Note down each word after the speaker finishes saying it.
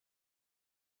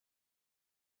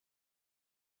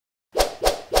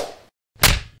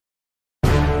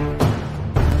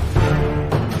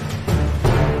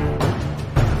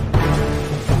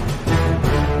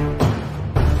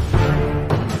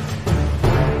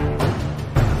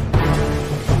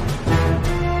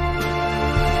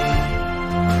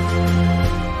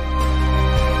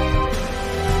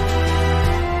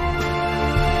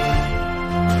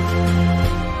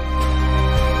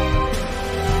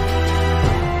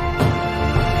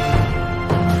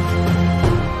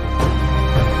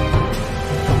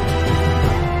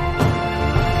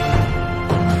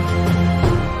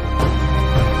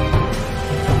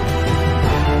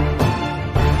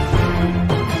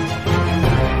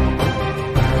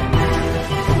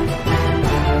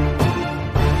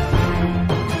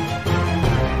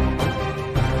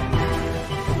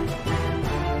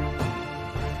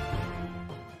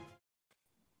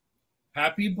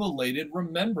happy belated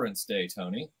Remembrance Day,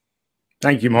 Tony.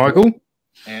 Thank you, Michael.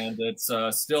 And it's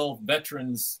still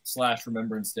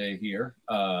Veterans/Remembrance Day here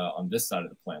on this side of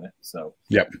the planet. So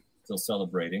yep, still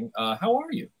celebrating. How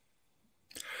are you?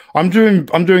 I'm doing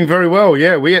very well.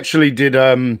 Yeah, we actually did.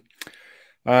 We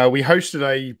hosted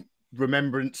a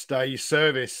Remembrance Day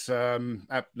service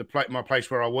at my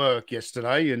place where I work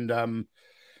yesterday, and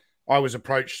I was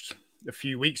approached a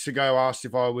few weeks ago, asked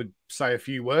if I would say a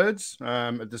few words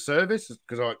at the service,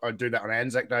 because I do that on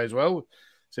Anzac Day as well.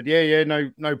 Said, yeah,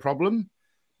 no problem.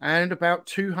 And about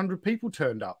 200 people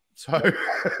turned up. So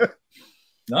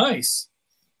nice.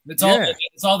 It's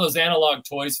all those Analog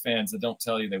Toys fans that don't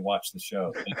tell you they watch the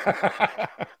show. I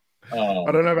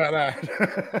don't know about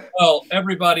that. Well,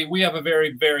 everybody, we have a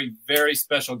very, very, very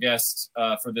special guest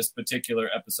for this particular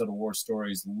episode of War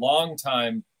Stories.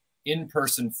 Longtime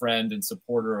in-person friend and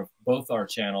supporter of both our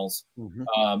channels,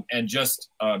 and just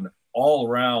an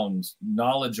all-around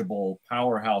knowledgeable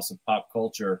powerhouse of pop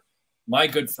culture. My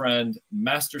good friend,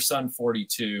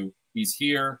 Mastersun42. He's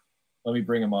here. Let me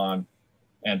bring him on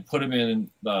and put him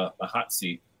in the hot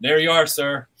seat. There you are,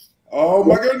 sir. Oh,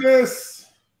 my goodness.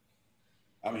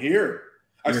 I'm here.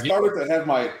 I started to have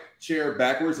my chair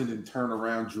backwards and then turn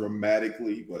around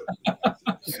dramatically, but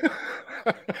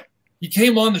he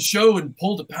came on the show and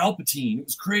pulled a Palpatine. It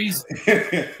was crazy.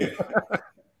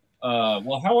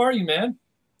 Well, how are you, man?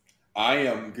 I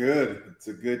am good. It's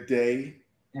a good day.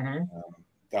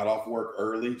 Got off work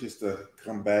early just to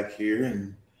come back here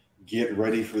and get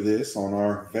ready for this on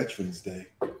our Veterans Day.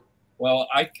 Well,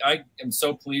 I am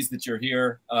so pleased that you're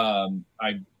here.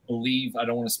 I believe, I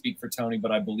don't want to speak for Tony,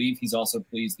 but I believe he's also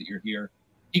pleased that you're here.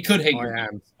 He could hate your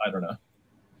games. I don't know.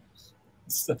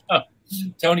 So,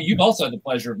 Tony, you've also had the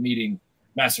pleasure of meeting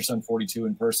Mastersun42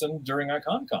 in person during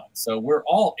IconCon. So we're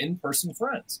all in-person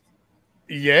friends.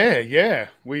 Yeah.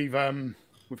 We've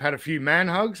had a few man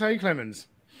hugs, hey, Clemens?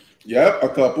 Yep, a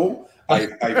couple. I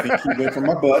think he went for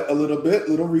my butt a little bit,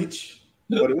 little reach,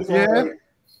 but it was all right.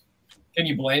 Can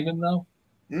you blame him, though?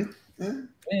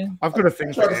 I've got a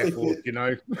thing for airport, you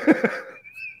know.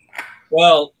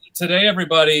 Well, today,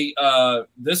 everybody,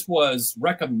 this was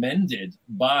recommended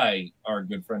by our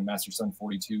good friend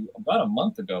Mastersun42 about a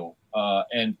month ago,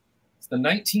 and it's the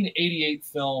 1988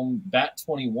 film Bat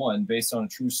 21, based on a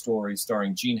true story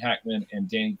starring Gene Hackman and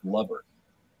Danny Glover.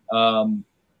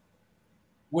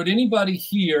 Would anybody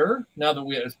here, now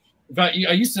that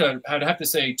I used to have to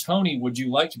say, Tony, would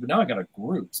you like to, but now I got a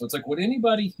group. So it's like, would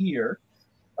anybody here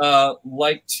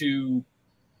like to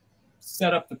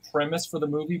set up the premise for the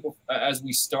movie as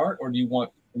we start, or do you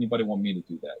anybody want me to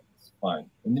do that? It's fine.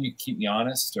 And then you keep me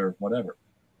honest or whatever.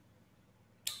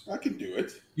 I can do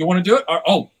it. You want to do it?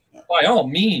 By all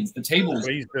means, the table is.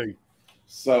 Please do.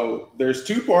 So there's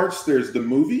two parts. There's the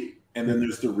movie, and then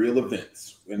there's the real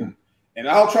events. And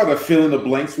I'll try to fill in the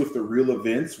blanks with the real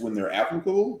events when they're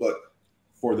applicable. But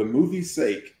for the movie's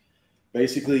sake,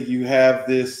 basically you have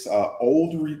this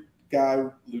old guy,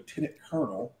 Lieutenant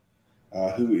Colonel,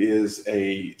 who is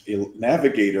a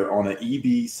navigator on an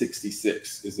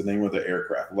EB-66 is the name of the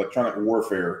aircraft, electronic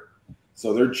warfare.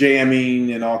 So they're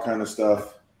jamming and all kind of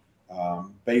stuff.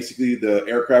 Basically, the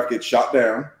aircraft gets shot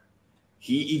down.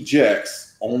 He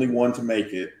ejects, only one to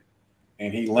make it,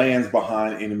 and he lands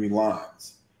behind enemy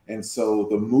lines. And so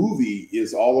the movie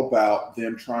is all about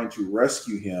them trying to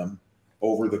rescue him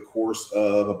over the course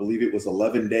of, I believe it was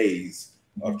 11 days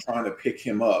of trying to pick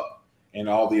him up and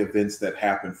all the events that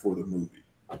happened for the movie.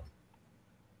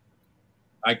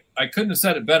 I couldn't have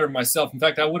said it better myself. In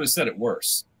fact, I would have said it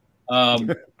worse.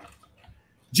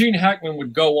 Gene Hackman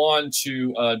would go on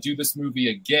to do this movie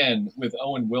again with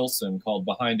Owen Wilson called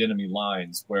Behind Enemy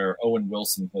Lines, where Owen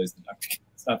Wilson plays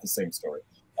it's not the same story.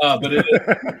 But it is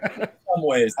in some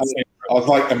ways the same. I was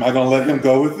like, am I going to let him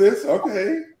go with this?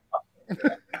 Okay.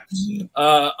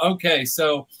 Okay,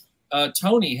 so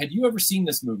Tony, had you ever seen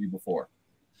this movie before?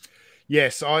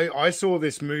 Yes, I saw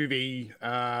this movie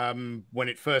when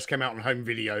it first came out on home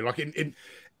video. Like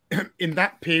in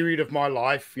that period of my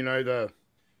life, you know, the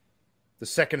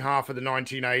second half of the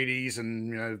 1980s and,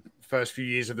 you know, first few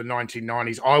years of the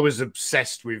 1990s, I was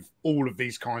obsessed with all of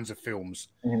these kinds of films.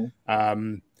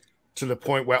 To the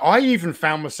point where I even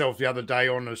found myself the other day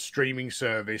on a streaming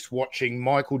service watching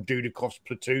Michael Dudikoff's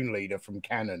Platoon Leader from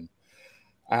Cannon.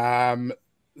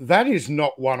 That is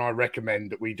not one I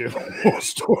recommend that we do on War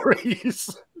Stories.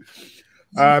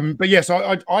 But yes,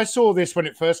 I saw this when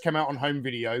it first came out on home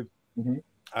video.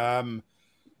 So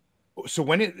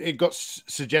when it got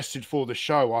suggested for the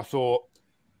show, I thought,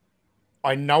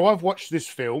 I know I've watched this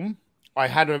film. I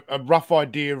had a rough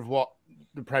idea of what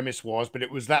the premise was, but it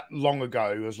was that long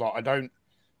ago. It was like,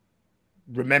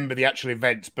 remember the actual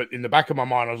events, but in the back of my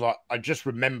mind, I was like, I just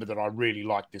remember that I really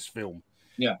liked this film.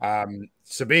 Yeah.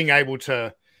 So being able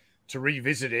to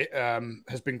revisit it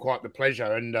has been quite the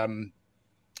pleasure. And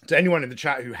to anyone in the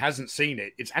chat who hasn't seen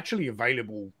it, it's actually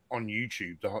available on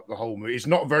YouTube. The whole movie. It's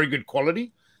not very good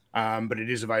quality, but it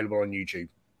is available on YouTube.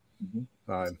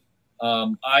 So.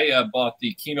 I bought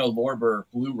the Kino Lorber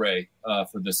Blu-ray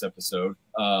for this episode.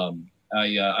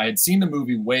 I had seen the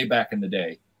movie way back in the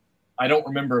day. I don't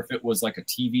remember if it was like a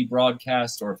TV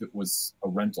broadcast or if it was a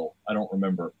rental. I don't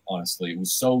remember, honestly. It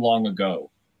was so long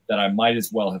ago that I might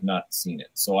as well have not seen it.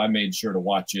 So I made sure to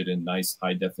watch it in nice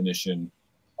high definition,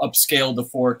 upscaled to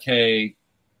 4K.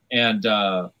 And,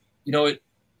 you know,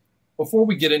 before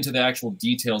we get into the actual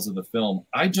details of the film,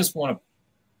 I just want to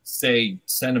say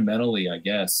sentimentally, I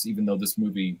guess, even though this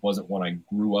movie wasn't one I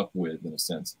grew up with in a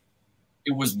sense,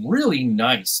 it was really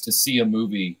nice to see a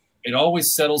movie. It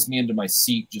always settles me into my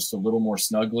seat just a little more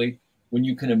snugly when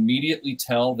you can immediately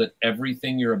tell that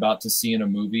everything you're about to see in a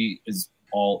movie is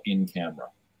all in camera.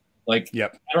 Like,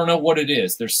 yep. I don't know what it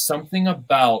is. There's something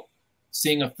about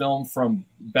seeing a film from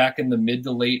back in the mid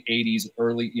to late 80s,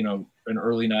 early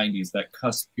 90s, that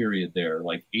cusp period there,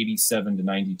 like 87 to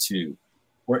 92,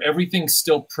 where everything's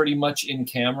still pretty much in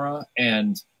camera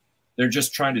and they're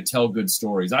just trying to tell good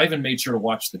stories. I even made sure to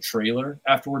watch the trailer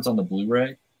afterwards on the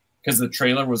Blu-ray, because the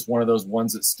trailer was one of those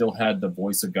ones that still had the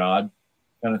voice of God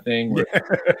kind of thing. Where,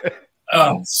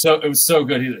 so it was so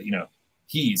good.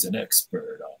 He's an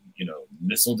expert on,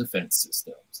 missile defense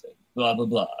systems and blah, blah,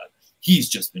 blah. He's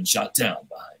just been shot down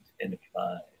behind enemy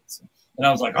lines. And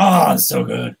I was like, oh, it's so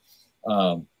good.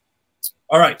 All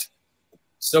right.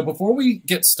 So before we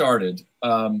get started,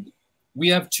 we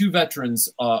have two veterans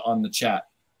on the chat.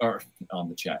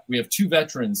 We have two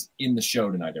veterans in the show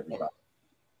tonight, everybody.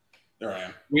 There I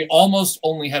am. We almost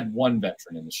only had one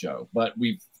veteran in the show, but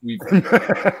we've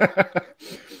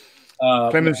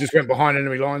Clemens just went behind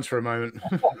enemy lines for a moment.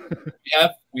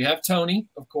 we have Tony,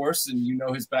 of course, and you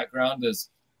know his background as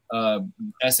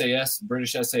SAS,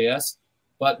 British SAS.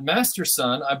 But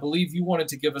Mastersun, I believe you wanted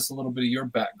to give us a little bit of your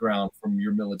background from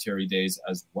your military days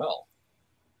as well.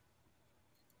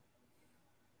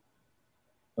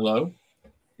 Hello?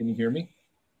 Can you hear me?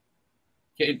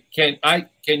 Can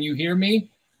you hear me?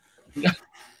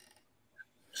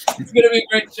 It's gonna be a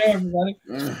great show, everybody.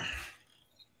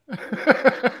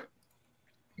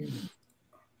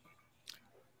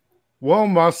 While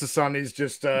Mastersun is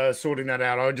just sorting that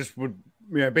out, I just would,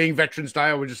 being Veterans Day,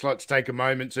 I would just like to take a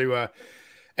moment to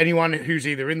anyone who's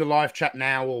either in the live chat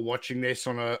now or watching this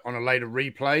on a later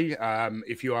replay.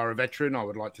 If you are a veteran, I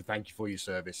would like to thank you for your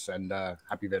service, and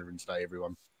happy Veterans Day,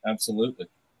 everyone. Absolutely.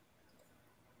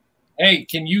 Hey,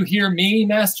 can you hear me,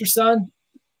 Mastersun?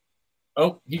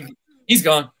 Oh, he's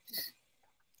gone.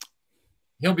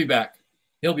 He'll be back.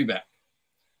 He'll be back.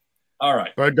 All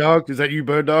right. Bird Dog, is that you,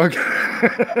 Bird Dog?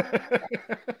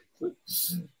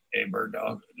 Hey, Bird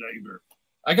Dog.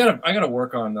 I gotta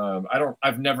work on.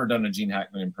 I've never done a Gene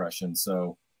Hackman impression,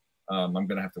 so I'm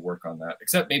gonna have to work on that.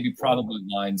 Except maybe probably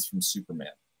lines from Superman.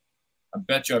 I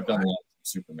bet you I've done lines from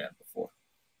Superman before.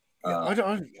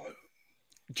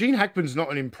 Gene Hackman's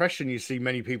not an impression you see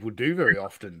many people do very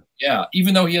often. Yeah,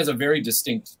 even though he has a very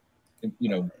distinct,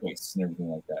 voice and everything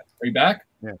like that. Are you back?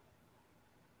 Yeah.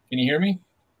 Can you hear me?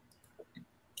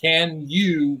 Can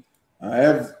you? I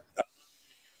have.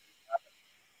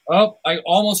 Oh, I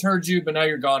almost heard you, but now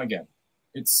you're gone again.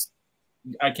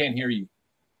 I can't hear you.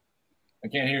 I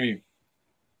can't hear you.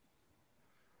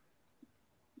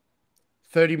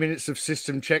 30 minutes of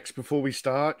system checks before we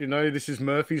start. This is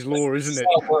Murphy's Law, isn't it?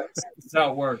 That's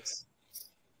how it works.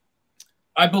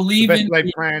 I believe the best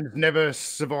laid plans never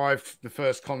survive the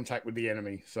first contact with the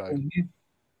enemy. So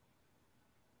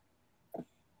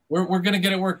we're gonna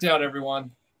get it worked out,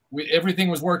 everyone. Everything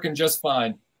was working just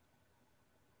fine.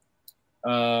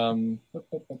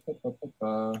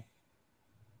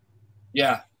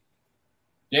 Yeah.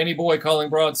 Danny Boy calling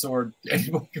broadsword. Danny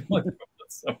Boy calling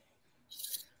broadsword.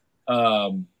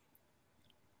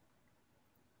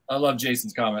 I love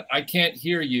Jason's comment. I can't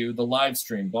hear you. The live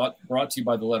stream brought to you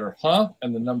by the letter huh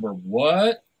and the number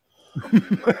what?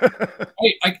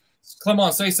 Hey, come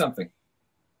on, say something.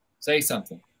 Say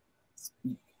something.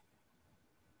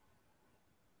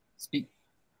 Speak.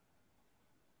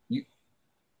 You.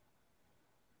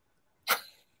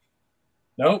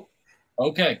 Nope.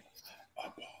 Okay.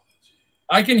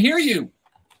 I can hear you.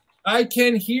 I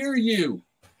can hear you.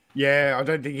 Yeah, I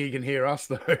don't think he can hear us,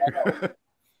 though.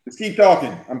 Just keep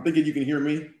talking. I'm thinking you can hear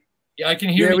me. Yeah, I can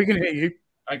hear you. Yeah, we can hear you.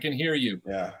 I can hear you.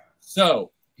 Yeah.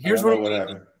 So here's what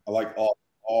happened. I like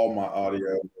all my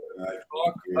audio.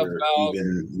 Talk about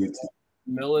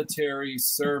military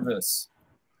service.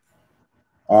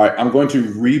 All right, I'm going to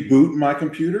reboot my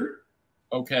computer.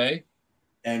 Okay.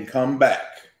 And come back.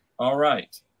 All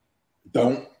right.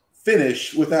 Don't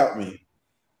finish without me.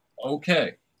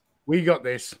 Okay. We got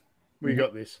this. We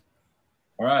got this.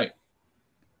 All right.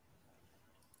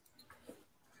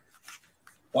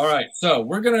 All right. So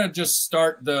we're going to just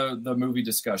start the movie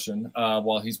discussion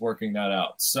while he's working that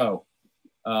out. So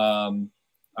I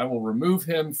will remove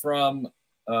him from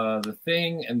the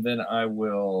thing, and then I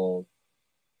will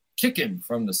kick him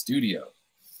from the studio.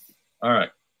 All right.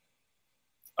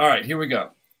 All right, here we go.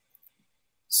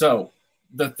 So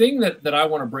the thing that I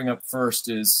want to bring up first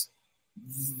is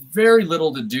very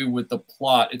little to do with the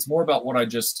plot. It's more about what I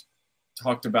just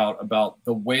talked about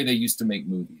the way they used to make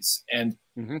movies. And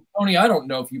Tony, I don't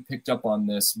know if you picked up on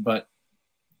this, but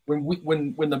when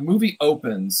the movie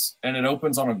opens, and it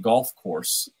opens on a golf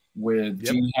course with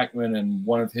Gene Hackman and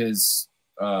one of his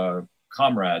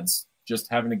comrades just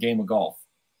having a game of golf,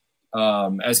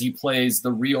 as he plays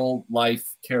the real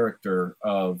life character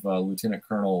of Lieutenant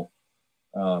Colonel.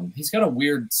 He's got a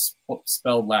weird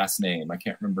spelled last name. I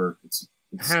can't remember. It's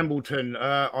Hambleton.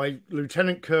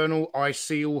 Lieutenant Colonel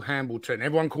Iceal Hambleton.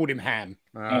 Everyone called him Ham.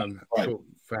 Right. Short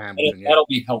for Hambleton. That'll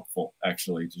be helpful,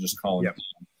 actually, to just call him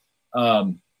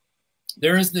Ham.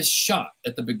 There is this shot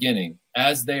at the beginning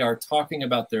as they are talking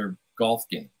about their golf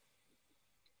game.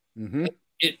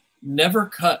 It never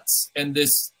cuts, and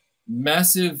this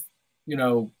massive,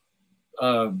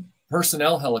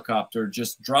 personnel helicopter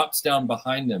just drops down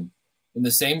behind them in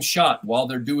the same shot while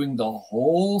they're doing the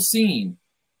whole scene.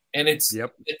 And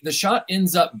the shot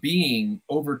ends up being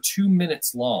over 2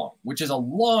 minutes long, which is a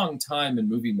long time in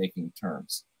movie making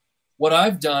terms. What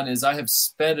I've done is I have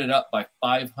sped it up by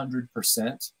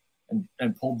 500%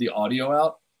 and pulled the audio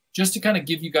out just to kind of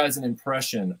give you guys an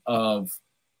impression of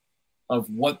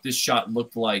what this shot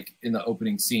looked like in the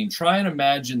opening scene. Try and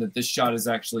imagine that this shot is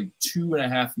actually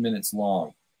 2.5 minutes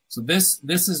long. So this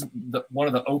is one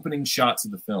of the opening shots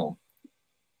of the film.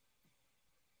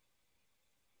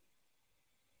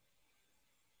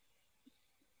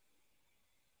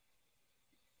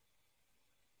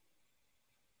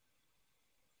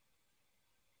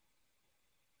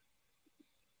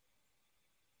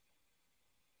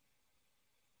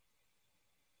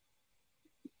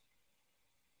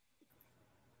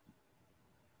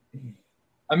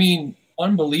 I mean,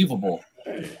 unbelievable.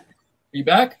 Are you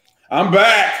back? I'm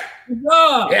back.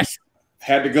 Yes.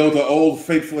 Had to go to old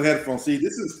faithful headphones. See,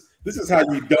 this is how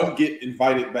you don't get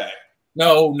invited back.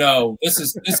 No. This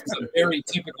is a very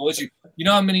typical issue. You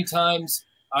know how many times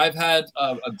I've had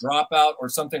a dropout or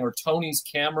something, or Tony's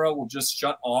camera will just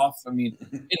shut off? I mean,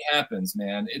 it happens,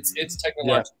 man. It's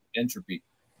technological entropy.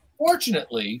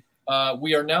 Fortunately,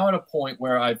 we are now at a point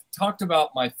where I've talked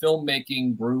about my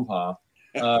filmmaking brouhaha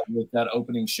with that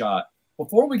opening shot.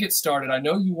 Before we get started, I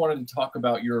know you wanted to talk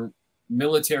about your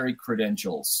military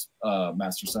credentials,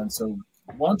 Mastersun. So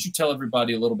why don't you tell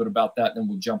everybody a little bit about that, and then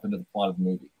we'll jump into the plot of the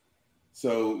movie.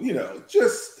 So,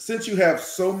 just since you have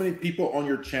so many people on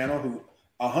your channel who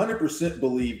 100%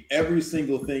 believe every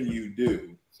single thing you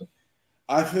do,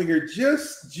 I figured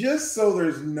just so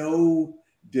there's no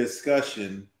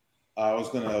discussion, I was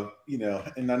going to,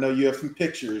 and I know you have some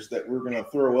pictures that we're going to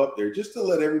throw up there just to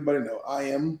let everybody know I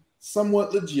am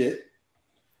somewhat legit.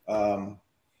 Look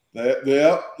at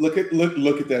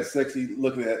that sexy,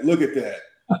 look at that.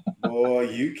 Boy,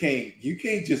 you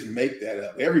can't just make that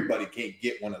up. Everybody can't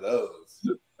get one of those.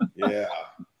 Yeah.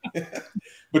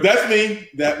 But that's me.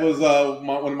 That was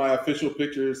one of my official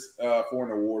pictures for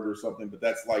an award or something, but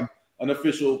that's like an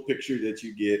official picture that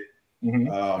you get.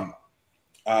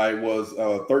 I was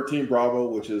 13 Bravo,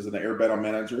 which is an air battle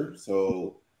manager.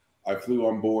 So I flew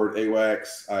on board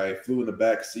AWACS. I flew in the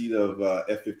back seat of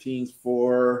F-15s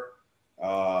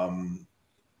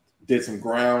did some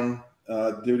ground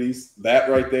duties.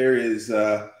 That right there is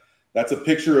that's a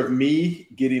picture of me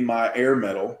getting my air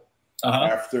medal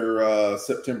after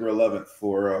September 11th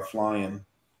for flying.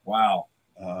 Wow.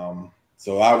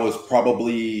 So I was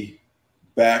probably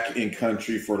back in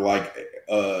country for like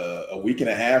a week and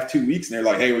a half, 2 weeks, and they're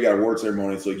like, "Hey, we got an award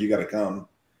ceremony, so you got to come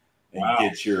and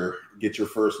get your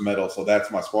first medal." So that's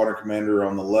my squadron commander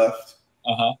on the left,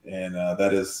 and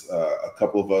that is a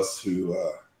couple of us who,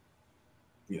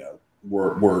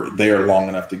 were there long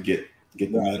enough to get the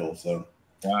medal. So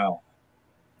wow,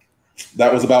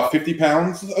 that was about 50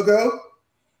 pounds ago.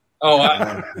 Oh,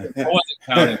 I wasn't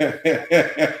counting.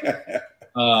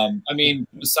 I mean,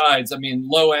 besides,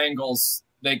 low angles,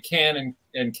 they can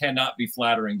and cannot be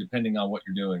flattering depending on what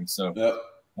you're doing. So,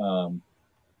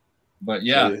 but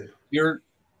yeah,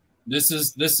 this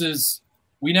is,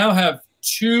 we now have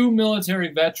 2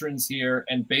 military veterans here,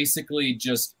 and basically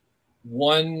just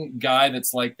one guy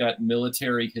that's like that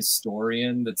military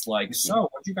historian that's like, so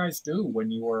what'd you guys do when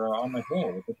you were on the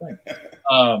hill with the thing?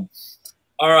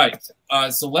 All right,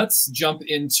 so let's jump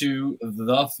into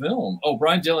the film. Oh,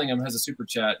 Brian Dillingham has a super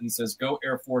chat. He says, "Go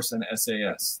Air Force and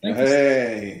SAS." Thank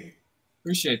you.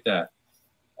 Appreciate that.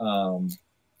 All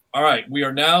right, we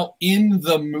are now in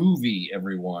the movie,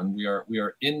 everyone. We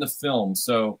are in the film.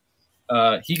 So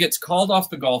he gets called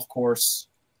off the golf course,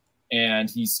 and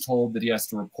he's told that he has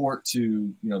to report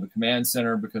to the command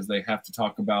center because they have to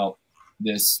talk about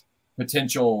this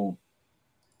potential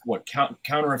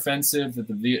counteroffensive that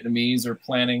the Vietnamese are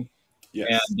planning.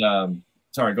 Yes. And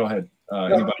sorry, go ahead.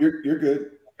 No, you're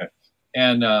good. Okay.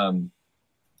 And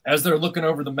as they're looking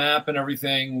over the map and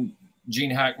everything, Gene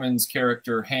Hackman's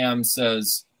character Ham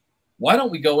says, "Why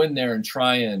don't we go in there and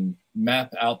try and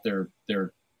map out their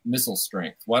missile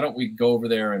strength? Why don't we go over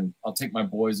there and I'll take my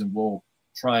boys and we'll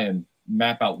try and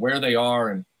map out where they are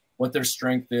and what their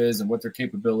strength is and what their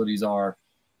capabilities are."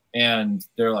 And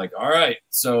they're like, all right.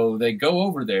 So they go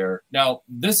over there. Now,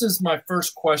 this is my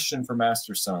first question for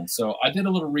Mastersun. So I did a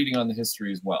little reading on the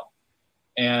history as well.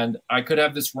 And I could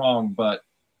have this wrong, but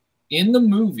in the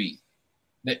movie,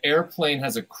 the airplane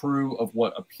has a crew of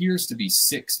what appears to be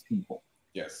 6 people.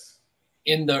 Yes.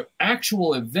 In the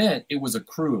actual event, it was a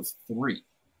crew of 3,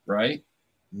 right?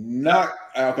 Not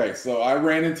okay. So I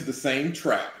ran into the same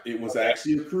trap. It was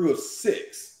actually a crew of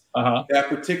 6. That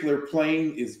particular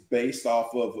plane is based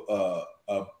off of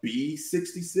a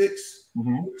B-66,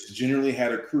 which generally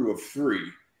had a crew of 3.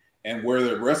 And where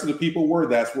the rest of the people were,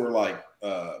 that's where like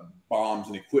bombs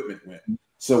and equipment went.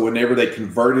 So whenever they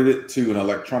converted it to an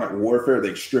electronic warfare,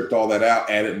 they stripped all that out,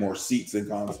 added more seats and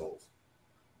consoles.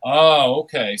 Oh,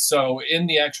 okay. So in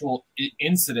the actual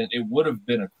incident, it would have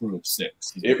been a crew of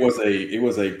 6. It was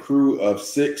a crew of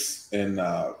 6, and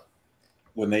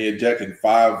when they ejected,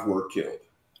 5 were killed.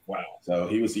 Wow. So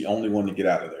he was the only one to get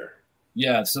out of there.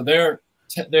 Yeah. So they're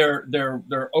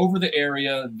over the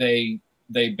area. They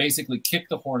basically kick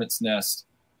the hornet's nest.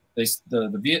 The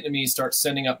Vietnamese start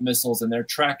sending up missiles, and they're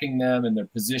tracking them and their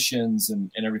positions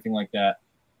and everything like that.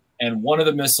 And one of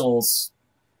the missiles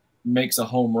makes a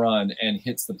home run and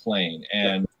hits the plane.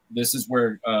 And this is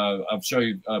where I'll show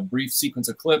you a brief sequence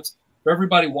of clips. For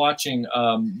everybody watching,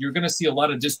 you're going to see a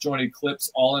lot of disjointed clips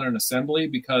all in an assembly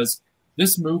because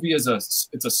this movie is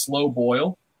it's a slow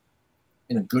boil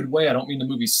in a good way. I don't mean the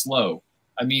movie's slow.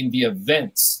 I mean the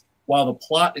events. While the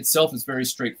plot itself is very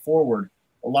straightforward,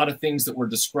 a lot of things that we're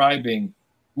describing,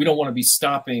 we don't want to be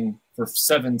stopping for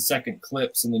 7-second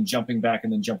clips and then jumping back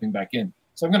and then jumping back in.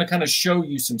 So I'm going to kind of show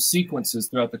you some sequences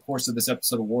throughout the course of this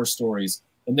episode of War Stories,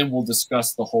 and then we'll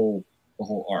discuss the whole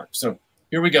arc. So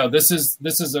here we go. This is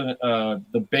the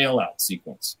bailout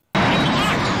sequence.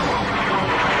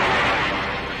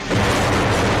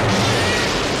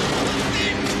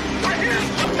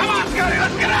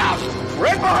 Let's get out!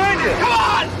 Right behind you! Come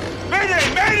on!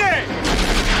 Mayday! Mayday!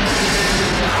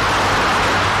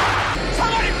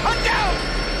 Somebody put down!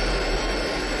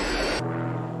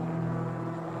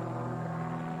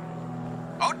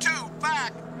 O2,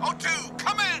 back! O2,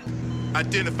 come in!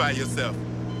 Identify yourself.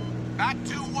 Bat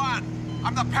 2-1.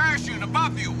 I'm the parachute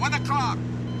above you. 1 o'clock.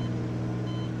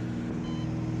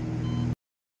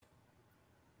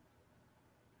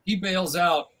 He bails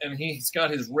out, and he's got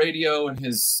his radio and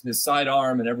his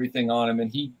sidearm and everything on him.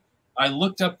 And I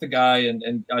looked up the guy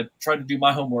and I tried to do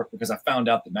my homework because I found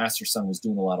out that Mastersun was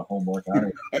doing a lot of homework.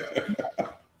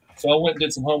 So I went and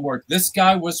did some homework. This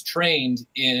guy was trained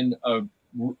in a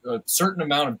certain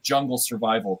amount of jungle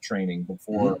survival training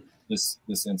before this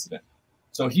incident.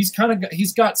 So he's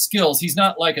got skills. He's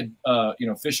not like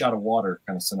a fish out of water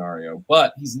kind of scenario,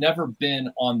 but he's never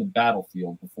been on the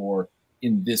battlefield before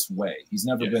in this way. He's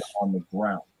never been on the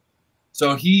ground.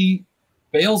 So he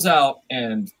bails out,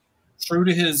 and true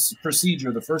to his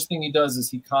procedure, the first thing he does is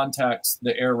he contacts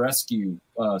the air rescue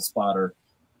spotter,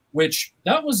 which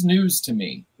that was news to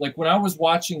me. Like when I was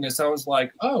watching this, I was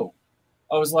like,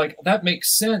 that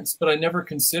makes sense, but I never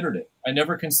considered it. I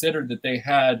never considered that they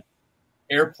had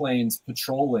airplanes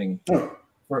patrolling for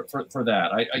that.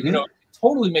 It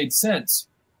totally made sense.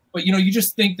 But, you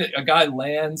just think that a guy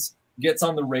lands, gets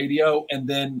on the radio, and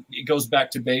then it goes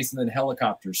back to base, and then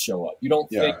helicopters show up. You don't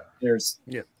think there's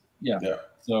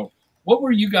So what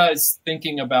were you guys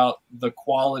thinking about the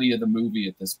quality of the movie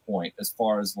at this point, as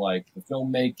far as like the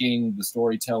filmmaking, the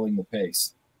storytelling, the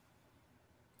pace?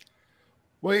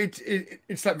 Well,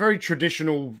 it's that very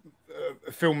traditional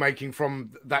filmmaking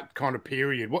from that kind of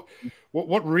period.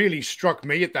 What really struck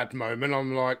me at that moment,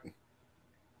 I'm like,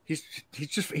 he's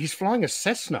flying a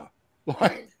Cessna,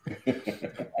 like.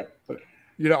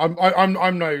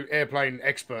 I'm no airplane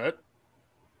expert,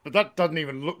 but that doesn't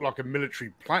even look like a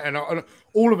military plane. And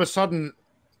all of a sudden,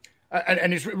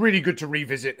 and it's really good to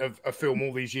revisit a film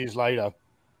all these years later.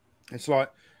 It's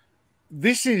like,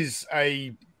 this is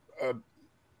a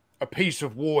piece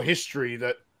of war history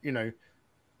that, you know,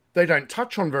 they don't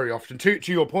touch on very often.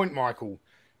 To your point, Michael,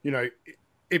 you know,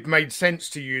 it made sense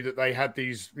to you that they had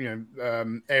these, you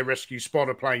know, air rescue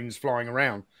spotter planes flying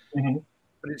around. Mm-hmm.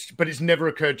 But it's never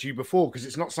occurred to you before, because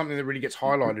it's not something that really gets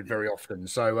highlighted very often.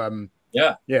 So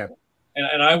yeah.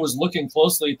 And I was looking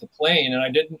closely at the plane, and I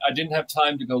didn't have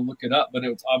time to go look it up, but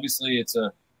it's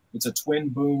a twin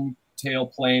boom tail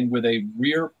plane with a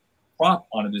rear prop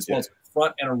on it as well. It's a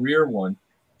front and a rear one.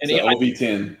 And it's an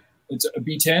OV-10. It's a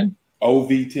B-10?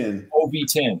 OV-10.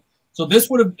 OV-10. So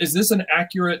is this an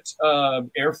accurate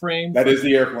airframe? That is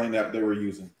the airplane that they were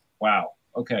using. Wow.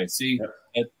 Okay. See,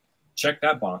 check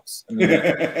that box. I mean,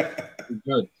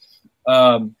 good.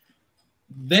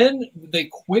 Then they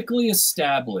quickly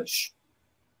establish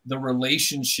the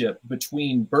relationship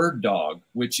between Bird Dog,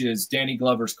 which is Danny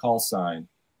Glover's call sign,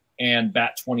 and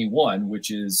Bat 21,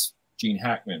 which is Gene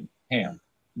Hackman, Ham,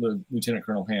 Lieutenant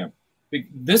Colonel Ham.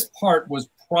 This part was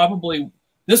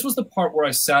this was the part where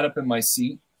I sat up in my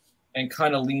seat and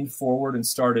kind of leaned forward and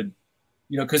started,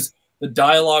 you know, because the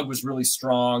dialogue was really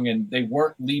strong and they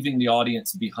weren't leaving the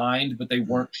audience behind, but they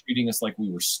weren't treating us like we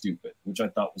were stupid, which I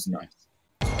thought was nice.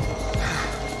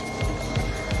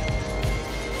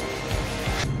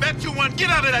 Bat 21, get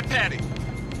out of that paddock.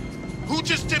 Who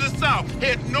just to the south?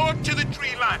 Head north to the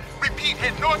tree line. Repeat,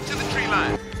 head north to the tree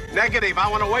line. Negative. I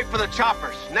want to wait for the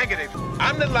choppers. Negative.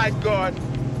 I'm the lifeguard.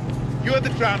 You're the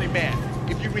drowning man.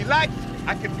 If you relax,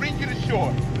 I can bring you to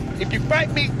shore. If you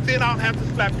fight me, then I'll have to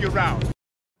slap you around.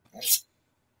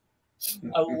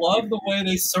 I love the way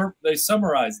they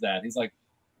summarize that. He's like,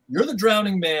 you're the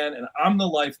drowning man and I'm the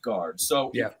lifeguard. So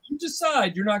if you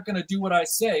decide you're not going to do what I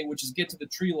say, which is get to the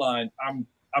tree line, I'm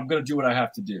going to do what I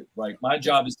have to do. Right? My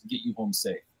job is to get you home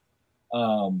safe.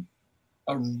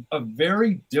 A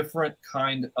very different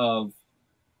kind of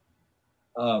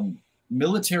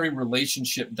military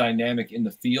relationship dynamic in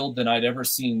the field than I'd ever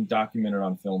seen documented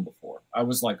on film before. I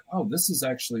was like, oh, this is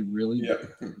actually really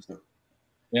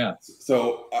yeah.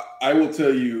 So I will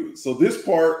tell you, so this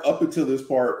part, up until this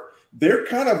part, they're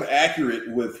kind of accurate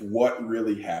with what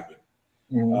really happened.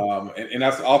 Mm-hmm. And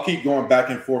I'll keep going back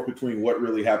and forth between what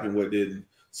really happened, what didn't.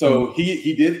 So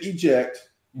he did eject.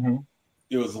 Mm-hmm.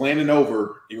 It was landing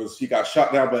over. He got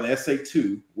shot down by an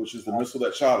SA-2, which is the missile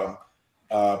that shot him.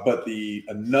 But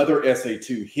another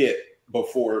SA-2 hit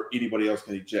before anybody else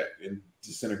can eject and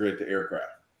disintegrate the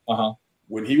aircraft.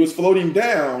 When he was floating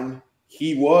down,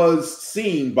 he was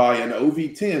seen by an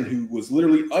OV-10 who was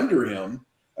literally under him.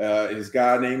 His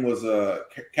guy name was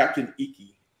Captain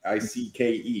Ike,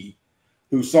 I-C-K-E,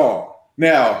 who saw him.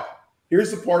 Now,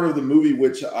 here's the part of the movie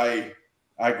which I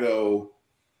go,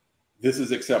 this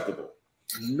is acceptable.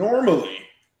 Normally,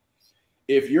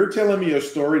 if you're telling me a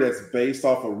story that's based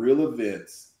off of real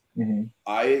events,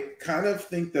 I kind of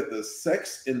think that the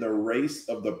sex and the race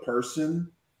of the person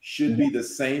should be the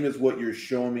same as what you're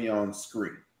showing me on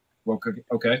screen.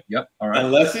 Okay. Yep. All right.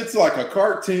 Unless it's like a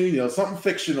cartoon, you know, something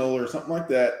fictional or something like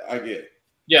that, I get it.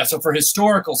 Yeah. So for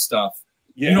historical stuff,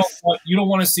 you don't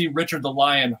want to see Richard the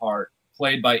Lionheart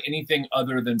played by anything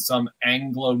other than some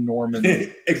Anglo-Norman.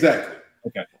 Exactly.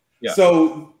 Okay. Yeah.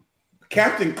 So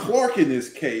Captain Clark in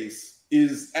this case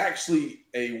is actually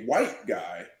a white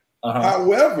guy.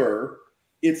 However,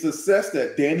 it's assessed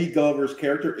that Danny Glover's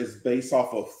character is based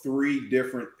off of 3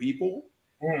 different people.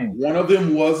 One of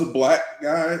them was a black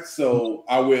guy, so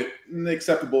I went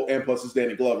acceptable, and plus it's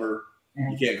Danny Glover.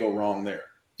 You can't go wrong there.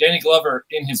 Danny Glover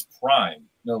in his prime.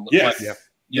 No, yes.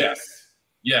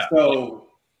 Yeah. So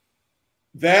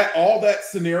all that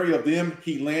scenario of them,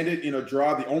 he landed in a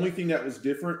draw. The only thing that was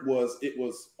different was it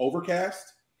was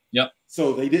overcast. Yep.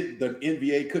 So the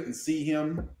NVA couldn't see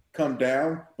him come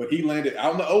down, but he landed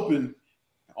out in the open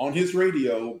on his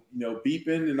radio, you know,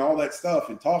 beeping and all that stuff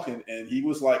and talking. And he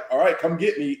was like, all right, come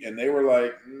get me. And they were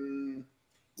like,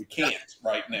 we can't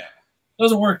right now.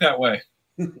 Doesn't work that way.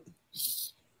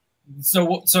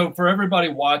 So for everybody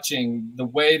watching, the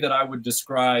way that I would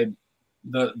describe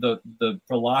the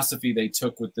philosophy they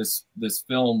took with this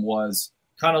film was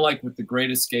kind of like with The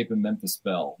Great Escape and Memphis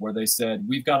Belle, where they said,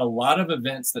 we've got a lot of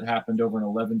events that happened over an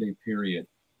 11-day period.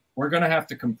 We're going to have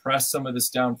to compress some of this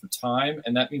down for time,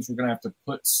 and that means we're going to have to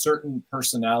put certain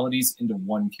personalities into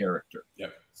one character.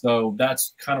 Yep. So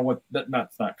that's kind of what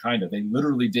they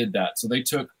literally did that. So they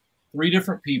took 3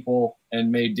 different people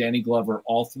and made Danny Glover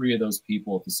all 3 of those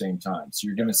people at the same time. So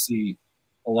you're going to see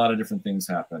a lot of different things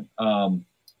happen. And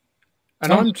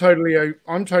I'm totally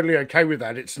okay with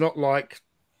that. It's not like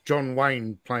John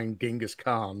Wayne playing Genghis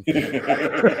Khan.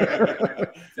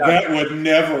 That would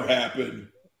never happen.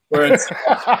 Where it's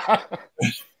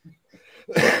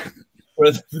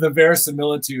where the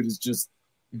verisimilitude is just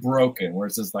broken, where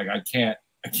it's just like I can't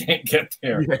get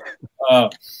there. Yeah.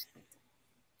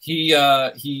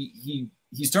 He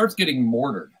starts getting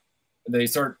mortared. They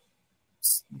start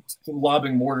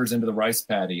lobbing mortars into the rice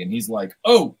paddy, and he's like,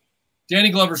 "Oh, Danny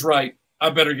Glover's right.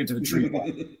 I better get to the tree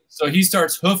line." So he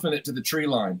starts hoofing it to the tree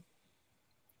line,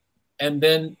 and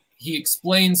then he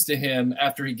explains to him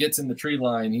after he gets in the tree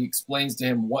line. He explains to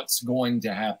him what's going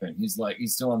to happen. He's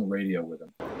still on the radio with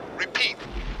him. Repeat,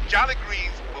 Jolly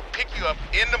Greens will pick you up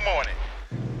in the morning.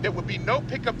 There will be no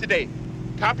pickup today.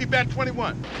 Copy, Bat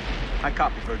 21. I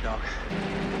copy, Bird Dog.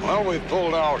 Well, we've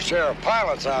pulled our share of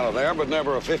pilots out of there, but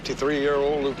never a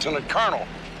 53-year-old lieutenant colonel.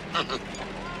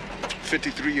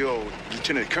 53-year-old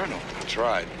lieutenant colonel? That's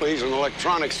right. He's an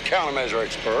electronics countermeasure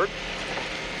expert.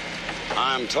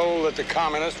 I'm told that the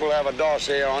communists will have a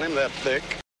dossier on him that thick.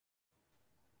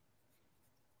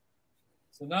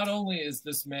 So not only is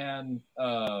this man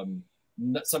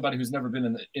somebody who's never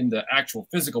been in the actual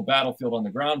physical battlefield on the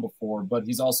ground before, but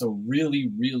he's also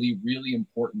really, really, really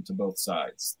important to both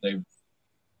sides. The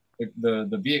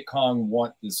Viet Cong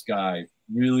want this guy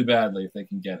really badly if they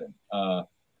can get him.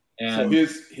 And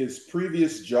so his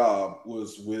previous job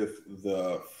was with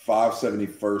the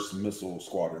 571st Missile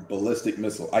Squadron, ballistic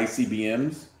missile,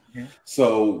 ICBMs. Mm-hmm.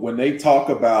 So when they talk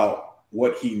about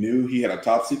what he knew, he had a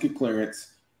top secret clearance.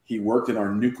 He worked in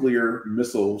our nuclear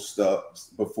missile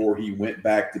stuff before he went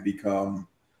back to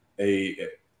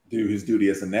do his duty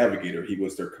as a navigator. He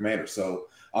was their commander. So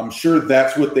I'm sure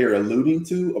that's what they're alluding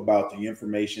to about the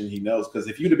information he knows. Because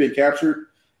if he'd have been captured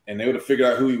and they would have figured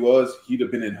out who he was, he'd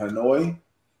have been in Hanoi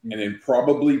and then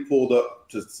probably pulled up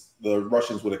to the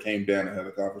Russians would have came down and had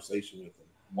a conversation with him.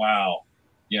 Wow.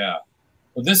 Yeah.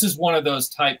 Well, this is one of those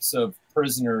types of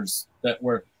prisoners that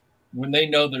were, when they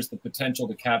know there's the potential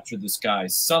to capture this guy,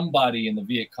 somebody in the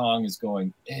Viet Cong is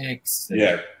going, exit.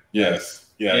 Yeah. Yes.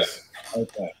 Yeah.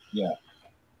 Okay.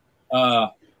 Yeah.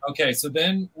 Okay. So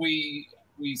then we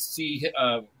see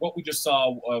what we just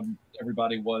saw.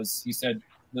 Everybody was, he said,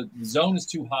 the zone is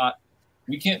too hot.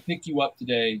 We can't pick you up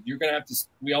today. You're going to have to,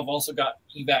 we have also got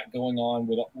evac going on.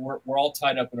 We're all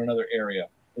tied up in another area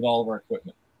with all of our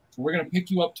equipment. So we're going to pick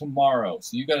you up tomorrow.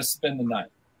 So you got to spend the night.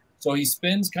 So he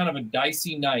spends kind of a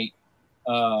dicey night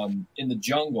in the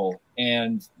jungle.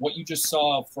 And what you just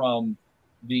saw from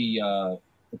the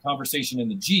conversation in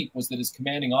the Jeep was that his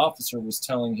commanding officer was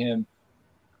telling him,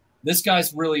 this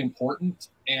guy's really important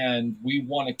and we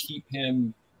want to keep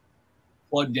him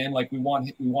plugged in. Like we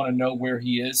want to know where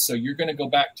he is. So you're going to go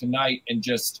back tonight and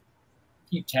just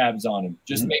keep tabs on him.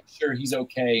 Just make sure he's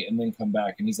okay and then come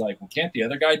back. And he's like, well, can't the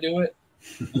other guy do it?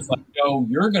 He's like, no,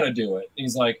 you're going to do it. And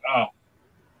he's like, oh,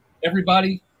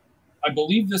 everybody, I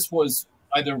believe this was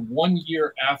either 1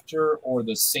 year after or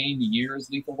the same year as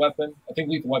Lethal Weapon. I think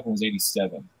Lethal Weapon was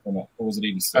 87. Or was it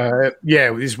 87? Yeah,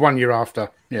 it was 1 year after.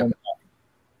 Yeah.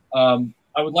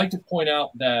 I would like to point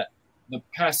out that the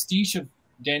pastiche of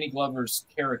Danny Glover's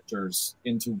characters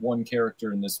into one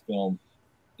character in this film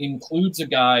includes a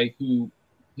guy who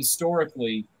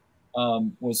historically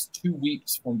was 2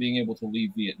 weeks from being able to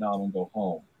leave Vietnam and go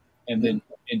home, and then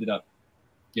ended up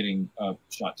getting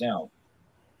shot down.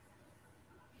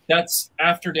 That's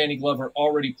after Danny Glover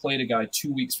already played a guy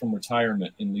 2 weeks from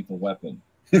retirement in Lethal Weapon.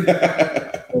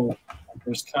 So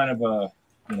there's kind of a,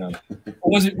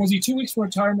 was he 2 weeks from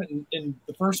retirement in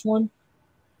the first one?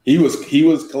 He was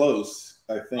close,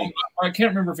 I think. I can't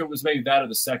remember if it was maybe that or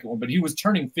the second one, but he was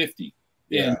turning 50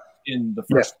 in the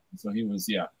first one. So he was,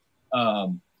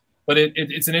 but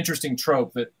it's an interesting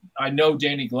trope that I know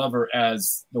Danny Glover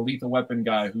as the Lethal Weapon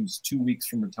guy who's 2 weeks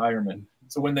from retirement.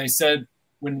 So when they said,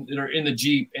 when they're in the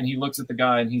Jeep and he looks at the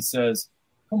guy and he says,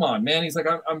 come on, man. He's like,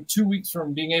 I'm 2 weeks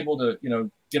from being able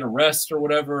to, get a rest or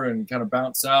whatever and kind of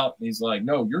bounce out. And he's like,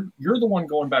 no, you're the one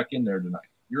going back in there tonight.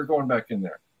 You're going back in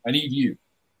there. I need you.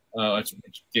 It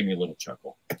gave me a little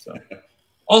chuckle. So.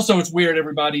 Also, it's weird,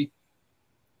 everybody.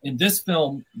 In this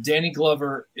film, Danny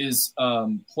Glover is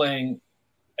playing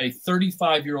a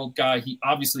 35-year-old guy. He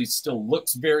obviously still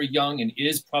looks very young and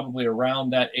is probably around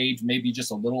that age, maybe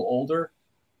just a little older.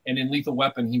 And in Lethal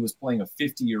Weapon, he was playing a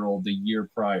 50-year-old the year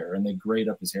prior, and they grayed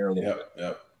up his hair a little bit.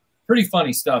 Yeah. Pretty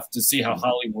funny stuff to see how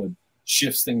Hollywood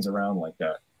shifts things around like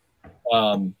that.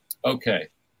 Okay.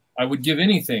 I would give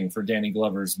anything for Danny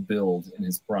Glover's build in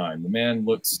his prime. The man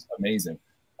looks amazing.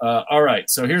 All right,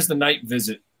 so here's the night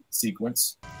visit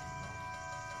sequence.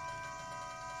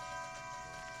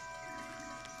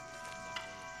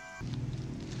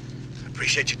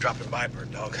 Appreciate you dropping by,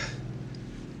 Bird Dog.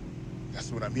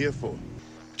 That's what I'm here for.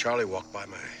 Charlie walked by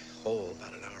my hole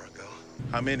about an hour ago.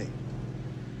 How many?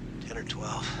 10 or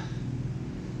 12.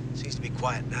 Seems to be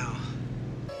quiet now.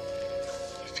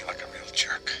 I feel like a real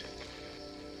jerk.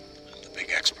 I'm the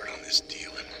big expert on this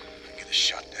deal, and I get a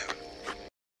shutdown.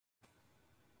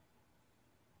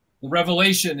 The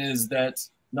revelation is that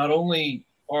not only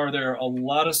are there a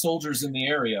lot of soldiers in the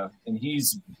area, and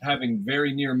he's having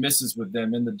very near misses with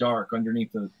them in the dark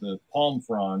underneath the palm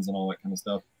fronds and all that kind of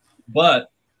stuff,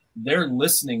 but they're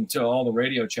listening to all the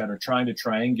radio chatter, trying to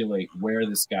triangulate where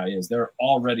this guy is. They're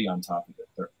already on top of it.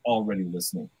 They're already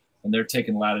listening, and they're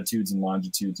taking latitudes and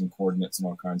longitudes and coordinates and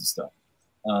all kinds of stuff.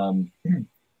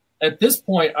 At this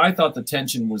point, I thought the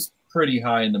tension was pretty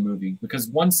high in the movie, because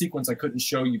one sequence I couldn't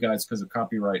show you guys because of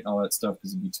copyright and all that stuff,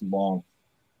 because it'd be too long.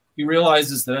 He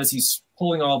realizes that as he's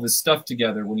pulling all this stuff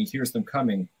together, when he hears them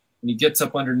coming, when he gets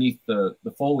up underneath the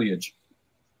foliage,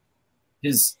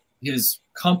 his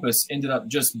compass ended up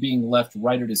just being left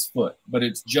right at his foot, but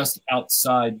it's just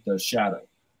outside the shadow.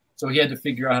 So he had to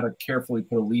figure out how to carefully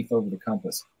put a leaf over the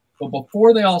compass. But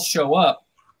before they all show up,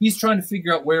 he's trying to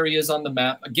figure out where he is on the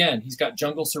map. Again, he's got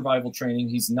jungle survival training.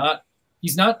 He's not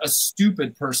a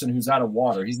stupid person who's out of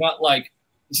water. He's not like,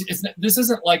 this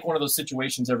isn't like one of those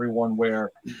situations, everyone,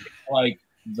 where like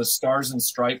the Stars and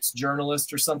Stripes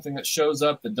journalist or something that shows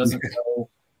up that doesn't know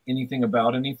anything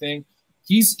about anything.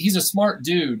 He's a smart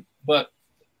dude, but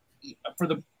for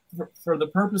the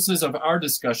purposes of our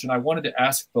discussion, I wanted to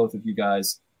ask both of you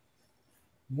guys,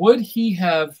 would he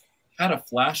have had a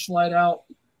flashlight out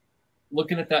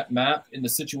looking at that map in the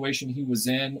situation he was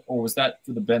in, or was that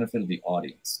for the benefit of the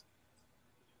audience?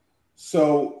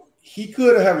 So he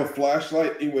could have a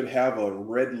flashlight. It would have a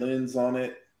red lens on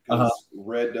it, because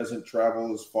red doesn't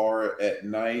travel as far at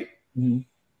night. Mm-hmm.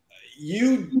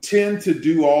 You tend to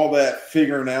do all that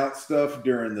figuring out stuff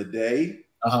during the day,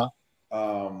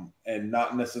 and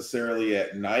not necessarily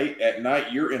at night. At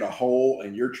night, you're in a hole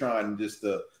and you're trying just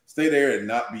to stay there and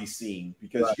not be seen,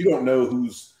 because you don't know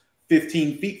who's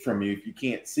 15 feet from you if you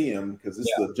can't see them, because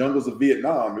it's the jungles of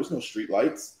Vietnam. There's no street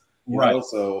lights, you know,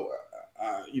 so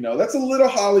you know, that's a little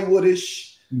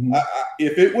Hollywoodish.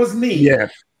 If it was me,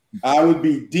 I would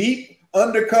be deep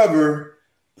undercover,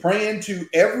 praying to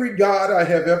every god I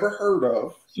have ever heard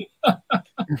of,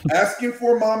 asking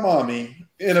for my mommy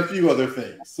and a few other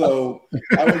things. So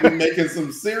I would be making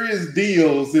some serious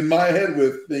deals in my head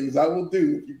with things I will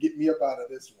do if you get me up out of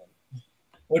this one.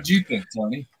 What do you think,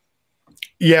 Tony?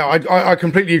 Yeah, I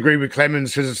completely agree with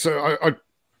Clemens, because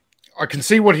I can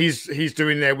see what he's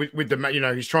doing there with the, you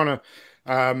know, he's trying to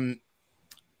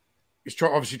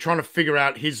obviously trying to figure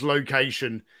out his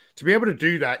location. To be able to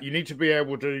do that, you need to be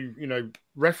able to, you know,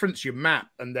 reference your map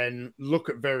and then look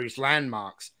at various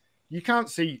landmarks. You can't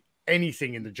see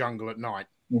anything in the jungle at night,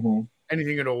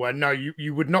 anything at all. And no,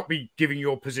 you would not be giving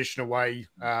your position away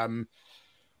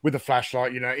with a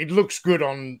flashlight. You know, it looks good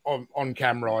on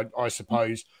camera, I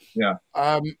suppose. Yeah.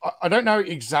 I don't know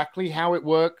exactly how it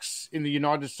works in the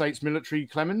United States military,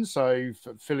 Clemens, so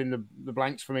fill in the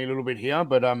blanks for me a little bit here.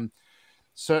 But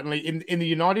certainly in the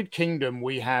United Kingdom,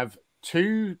 we have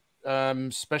two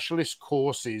specialist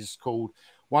courses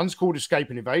one's called Escape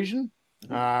and Evasion,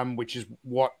 which is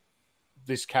what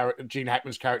this character, Gene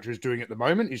Hackman's character, is doing at the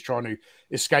moment. He's trying to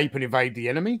escape and evade the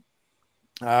enemy.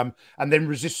 And then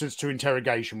Resistance to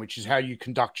Interrogation, which is how you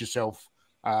conduct yourself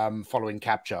following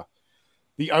capture.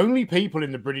 The only people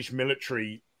in the British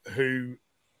military who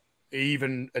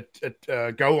even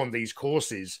go on these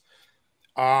courses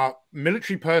are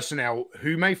military personnel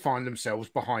who may find themselves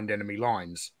behind enemy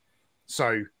lines.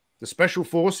 So the special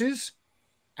forces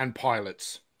and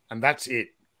pilots, and that's it.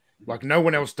 Like, no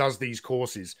one else does these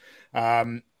courses.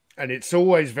 And it's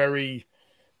always very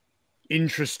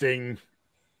interesting.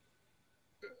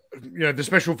 You know, the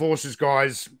special forces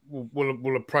guys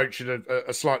will approach it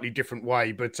a slightly different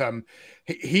way, but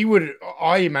he would,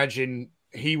 I imagine,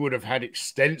 he would have had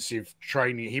extensive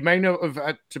training. He may not have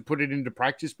had to put it into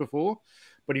practice before,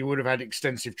 but he would have had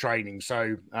extensive training.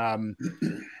 So I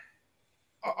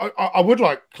would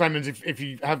like, Clemens, if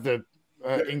you have the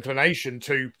inclination,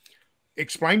 to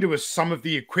explain to us some of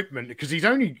the equipment, because he's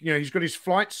only, you know, he's got his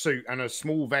flight suit and a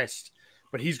small vest,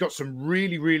 but he's got some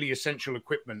really, really essential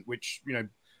equipment, which, you know,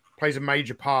 plays a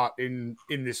major part in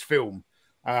this film.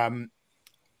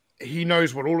 He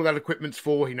knows what all of that equipment's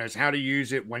for. He knows how to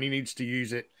use it, when he needs to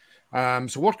use it.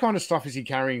 So what kind of stuff is he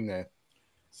carrying there?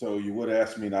 So you would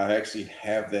ask me, and I actually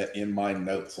have that in my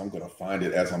notes. I'm going to find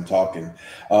it as I'm talking.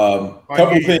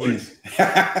 Couple things.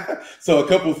 So a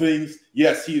couple things.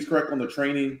 Yes, he is correct on the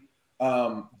training.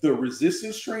 The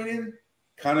resistance training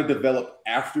kind of developed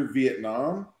after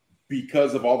Vietnam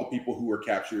because of all the people who were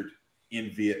captured in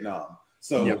Vietnam.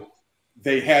 So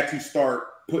they had to start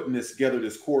putting this together,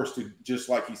 this course, to just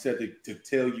like he said, to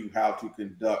tell you how to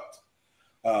conduct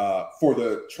for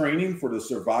the training, for the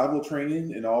survival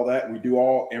training and all that. We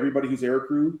do everybody who's air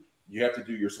crew, you have to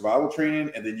do your survival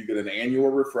training, and then you get an annual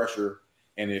refresher.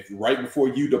 And if right before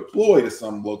you deploy to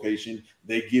some location,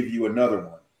 they give you another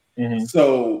one.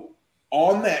 So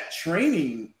on that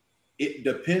training, it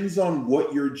depends on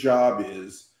what your job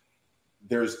is.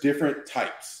 There's different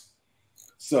types.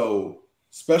 So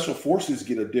special forces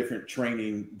get a different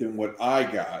training than what I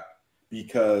got,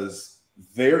 because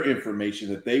their information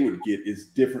that they would get is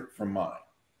different from mine.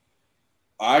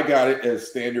 I got it as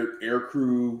standard air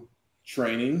crew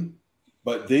training,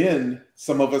 but then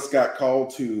some of us got called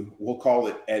to, we'll call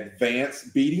it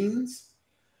advanced beatings.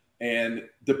 And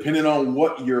depending on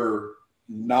what your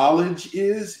knowledge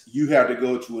is, you have to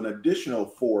go to an additional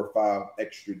 4 or 5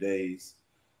 extra days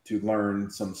to learn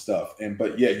some stuff.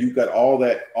 But yeah, you got all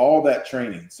that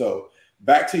training. So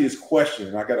back to his question,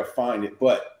 and I got to find it,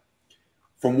 but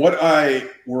from what I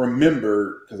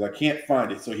remember, because I can't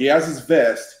find it. So he has his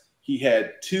vest. He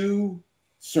had 2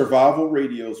 survival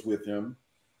radios with him.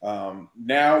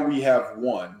 Now we have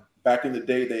 1. Back in the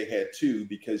day, they had 2,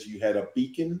 because you had a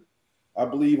beacon, I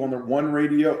believe, on the one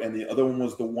radio, and the other one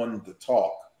was the one to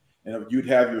talk. And you'd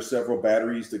have your several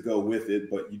batteries to go with it,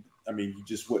 but you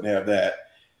just wouldn't have that.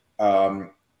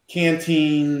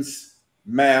 Canteens,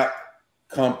 map,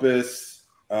 compass.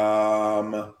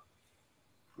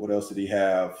 What else did he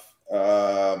have?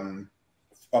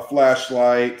 A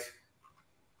flashlight.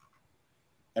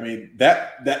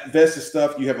 That vest of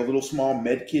stuff. You have a little small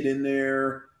med kit in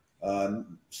there,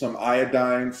 some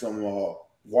iodine, some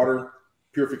water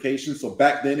purification. So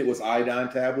back then it was iodine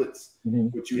tablets,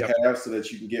 which you have so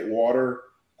that you can get water,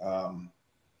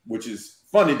 which is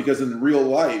funny because in real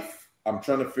life, I'm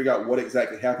trying to figure out what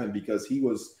exactly happened, because he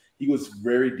was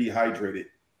very dehydrated.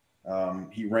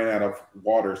 He ran out of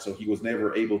water, so he was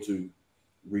never able to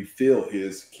refill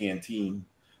his canteen.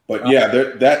 But yeah,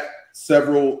 that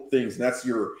several things. That's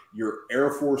your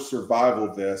Air Force survival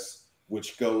vest,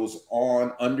 which goes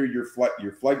on under your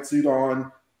flight suit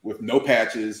on, with no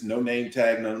patches, no name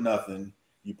tag, no nothing.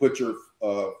 You put your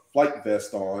flight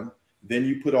vest on, then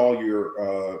you put all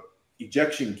your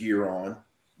ejection gear on.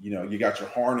 You got your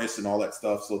harness and all that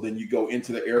stuff. So then you go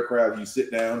into the aircraft, you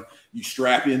sit down, you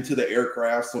strap into the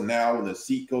aircraft. So now when the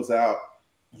seat goes out,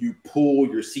 you pull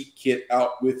your seat kit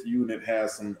out with you, and it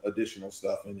has some additional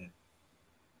stuff in it.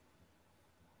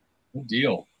 Good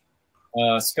deal.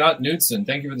 Scott Knudsen,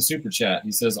 thank you for the super chat.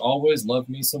 He says, always love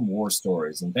me some war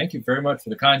stories. And thank you very much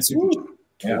for the kind super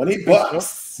chat.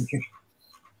 $20.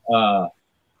 All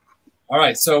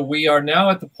right. So we are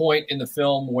now at the point in the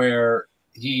film where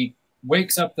he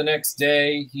wakes up the next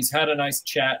day. He's had a nice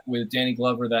chat with Danny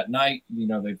Glover that night.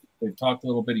 They've talked a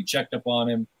little bit. He checked up on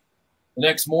him. The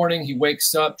next morning, he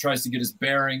wakes up, tries to get his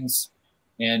bearings,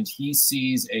 and he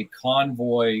sees a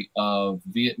convoy of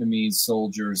Vietnamese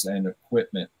soldiers and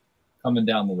equipment coming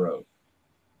down the road.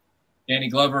 Danny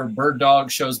Glover, Bird Dog,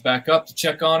 shows back up to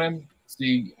check on him,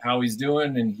 see how he's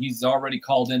doing, and he's already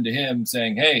called into him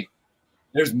saying, hey,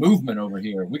 there's movement over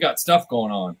here. We got stuff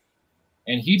going on.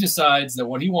 And he decides that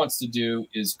what he wants to do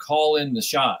is call in the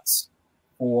shots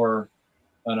for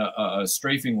a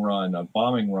strafing run, a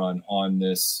bombing run on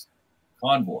this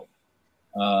convoy.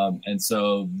 And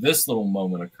so this little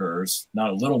moment occurs.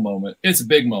 Not a little moment. It's a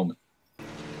big moment.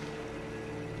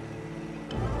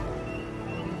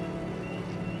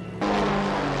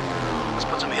 Let's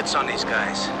put some hits on these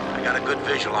guys. I got a good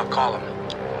visual. I'll call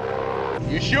them.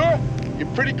 You sure? You're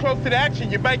pretty close to the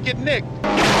action. You might get nicked.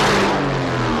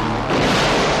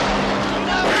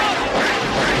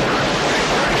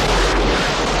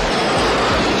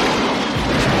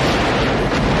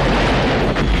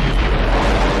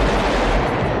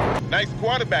 Nice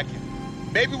quarterbacking.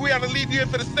 Maybe we ought to leave you in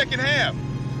for the second half.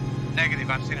 Negative.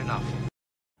 I've seen enough.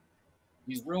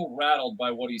 He's real rattled by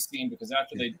what he's seen, because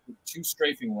after they do 2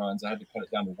 strafing runs, I had to cut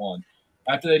it down to 1.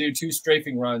 After they do 2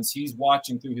 strafing runs, he's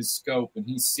watching through his scope, and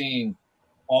he's seeing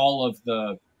all of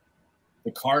the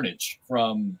carnage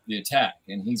from the attack,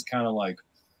 and he's kind of like,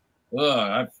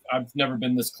 ugh, I've never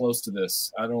been this close to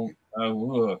this. I don't,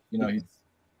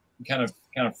 he kind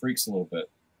of freaks a little bit.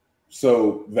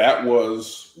 So that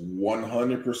was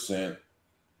 100%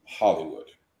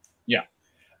 Hollywood. Yeah.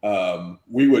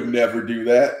 We would never do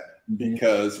that,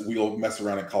 because we'll mess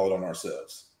around and call it on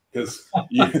ourselves. Because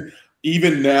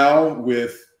even now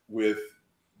with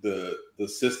the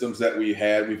systems that we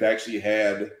had, we've actually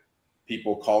had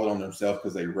people call it on themselves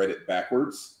because they read it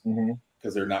backwards,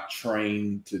 because they're not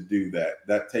trained to do that.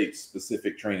 That takes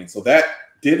specific training. So that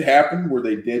did happen where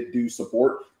they did do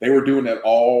support. They were doing that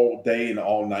all day and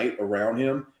all night around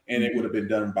him, and it would have been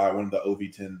done by one of the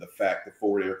OV-10, the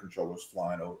forward air controllers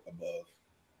flying above.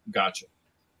 Gotcha.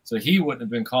 So he wouldn't have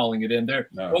been calling it in there.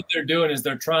 No. What they're doing is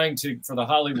they're trying to, for the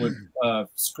Hollywood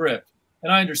script,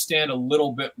 and I understand a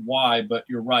little bit why, but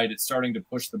you're right. It's starting to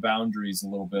push the boundaries a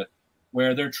little bit,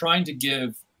 where they're trying to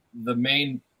give the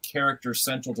main character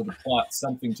central to the plot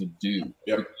something to do.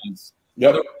 Yep.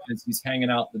 Otherwise he's hanging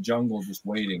out in the jungle just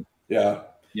waiting. Yeah.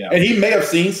 And he may have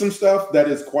seen some stuff that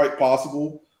is quite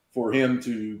possible for him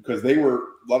to, because a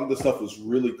lot of the stuff was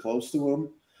really close to him.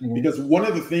 Mm-hmm. Because one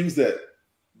of the things that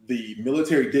the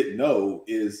military didn't know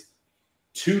is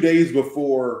 2 days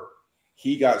before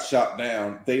he got shot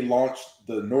down, the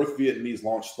North Vietnamese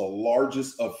launched the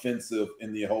largest offensive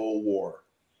in the whole war.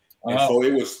 And so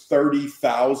it was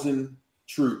 30,000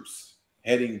 troops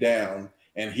heading down,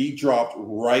 and he dropped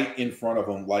right in front of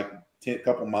them, like a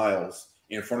couple miles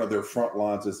in front of their front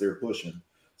lines as they're pushing.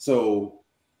 So,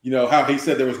 you know, how he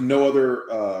said there was no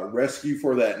other rescue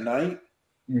for that night.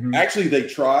 Mm-hmm. Actually, they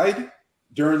tried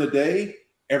during the day.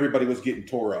 Everybody was getting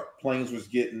tore up. Planes was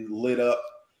getting lit up.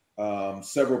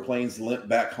 Several planes limped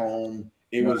back home.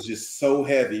 It was just so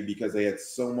heavy because they had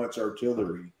so much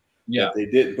artillery that they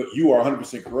didn't. But you are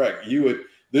 100% correct.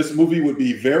 This movie would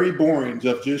be very boring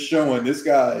just showing this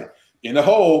guy in a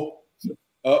hole.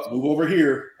 Move over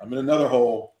here. I'm in another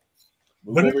hole.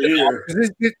 Move over here.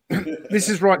 This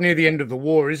is right near the end of the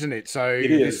war, isn't it? So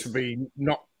this would be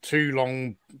not too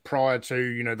long prior to,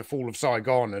 you know, the fall of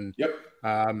Saigon. And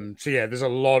so yeah, there's a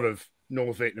lot of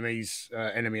North Vietnamese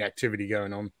enemy activity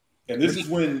going on. And this is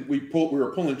when we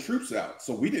were pulling troops out.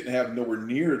 So we didn't have nowhere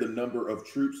near the number of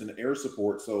troops and air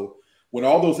support. So when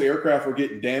all those aircraft were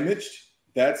getting damaged,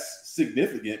 that's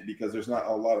significant because there's not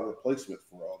a lot of replacement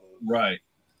for all those. Right.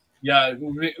 Yeah, it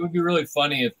would be really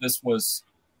funny if this was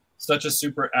such a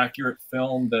super accurate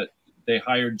film that they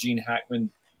hired Gene Hackman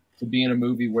to be in a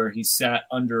movie where he sat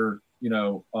under, you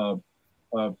know,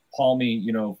 a palmy,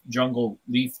 you know, jungle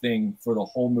leaf thing for the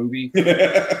whole movie.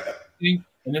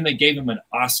 And then they gave him an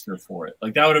Oscar for it.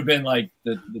 Like, that would have been like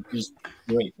just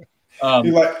great.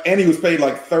 And he was paid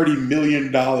like $30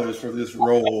 million for this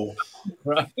role.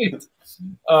 Right.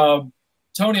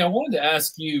 Tony, I wanted to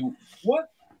ask you,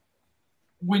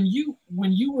 when you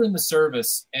were in the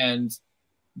service and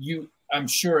you, I'm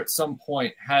sure at some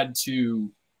point had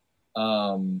to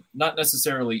not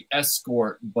necessarily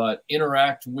escort, but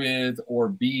interact with or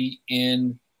be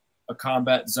in a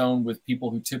combat zone with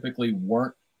people who typically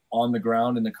weren't on the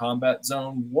ground in the combat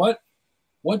zone. What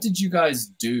did you guys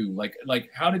do? Like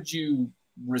how did you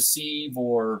receive,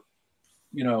 or,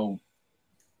 you know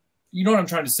what I'm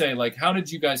trying to say? Like, how did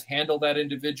you guys handle that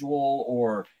individual,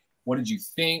 or what did you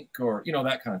think, or, you know,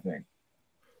 that kind of thing?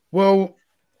 Well,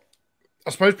 I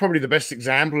suppose probably the best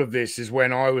example of this is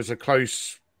when I was a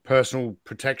close personal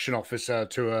protection officer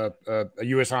to a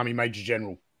U.S. Army Major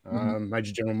General,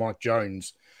 Major General Mike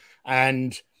Jones.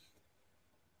 And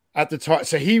at the time,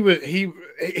 so he was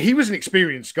an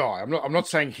experienced guy. I'm not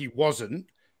saying he wasn't,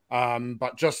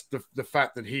 but just the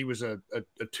fact that he was a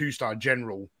 2-star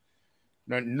general.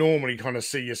 You don't normally kind of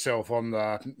see yourself on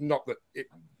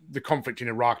the conflict in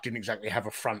Iraq didn't exactly have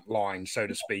a front line, so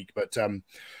to speak, but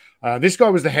this guy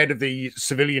was the head of the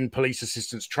Civilian Police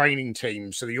Assistance Training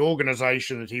Team. So the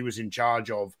organization that he was in charge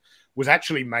of was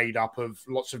actually made up of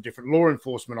lots of different law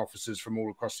enforcement officers from all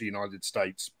across the United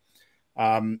States.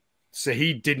 So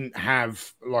he didn't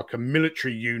have like a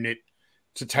military unit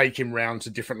to take him around to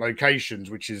different locations,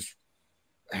 which is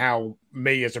how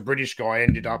me as a British guy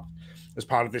ended up as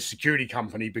part of this security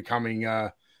company becoming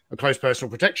a close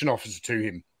personal protection officer to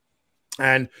him.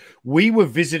 And we were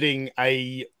visiting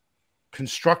a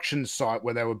construction site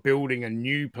where they were building a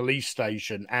new police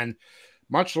station. And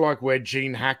much like where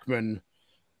Gene Hackman,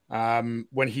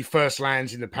 when he first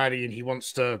lands in the paddy and he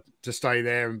wants to stay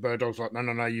there, and Bird Dog's like,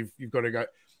 no, you've got to go.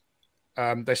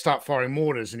 They start firing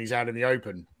mortars and he's out in the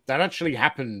open. That actually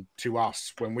happened to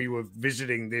us when we were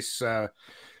visiting this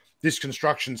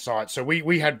construction site. So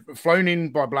we had flown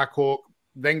in by Black Hawk,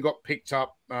 then got picked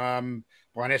up by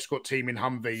an escort team in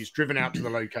Humvees, driven out to the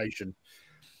location.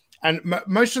 And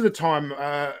most of the time,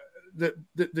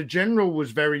 the general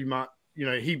was very much, you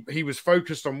know, he was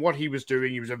focused on what he was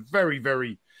doing. He was a very,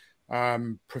 very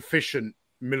proficient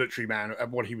military man at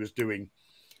what he was doing.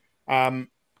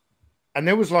 And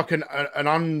there was like an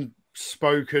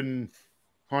unspoken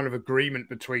kind of agreement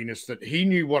between us that he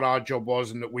knew what our job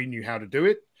was and that we knew how to do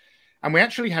it. And we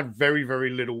actually had very, very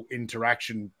little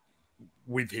interaction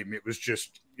with him. It was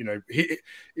just, you know,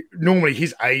 normally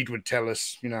his aide would tell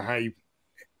us, you know, hey,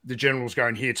 the general's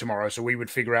going here tomorrow, so we would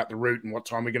figure out the route and what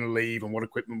time we're going to leave and what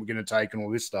equipment we're going to take and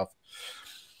all this stuff.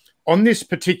 On this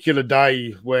particular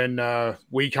day when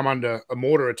we come under a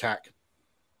mortar attack,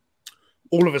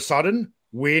 all of a sudden,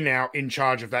 we're now in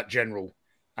charge of that general.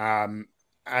 And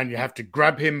you have to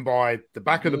grab him by the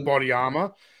back of the body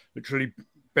armor, literally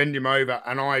bend him over.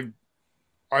 And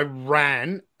I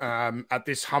ran at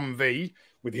this Humvee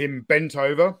with him bent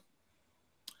over,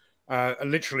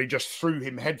 and literally just threw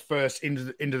him headfirst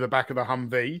into the back of the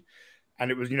Humvee.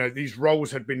 And it was, you know, these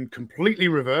roles had been completely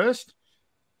reversed.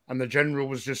 And the general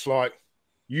was just like,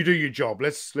 you do your job.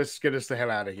 Let's get us the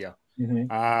hell out of here.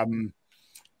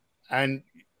 And,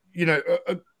 you know,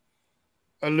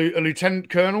 a lieutenant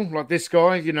colonel like this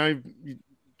guy, you know,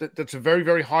 that's a very,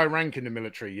 very high rank in the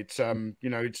military. It's, you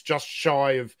know, it's just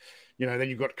shy of, you know, then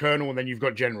you've got colonel and then you've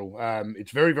got general.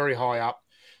 It's very, very high up.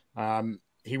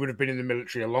 He would have been in the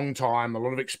military a long time, a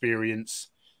lot of experience.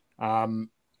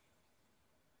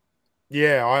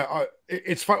 Yeah,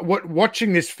 it's fun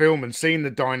watching this film and seeing the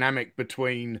dynamic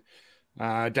between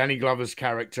Danny Glover's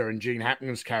character and Gene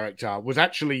Hackman's character was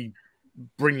actually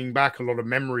bringing back a lot of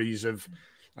memories of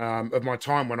my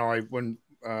time when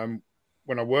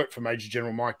I worked for Major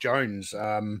General Mike Jones.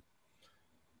 Yeah,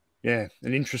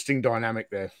 an interesting dynamic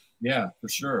there. Yeah, for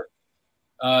sure.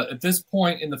 At this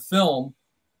point in the film,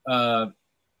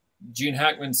 Gene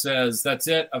Hackman says, "That's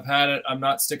it. I've had it. I'm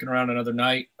not sticking around another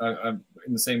night. I'm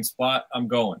in the same spot. I'm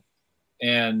going."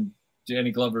 And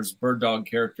Danny Glover's Bird Dog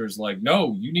character is like,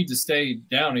 "No, you need to stay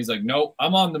down." He's like, "No,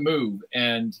 I'm on the move."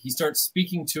 And he starts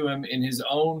speaking to him in his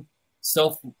own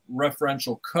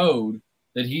self-referential code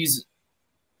that he's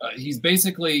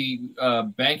basically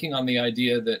banking on the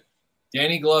idea that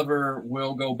Danny Glover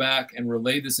will go back and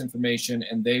relay this information,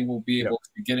 and they will be able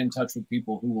to get in touch with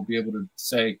people who will be able to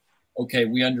say, okay,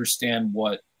 we understand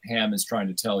what Ham is trying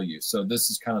to tell you. So this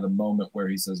is kind of the moment where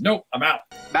he says, nope, I'm out.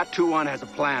 Bat 2-1 has a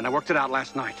plan. I worked it out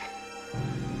last night.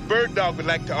 Bird Dog would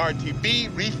like to RTB,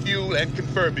 refuel, and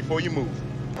confirm before you move.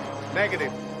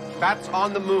 Negative. Bat's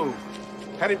on the move.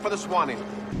 Heading for the Swanee.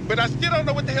 But I still don't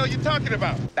know what the hell you're talking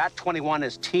about. Bat 21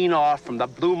 is teeing off from the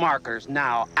blue markers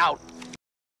now. Out.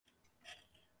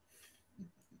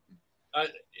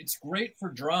 It's great for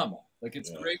drama. Like,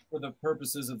 it's great for the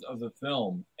purposes of the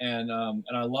film. And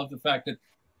I love the fact that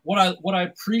what I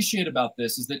appreciate about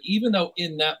this is that even though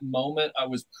in that moment I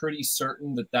was pretty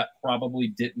certain that probably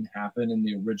didn't happen in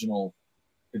the original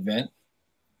event,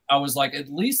 I was like, at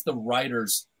least the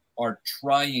writers are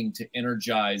trying to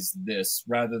energize this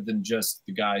rather than just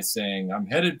the guy saying, I'm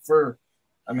headed for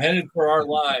our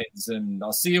lines and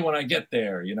I'll see you when I get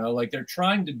there. You know, like, they're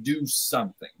trying to do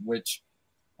something, which,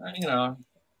 you know,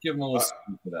 give them a little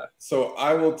for that. So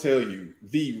I will tell you,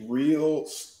 the real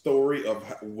story of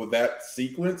that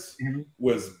sequence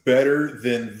was better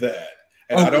than that.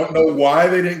 And I don't know why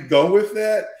they didn't go with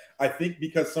that. I think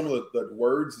because some of the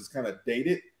words is kind of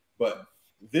dated, but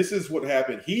this is what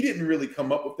happened. He didn't really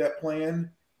come up with that plan.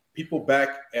 People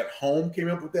back at home came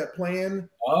up with that plan.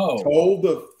 Told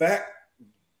the fact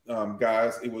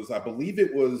guys, it was, I believe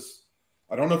it was,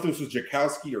 I don't know if this was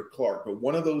Jakowski or Clark, but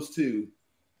one of those two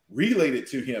relayed it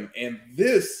to him. And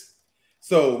this,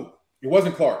 so it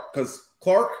wasn't Clark, because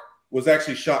Clark was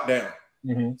actually shot down.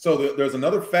 So there's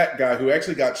another fat guy who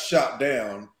actually got shot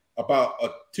down about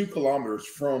 2 kilometers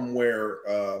from where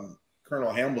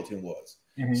Colonel Hamilton was.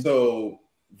 So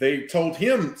they told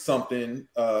him something,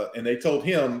 and they told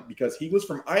him, because he was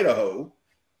from Idaho,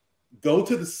 go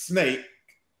to the Snake,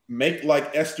 make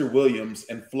like Esther Williams,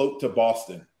 and float to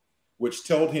Boston, which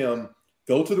told him,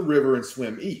 go to the river and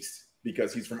swim east.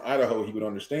 Because he's from Idaho, he would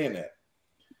understand that.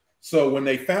 So when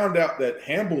they found out that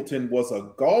Hamilton was a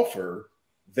golfer,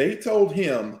 they told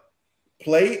him,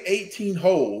 play 18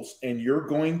 holes and you're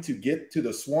going to get to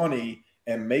the Swanee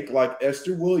and make like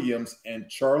Esther Williams and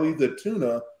Charlie the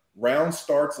Tuna. Round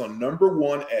starts on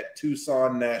 #1 at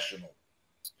Tucson National.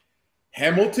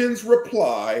 Hamilton's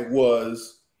reply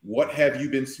was, what have you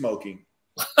been smoking?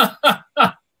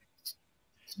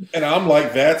 And I'm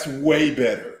like, that's way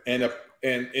better. And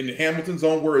in Hamilton's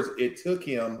own words, it took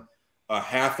him a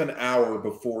half an hour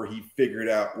before he figured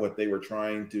out what they were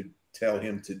trying to tell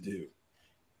him to do.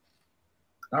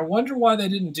 I wonder why they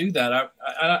didn't do that.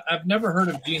 I've never heard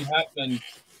of Gene Hackman.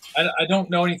 I don't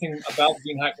know anything about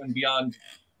Gene Hackman beyond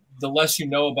the less you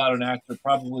know about an actor,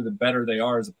 probably the better they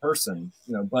are as a person.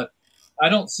 You know, but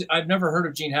I've never heard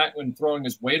of Gene Hackman throwing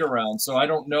his weight around, so I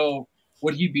don't know.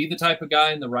 Would he be the type of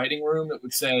guy in the writing room that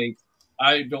would say,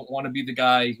 I don't want to be the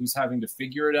guy who's having to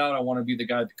figure it out. I want to be the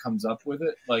guy that comes up with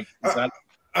it. Like, is that?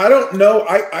 I don't know.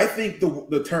 I think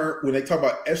the term, when they talk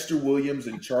about Esther Williams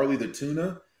and Charlie the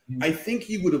Tuna, I think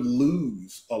you would have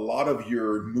lose a lot of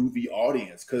your movie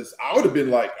audience, because I would have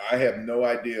been like, I have no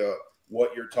idea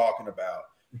what you're talking about.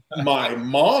 My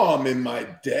mom and my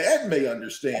dad may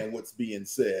understand what's being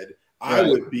said. I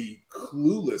would be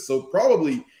clueless. So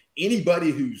probably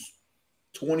anybody who's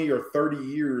 20 or 30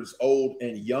 years old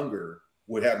and younger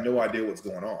would have no idea what's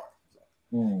going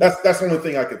on. That's the only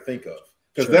thing I could think of,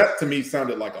 because that to me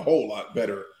sounded like a whole lot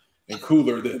better and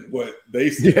cooler than what they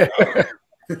said.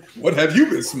 What have you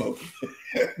been smoking?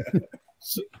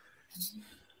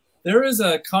 There is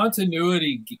a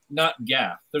continuity, not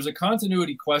gap. There's a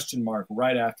continuity question mark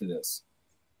right after this,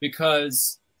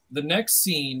 because the next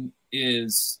scene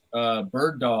is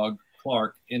Bird Dog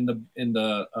Clark in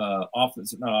the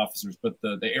office, not officers, but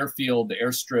the airfield, the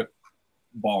airstrip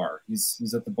bar.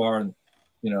 He's at the bar,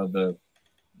 you know, the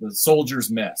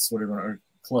soldiers' mess, whatever, or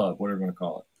club, whatever you want to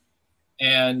call it.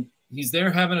 And he's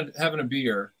there having a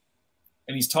beer,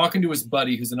 and he's talking to his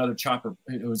buddy, who's a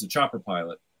chopper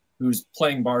pilot, who's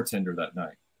playing bartender that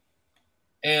night.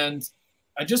 And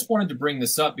I just wanted to bring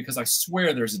this up because I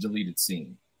swear there's a deleted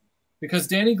scene. Because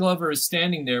Danny Glover is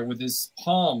standing there with his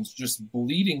palms just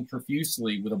bleeding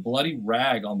profusely with a bloody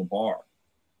rag on the bar.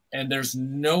 And there's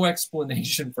no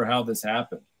explanation for how this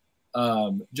happened.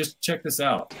 Just check this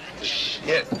out.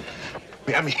 Shit.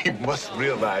 I mean, you must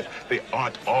realize they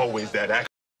aren't always that accurate.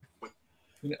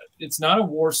 It's not a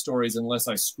War Stories unless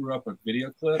I screw up a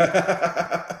video clip.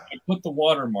 I put the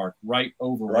watermark right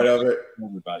over it.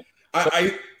 Everybody.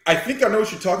 I think I know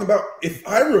what you're talking about. If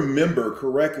I remember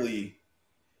correctly,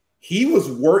 he was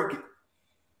working.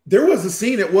 There was a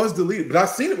scene that was deleted, but I've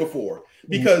seen it before,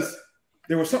 because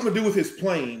there was something to do with his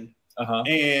plane,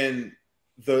 and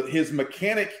his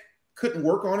mechanic couldn't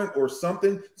work on it or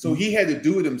something, so he had to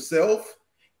do it himself,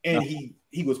 and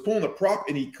he was pulling the prop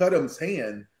and he cut his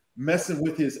hand messing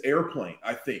with his airplane.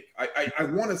 I think I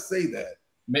want to say that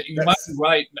you might be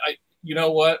right. You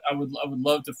know what? I would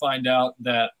love to find out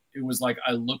that it was like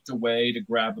I looked away to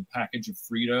grab a package of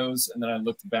Fritos, and then I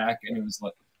looked back, and it was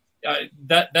like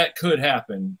that could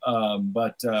happen.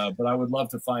 But I would love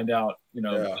to find out. You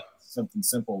know, something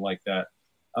simple like that.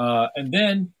 And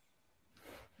then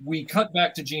we cut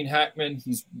back to Gene Hackman.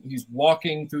 He's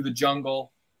walking through the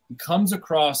jungle. He comes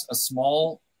across a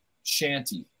small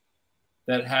shanty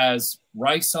that has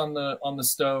rice on the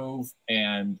stove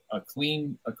and a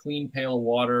clean pail of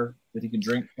water that he can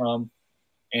drink from,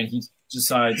 and he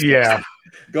decides. Yeah,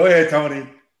 go ahead, Tony.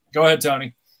 Go ahead,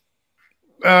 Tony.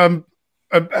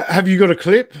 Have you got a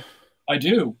clip? I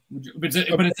do, but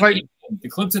it's the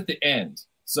clip's at the end,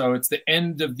 so it's the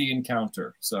end of the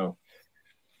encounter. So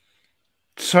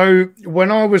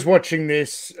when I was watching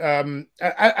this,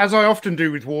 as I often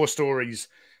do with War Stories,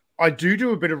 I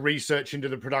do a bit of research into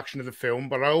the production of the film,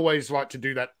 but I always like to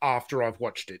do that after I've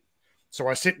watched it. So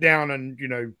I sit down and, you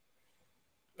know,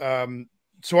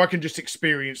 so I can just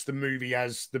experience the movie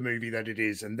as the movie that it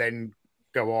is, and then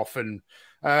go off and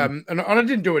I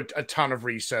didn't do a ton of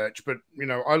research, but, you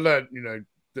know, I learned, you know,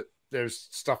 that there's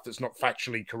stuff that's not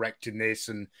factually correct in this,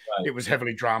 and it was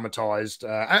heavily dramatized,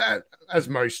 as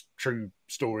most true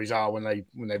stories are when they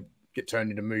get turned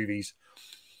into movies.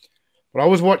 But I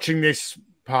was watching this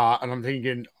part and I'm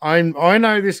thinking, I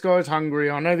know this guy's hungry,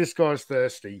 I know this guy's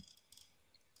thirsty.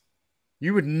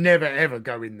 You would never ever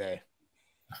go in there.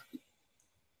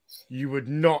 You would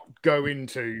not go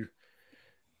into.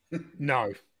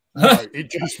 No,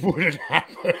 it just wouldn't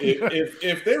happen.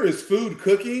 If there is food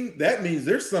cooking, that means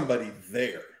there's somebody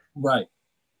there, right?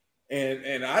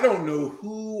 And I don't know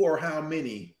who or how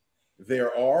many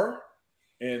there are,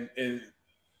 and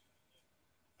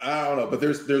I don't know, but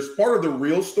there's part of the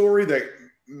real story that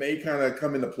may kind of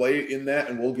come into play in that,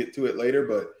 and we'll get to it later.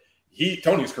 But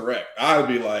Tony's correct. I'd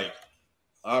be like,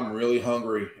 I'm really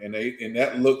hungry, and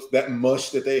that mush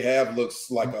that they have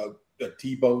looks like a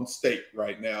T-bone steak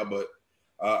right now. But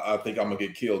I think I'm gonna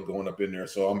get killed going up in there,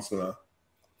 so I'm just gonna.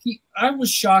 I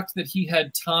was shocked that he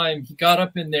had time. He got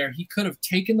up in there. He could have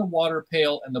taken the water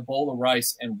pail and the bowl of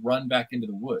rice and run back into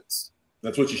the woods.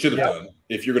 That's what you should have done.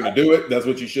 If you're going to do it, that's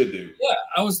what you should do. Yeah,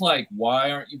 I was like, why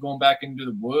aren't you going back into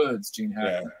the woods, Gene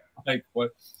Hackman? Yeah. Like,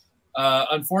 what?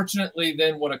 Unfortunately,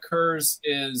 then what occurs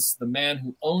is the man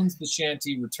who owns the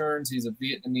shanty returns. He's a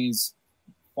Vietnamese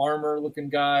farmer-looking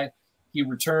guy. He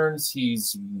returns.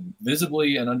 He's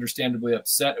visibly and understandably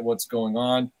upset at what's going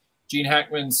on. Gene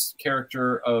Hackman's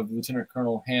character of Lieutenant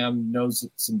Colonel Ham knows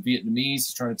some Vietnamese.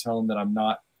 He's trying to tell him that I'm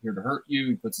not here to hurt you.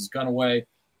 He puts his gun away.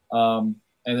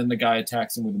 And then the guy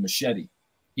attacks him with a machete.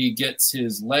 He gets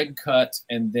his leg cut,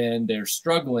 and then they're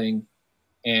struggling,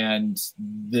 and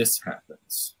this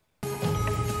happens.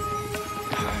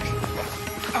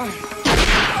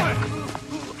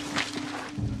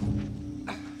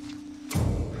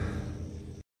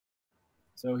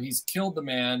 So he's killed the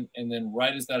man, and then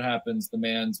right as that happens, the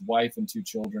man's wife and 2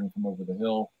 children come over the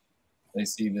hill. They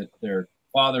see that their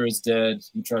father is dead.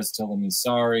 He tries to tell them he's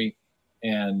sorry,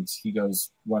 and he goes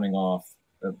running off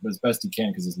as best he can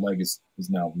because his leg is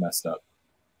now messed up.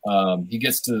 He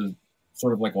gets to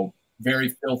sort of like a very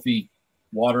filthy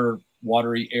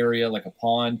watery area, like a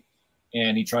pond,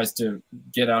 and he tries to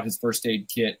get out his first aid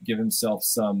kit, give himself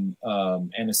some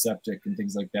antiseptic and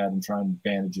things like that, and try and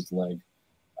bandage his leg.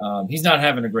 He's not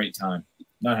having a great time.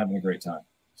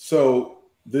 So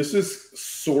this is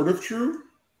sort of true,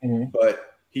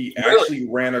 but he actually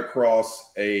ran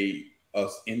across a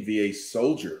NVA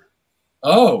soldier.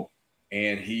 Oh.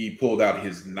 And he pulled out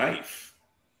his knife.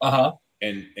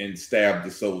 And stabbed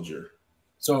the soldier.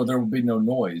 So there would be no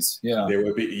noise. Yeah. There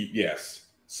would be, yes.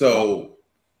 So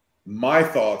my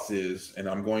thoughts is, and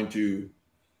I'm going to,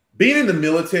 being in the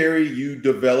military, you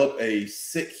develop a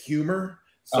sick humor.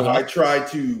 So I try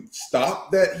to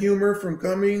stop that humor from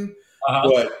coming.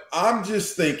 But I'm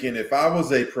just thinking, if I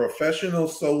was a professional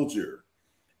soldier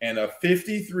and a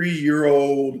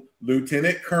 53-year-old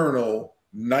lieutenant colonel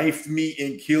knifed me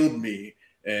and killed me,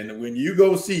 and when you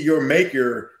go see your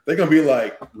maker, they're going to be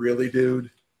like, really,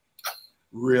 dude?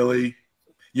 Really?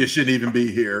 You shouldn't even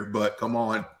be here, but come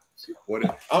on.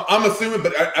 I'm assuming,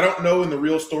 but I don't know in the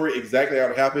real story exactly how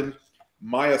it happened.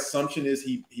 My assumption is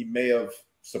he may have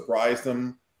surprised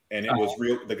him, and it was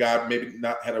real. The guy maybe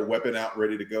not had a weapon out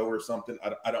ready to go or something.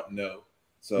 I don't know.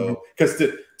 So, because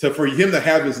for him to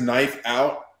have his knife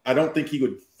out, I don't think he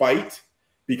would fight,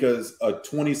 because a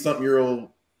 20-something-year-old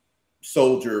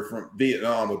soldier from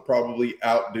Vietnam would probably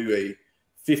outdo a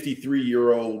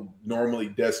 53-year-old normally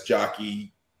desk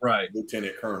jockey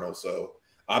lieutenant colonel. So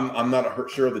I'm not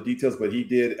sure of the details, but he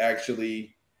did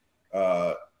actually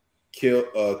kill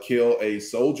a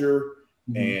soldier,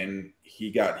 and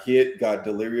he got hit, got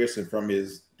delirious, and from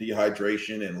his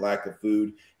dehydration and lack of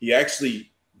food, he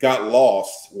actually got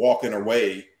lost walking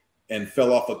away and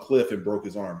fell off a cliff and broke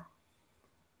his arm.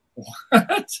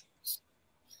 What?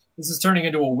 This is turning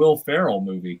into a Will Ferrell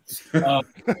movie.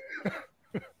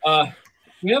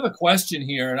 We have a question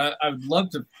here, and I would love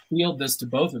to field this to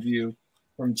both of you,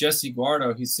 from Jesse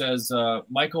Guardo. He says,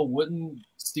 Michael, wouldn't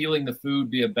stealing the food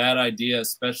be a bad idea,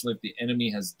 especially if the enemy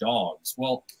has dogs?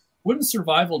 Well, wouldn't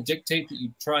survival dictate that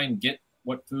you try and get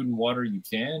what food and water you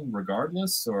can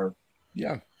regardless? Or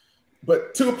yeah.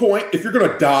 But to a point, if you're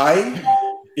going to die,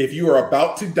 if you are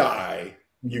about to die,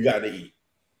 you got to eat.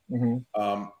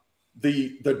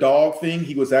 The dog thing,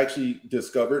 he was actually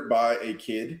discovered by a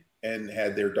kid and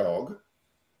had their dog.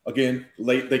 Again,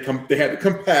 they had to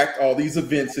compact all these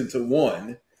events into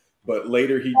one, but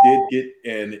later he did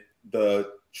get, and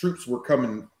the troops were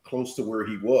coming close to where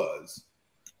he was.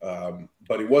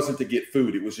 But it wasn't to get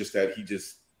food. It was just that he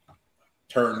just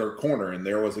turned the corner and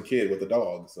there was a kid with a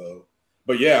dog. So,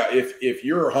 but yeah, if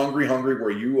you're hungry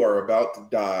where you are about to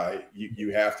die,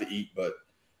 you have to eat. But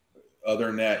other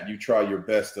than that, you try your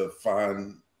best to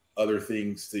find other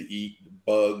things to eat,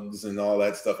 bugs and all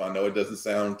that stuff. I know it doesn't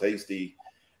sound tasty.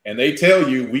 And they tell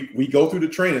you, we go through the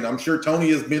training. I'm sure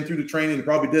Tony has been through the training and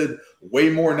probably did way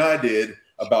more than I did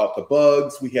about the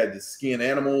bugs. We had to skin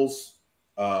animals,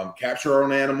 capture our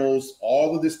own animals,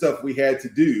 all of this stuff we had to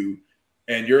do.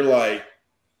 And you're like,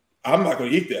 I'm not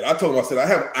going to eat that. I told him, I said, I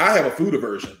have a food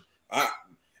aversion.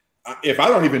 If I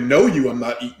don't even know you, I'm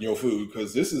not eating your food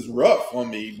because this is rough on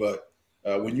me. But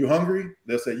when you're hungry,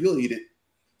 they'll say you'll eat it.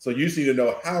 So you just need to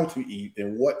know how to eat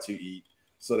and what to eat,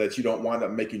 so that you don't wind up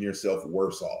making yourself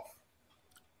worse off.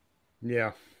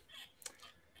 Yeah.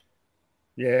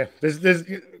 Yeah. There's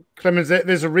Clemens,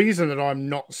 there's a reason that I'm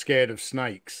not scared of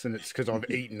snakes, and it's because I've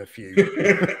eaten a few.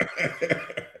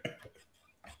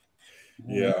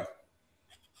 Yeah.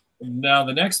 Now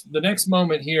the next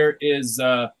moment here is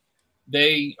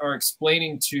they are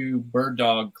explaining to Bird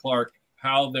Dog Clark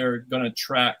how they're going to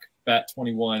track Bat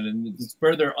 21, and it's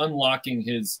where they're unlocking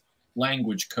his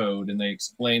language code, and they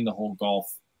explain the whole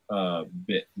golf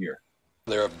bit here.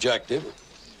 Their objective: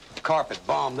 carpet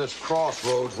bomb this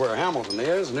crossroads where Hamilton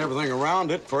is and everything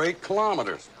around it for 8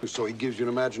 kilometers. So he gives you an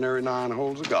imaginary 9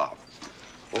 holes of golf.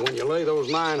 Well, when you lay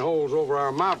those 9 holes over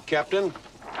our map, Captain,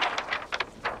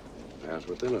 that's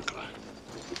what they look like.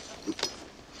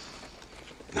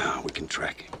 Now we can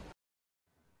track him.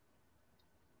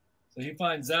 So he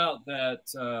finds out that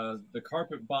the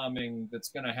carpet bombing that's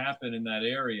going to happen in that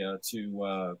area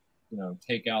to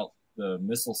take out the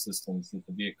missile systems that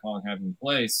the Viet Cong have in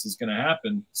place is going to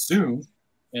happen soon,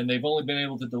 and they've only been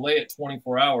able to delay it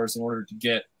 24 hours in order to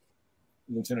get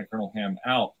Lieutenant Colonel Ham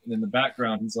out. And in the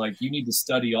background, he's like, you need to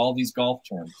study all these golf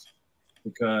terms,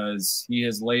 because he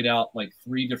has laid out like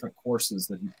 3 different courses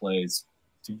that he plays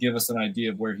to give us an idea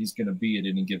of where he's going to be at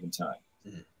any given time,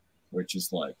 which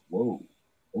is like, whoa,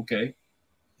 okay.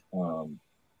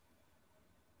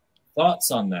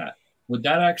 Thoughts on that? Would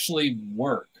that actually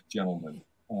work, gentlemen?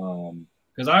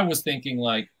 Because I was thinking,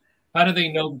 like, how do they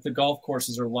know that the golf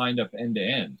courses are lined up end to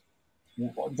end?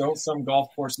 Don't some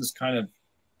golf courses kind of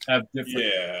have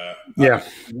different? Yeah.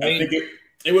 I think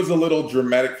it was a little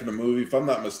dramatic for the movie. If I'm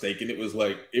not mistaken, it was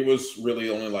really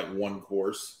only like one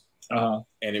course, and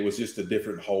it was just the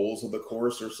different holes of the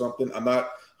course or something. I'm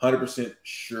not 100%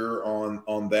 sure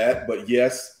on that, but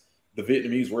yes, the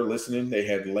Vietnamese were listening. They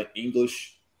had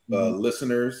English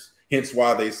listeners, hence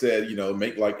why they said, you know,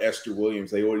 make like Esther Williams.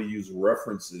 They already use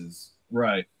references,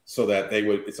 right, so that they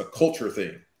would. It's a culture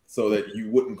thing, so that you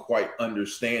wouldn't quite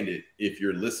understand it if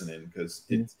you're listening, because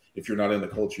if you're not in the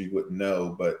culture, you wouldn't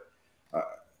know. But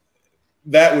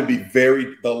that would be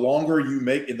the longer you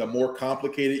make and the more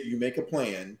complicated you make a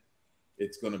plan,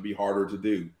 it's going to be harder to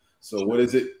do. So what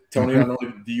is it, Tony? I don't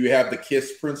know, do you have the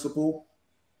KISS principle?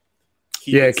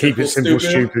 Keep it simple,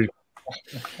 stupid.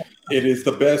 It is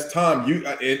the best time.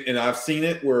 And I've seen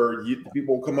it where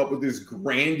people come up with this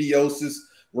grandiose,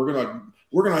 we're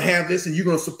gonna have this, and you're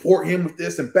gonna support him with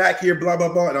this, and back here, blah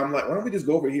blah blah. And I'm like, why don't we just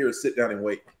go over here and sit down and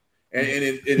wait? And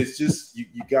it's just you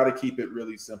got to keep it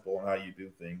really simple on how you do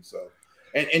things. So,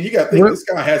 and you got to think, this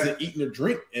guy hasn't eaten or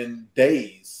drink in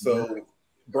days, so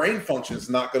brain function is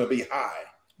not going to be high.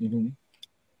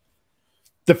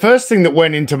 The first thing that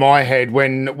went into my head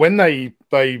when they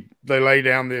lay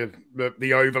down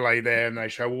the overlay there and they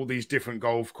show all these different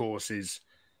golf courses,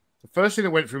 the first thing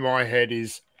that went through my head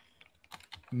is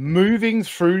moving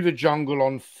through the jungle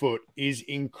on foot is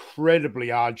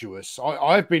incredibly arduous.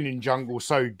 I've been in jungle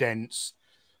so dense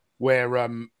where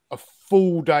a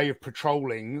full day of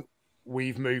patrolling,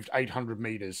 we've moved 800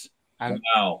 meters, and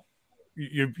wow,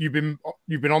 you've been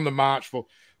on the march for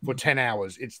 10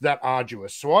 hours. It's that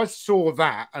arduous. So I saw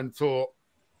that and thought,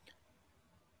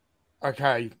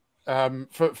 okay,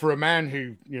 for a man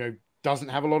who, you know, doesn't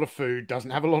have a lot of food, doesn't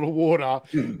have a lot of water,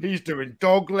 he's doing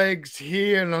dog legs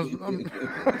here, and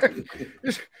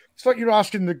it's like you're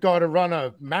asking the guy to run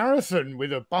a marathon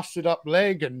with a busted up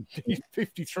leg, and he's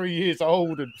 53 years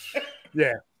old, and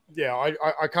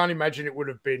I can't imagine it would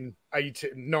have been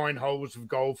 9 holes of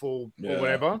golf or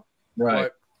whatever. Right.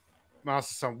 Like,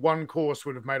 Mastersun, one course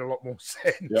would have made a lot more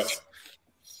sense. Yep.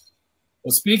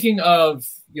 Well, speaking of,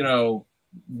 you know,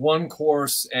 one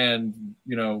course and,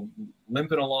 you know,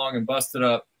 limping along and busted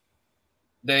up,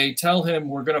 they tell him,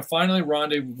 we're going to finally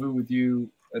rendezvous with you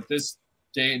at this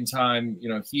date and time, you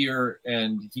know, here.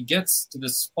 And he gets to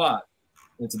this spot.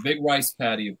 It's a big rice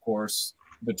paddy, of course,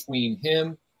 between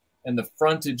him and the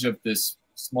frontage of this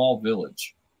small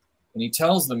village. And he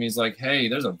tells them, he's like, hey,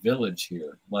 there's a village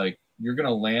here. Like, you're going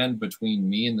to land between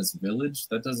me and this village?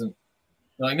 That doesn't...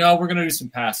 They're like, no, we're going to do some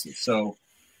passes. So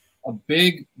a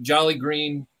big Jolly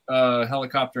Green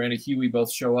helicopter and a Huey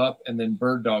both show up, and then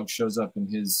Bird Dog shows up in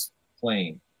his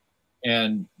plane.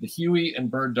 And the Huey and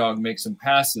Bird Dog make some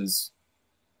passes,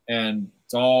 and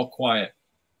it's all quiet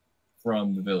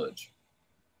from the village.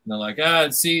 And they're like,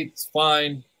 see, it's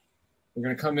fine. We're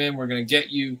going to come in. We're going to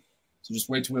get you. So just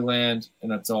wait till we land,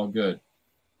 and that's all good.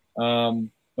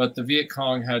 But the Viet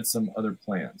Cong had some other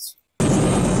plans. I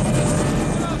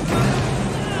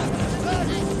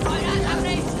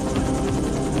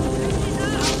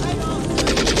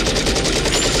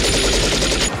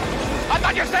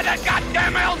thought you said that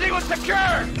goddamn LZ was secure!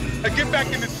 Now get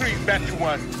back in the trees, Batch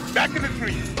 1. Back in the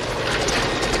trees.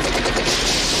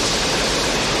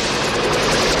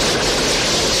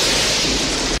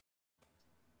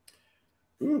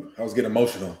 Ooh, I was getting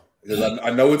emotional because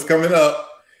I know it's coming up,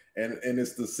 and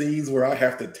it's the scenes where I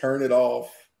have to turn it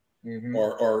off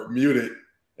or mute it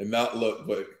and not look.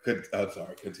 But I'm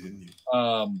sorry, continue.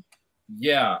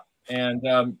 Yeah,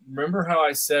 and remember how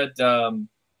I said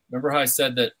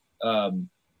that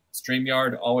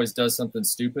StreamYard always does something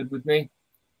stupid with me?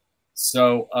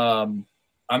 So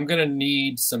I'm gonna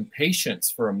need some patience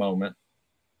for a moment,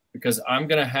 because I'm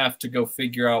gonna have to go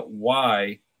figure out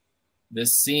why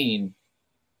this scene,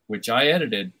 which I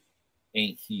edited,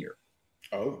 ain't here.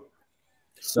 Oh.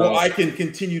 So, well, I can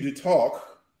continue to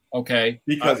talk. Okay.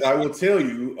 Because I will tell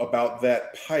you about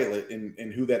that pilot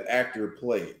and who that actor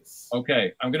plays.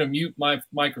 Okay. I'm going to mute my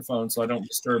microphone so I don't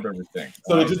disturb everything.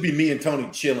 So it'll just be me and Tony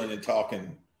chilling and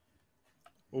talking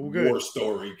war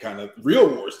story, kind of real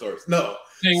war stories. No.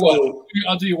 Hey, what?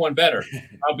 I'll do you one better.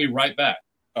 I'll be right back.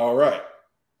 All right.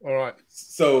 All right.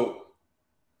 So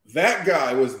that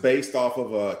guy was based off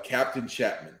of Captain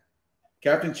Chapman.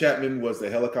 Captain Chapman was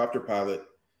the helicopter pilot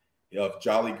of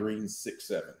Jolly Green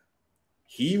 67.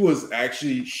 he was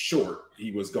actually short.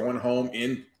 He was going home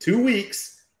in 2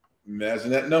 weeks. Imagine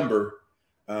that number.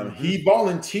 He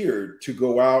volunteered to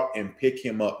go out and pick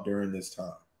him up during this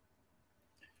time.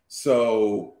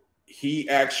 So he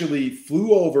actually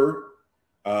flew over.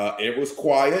 It was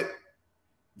quiet.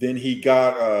 Then he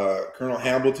got Colonel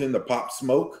Hamilton to pop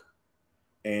smoke,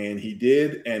 and he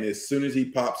did. And as soon as he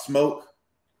popped smoke,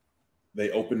 they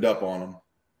opened up on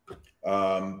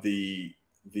him.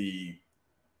 The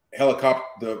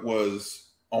helicopter was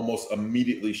almost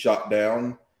immediately shot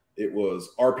down. It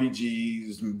was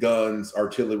RPGs, guns,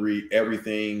 artillery,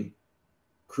 everything.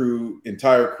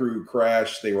 Entire crew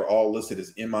crashed. They were all listed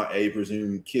as MIA,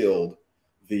 presumed killed.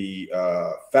 The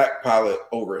fact pilot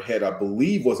overhead, I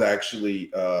believe, was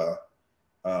actually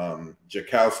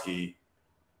Jakowski,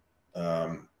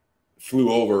 flew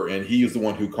over, and he is the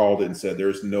one who called it and said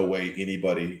there's no way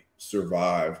anybody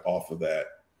survived off of that.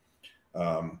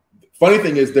 Funny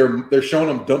thing is they're showing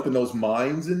them dumping those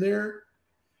mines in there.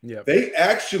 Yeah, they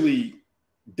actually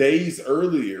days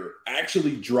earlier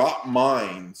actually dropped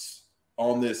mines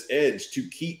on this edge to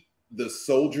keep the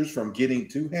soldiers from getting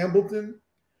to Hamilton,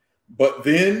 but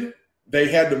then they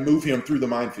had to move him through the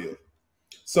minefield.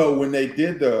 So when they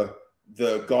did the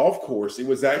golf course, it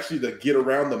was actually to get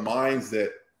around the mines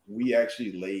that we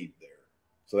actually laid there.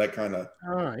 So that kind of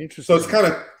interesting. So it's kind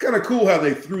of cool how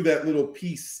they threw that little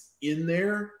piece in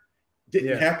there.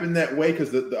 Didn't happen that way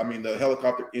because the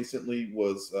helicopter instantly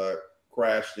was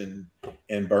crashed and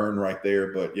burned right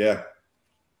there. But yeah,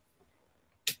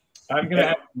 I'm gonna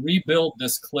have to rebuild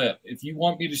this clip. If you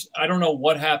want me to, I don't know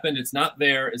what happened. It's not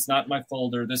there. It's not in my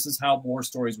folder. This is how War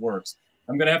Stories works.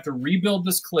 I'm gonna have to rebuild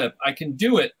this clip. I can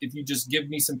do it if you just give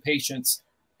me some patience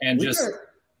and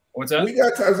what's that? We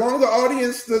got as long as the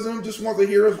audience doesn't just want to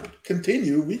hear us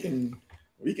continue, we can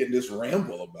just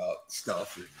ramble about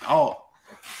stuff.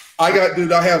 I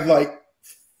have like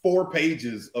 4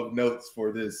 pages of notes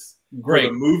for this. Great.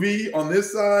 For the movie on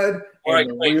this side and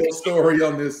the real story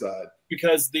on this side.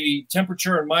 Because the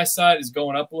temperature on my side is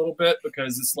going up a little bit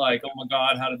because it's like, oh my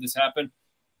God, how did this happen?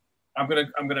 I'm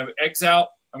gonna X out.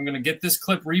 I'm gonna get this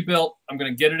clip rebuilt. I'm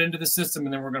gonna get it into the system,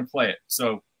 and then we're gonna play it.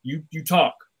 So you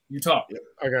talk. Yep.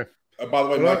 Okay. By the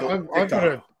way, well,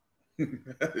 Michael,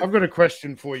 I've got a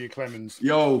question for you, Clemens.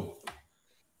 Yo.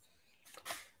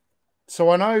 So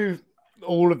I know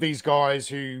all of these guys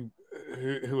who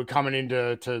are coming in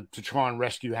to try and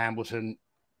rescue Hamilton.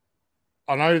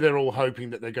 I know they're all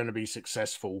hoping that they're going to be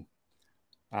successful,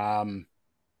 but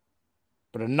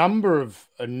a number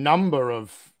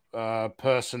of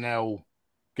personnel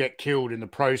get killed in the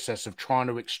process of trying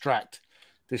to extract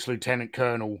this lieutenant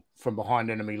colonel from behind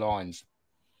enemy lines.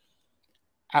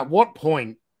 At what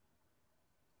point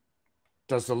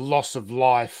does the loss of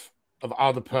life of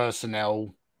other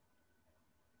personnel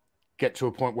get to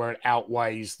a point where it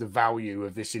outweighs the value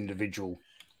of this individual?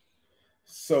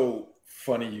 So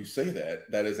funny you say that.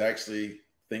 That is actually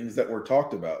things that were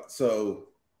talked about. So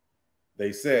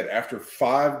they said after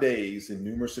 5 days and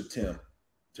numerous attempts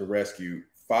to rescue,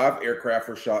 5 aircraft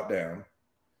were shot down,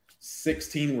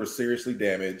 16 were seriously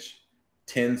damaged,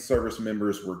 10 service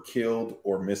members were killed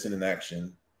or missing in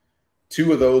action.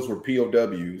 2 of those were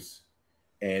POWs,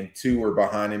 and 2 were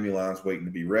behind enemy lines waiting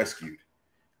to be rescued.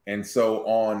 And so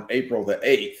on April the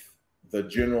 8th, the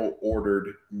general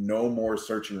ordered no more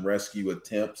search and rescue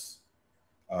attempts.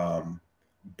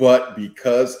 But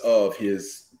because of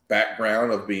his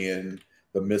background of being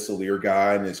the missileer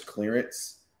guy and his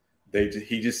clearance,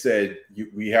 he just said,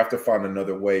 we have to find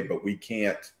another way, but we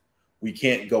can't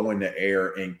go in the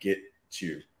air and get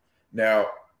you. Now,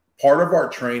 part of our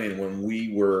training when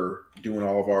we were doing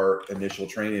all of our initial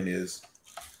training is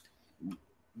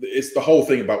it's the whole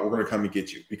thing about we're going to come and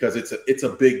get you, because it's a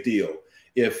big deal.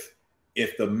 If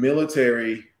the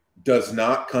military does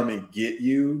not come and get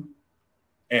you,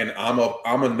 and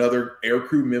I'm another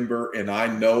aircrew member, and I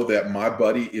know that my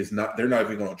buddy is not, they're not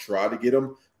even going to try to get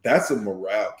him, that's a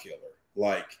morale killer.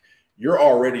 Like, you're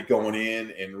already going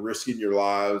in and risking your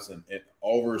lives and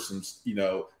over some,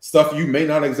 stuff you may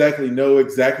not exactly know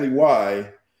exactly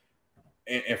why.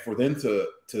 And for them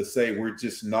to say, we're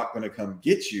just not going to come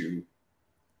get you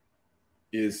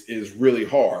is really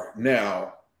hard.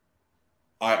 Now,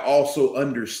 I also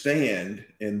understand,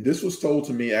 and this was told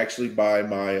to me actually by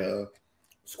my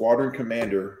squadron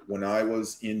commander when I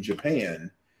was in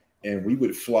Japan, and we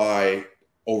would fly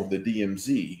over the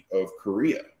DMZ of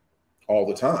Korea all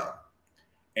the time.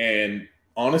 And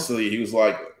honestly, he was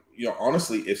like,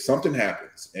 honestly, if something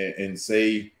happens and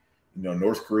say,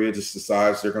 North Korea just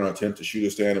decides they're going to attempt to shoot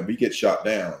us down and we get shot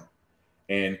down,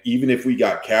 and even if we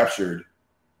got captured,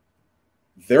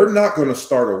 they're not going to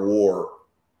start a war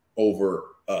over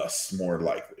us more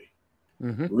likely.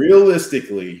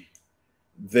 Realistically,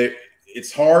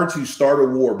 it's hard to start a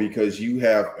war because you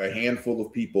have a handful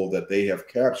of people that they have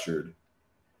captured.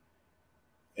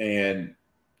 And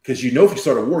because if you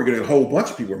start a war, you're going to get a whole bunch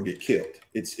of people and get killed.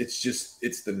 It's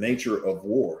the nature of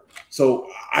war. So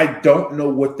I don't know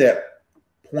what that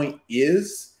point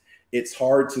is. It's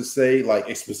hard to say,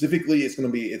 like, specifically,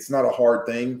 it's not a hard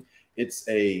thing.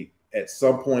 At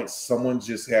some point, someone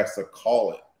just has to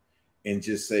call it and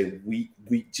just say, we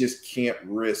just can't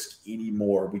risk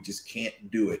anymore. We just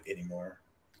can't do it anymore.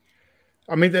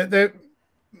 I mean, there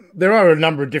are a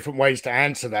number of different ways to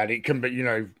answer that. It can be,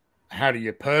 how do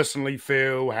you personally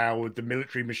feel? How would the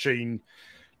military machine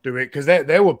do it? Because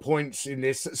there were points in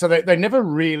this, so they never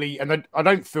really, and I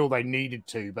don't feel they needed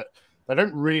to, but they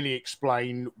don't really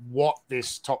explain what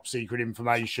this top secret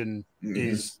information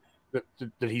is that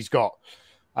he's got.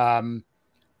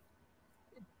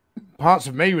 Parts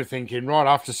of me were thinking, right,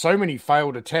 after so many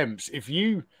failed attempts, if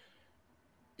you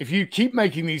keep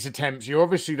making these attempts, you're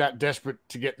obviously that desperate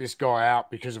to get this guy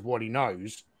out because of what he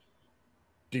knows.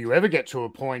 Do you ever get to a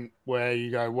point where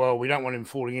you go, well, we don't want him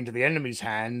falling into the enemy's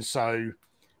hands, so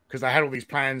because they had all these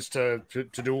plans to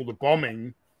do all the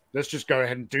bombing, let's just go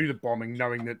ahead and do the bombing,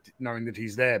 knowing that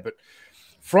he's there. But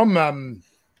from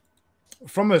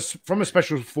a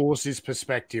special forces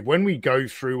perspective, when we go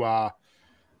through our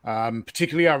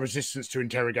particularly our resistance to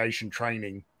interrogation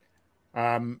training,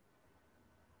 all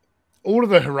of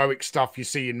the heroic stuff you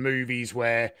see in movies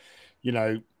where,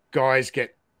 guys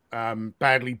get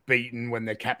badly beaten when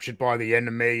they're captured by the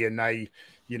enemy and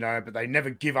but they never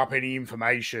give up any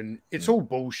information. It's all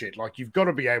bullshit. Like, you've got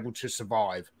to be able to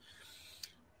survive.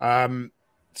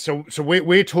 So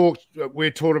we're taught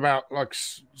about like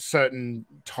certain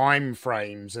time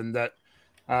frames, and that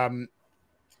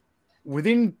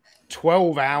within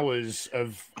 12 hours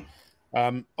of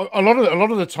a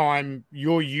lot of the time,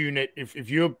 your unit, if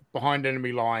you're behind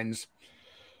enemy lines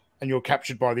and you're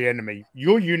captured by the enemy,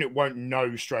 your unit won't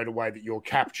know straight away that you're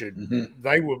captured.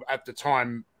 They were at the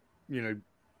time,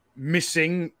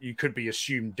 missing. You could be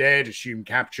assumed dead, assumed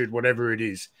captured, whatever it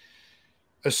is.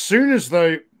 As soon as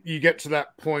though you get to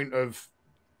that point of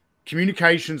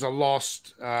communications are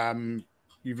lost,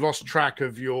 you've lost track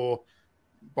of your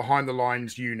behind the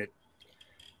lines unit,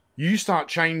 you start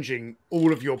changing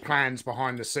all of your plans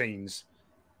behind the scenes.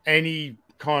 Any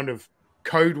kind of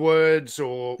code words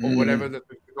or whatever that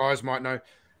the guys might know,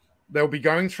 they'll be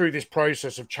going through this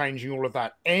process of changing all of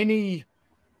that. Any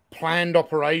planned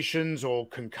operations or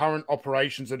concurrent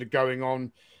operations that are going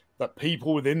on that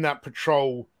people within that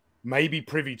patrol may be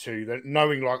privy to, that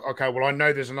knowing like, okay, well, I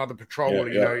know there's another patrol,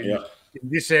 in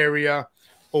this area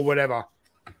or whatever.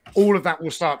 All of that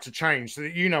will start to change so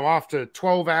that, after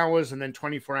 12 hours and then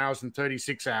 24 hours and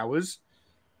 36 hours,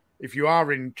 if you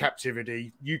are in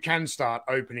captivity, you can start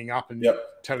opening up and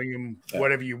telling them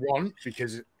whatever you want,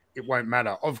 because it won't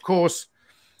matter. Of course,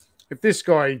 if this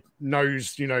guy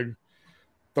knows, the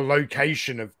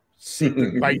location of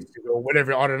secret bases or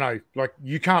whatever, I don't know, like,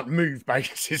 you can't move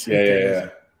bases.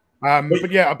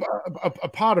 But yeah, a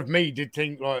part of me did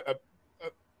think, like,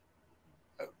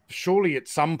 surely at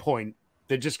some point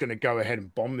they're just going to go ahead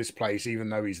and bomb this place, even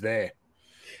though he's there.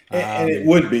 And it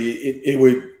would be, it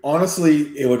would,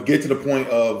 honestly, it would get to the point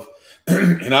of,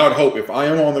 and I would hope if I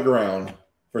am on the ground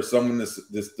for someone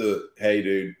to, hey,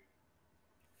 dude,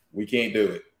 we can't do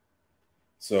it.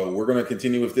 So we're going to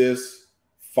continue with this.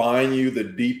 Find you the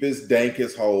deepest,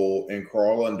 dankest hole and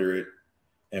crawl under it.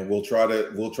 And we'll try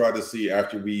to see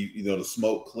after we, the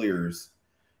smoke clears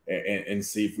and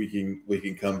see if we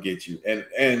can come get you.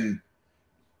 And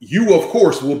you, of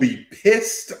course, will be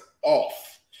pissed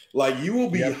off. Like, you will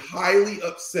be highly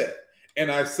upset. And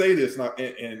I say this now,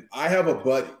 and I have a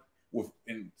buddy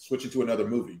and switching to another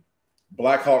movie,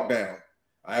 Black Hawk Down.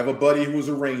 I have a buddy who was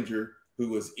a Ranger who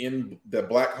was in the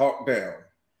Black Hawk Down,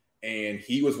 and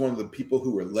he was one of the people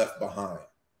who were left behind.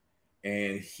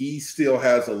 And he still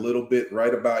has a little bit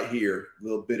right about here, a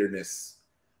little bitterness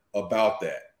about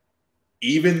that,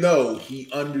 even though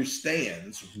he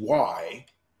understands why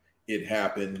it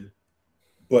happened.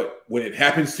 But when it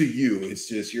happens to you, it's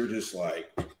just, you're just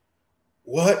like,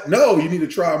 what? No, you need to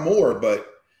try more. But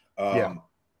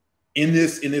in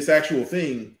this actual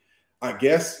thing, I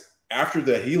guess after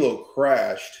the helo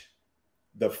crashed,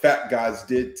 the fat guys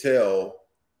did tell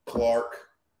Clark,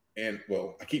 and,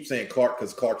 well, I keep saying Clark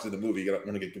because Clark's in the movie. I don't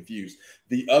want to get confused.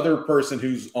 The other person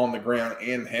who's on the ground,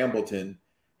 and Hamilton,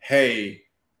 hey,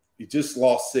 you just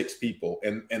lost 6 people,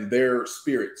 and their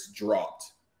spirits dropped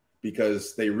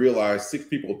because they realized 6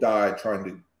 people died trying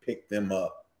to pick them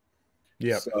up.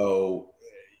 Yeah. So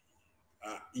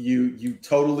you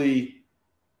totally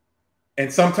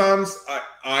And sometimes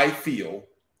I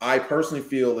personally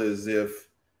feel as if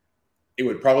it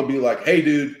would probably be like, hey,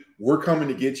 dude, we're coming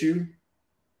to get you.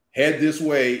 Head this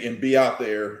way and be out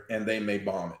there, and they may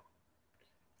bomb it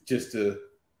just to,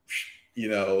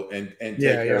 and take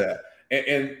care of that.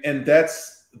 And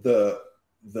that's the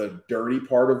dirty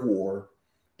part of war.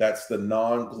 That's the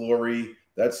non-glory.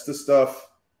 That's the stuff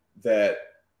that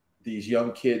these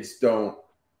young kids don't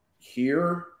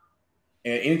hear.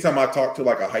 And anytime I talk to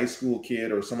like a high school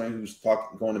kid or somebody who's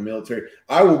going to military,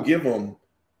 I will give them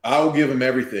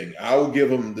everything. I will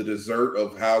give them the dessert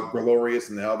of how glorious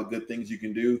and how the good things you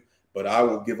can do, but I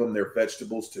will give them their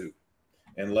vegetables too,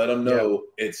 and let them know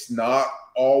it's not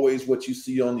always what you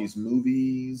see on these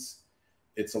movies.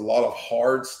 It's a lot of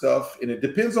hard stuff, and it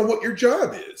depends on what your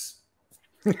job is.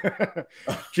 do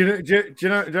you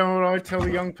know what I tell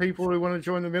the young people who want to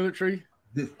join the military?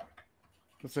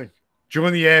 Let's see.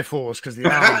 Join the Air Force, because the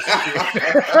army's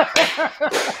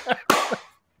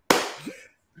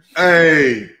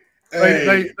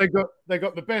they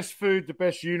got the best food, the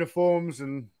best uniforms,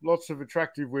 and lots of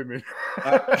attractive women.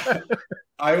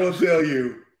 I will tell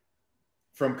you,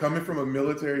 from coming from a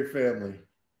military family,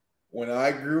 when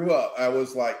I grew up, I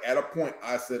was like, at a point,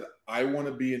 I said, I want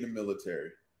to be in the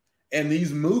military. And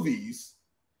these movies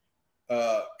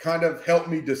kind of helped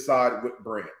me decide what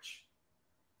branch.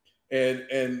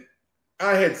 And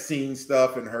I had seen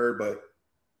stuff and heard, but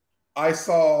I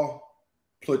saw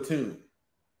Platoon.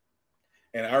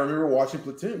 And I remember watching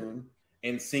Platoon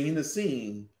and seeing the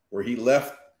scene where he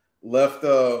left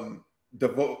William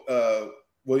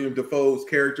Dafoe's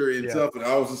character himself. And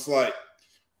I was just like,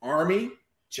 Army,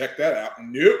 check that out.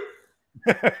 Nope.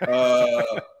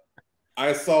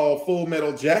 I saw Full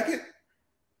Metal Jacket.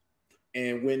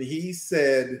 And when he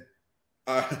said,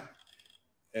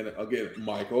 and again,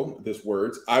 Michael, this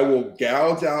words, I will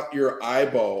gouge out your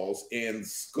eyeballs and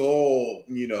skull,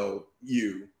 you.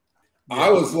 Yeah. I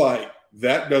was like,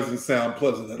 that doesn't sound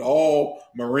pleasant at all.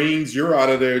 Marines, you're out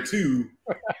of there too.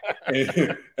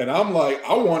 and I'm like,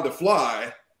 I wanted to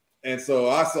fly. And so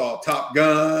I saw Top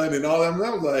Gun and all that. And I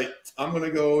was like, I'm going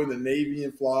to go in the Navy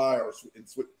and fly.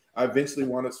 I eventually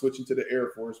wound up switching to the Air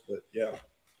Force, but yeah.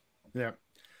 Yeah.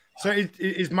 So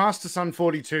is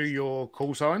Mastersun42 your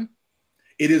call sign?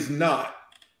 It is not.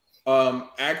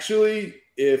 Actually,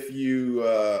 if you,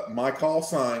 my call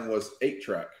sign was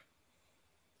 8-track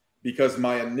because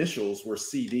my initials were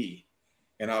CD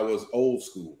and I was old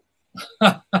school.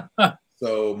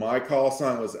 So my call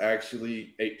sign was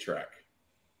actually 8-track.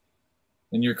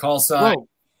 And your call sign,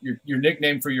 your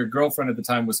nickname for your girlfriend at the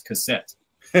time was Cassette.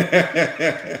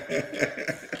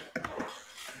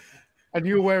 And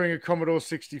you were wearing a Commodore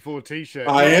 64 T-shirt.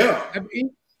 I am.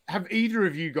 Have either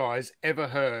of you guys ever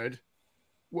heard?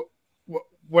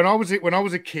 When I was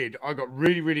a kid, I got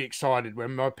really, really excited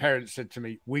when my parents said to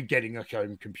me, "We're getting a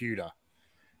home computer,"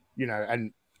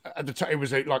 And at the time, it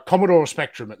was like Commodore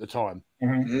Spectrum at the time.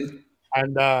 Mm-hmm.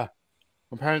 And my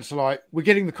parents are like, "We're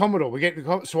getting the Commodore. We're getting the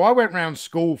Commodore." So I went around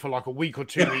school for like a week or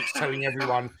 2 weeks, telling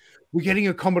everyone, "We're getting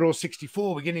a Commodore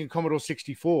 64. We're getting a Commodore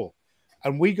 64."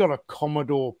 And we got a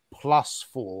Commodore Plus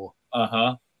 4.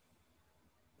 Uh-huh.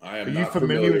 Are you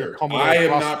familiar with a Commodore Plus 4? I am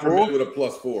Plus not 4? familiar with a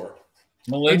Plus 4.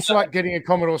 It's like getting a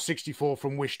Commodore 64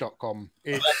 from Wish.com.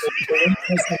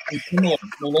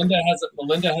 Melinda has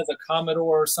a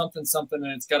Commodore something, and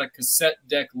it's got a cassette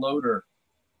deck loader.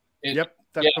 Yep,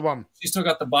 that's the one. She still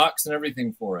got the box and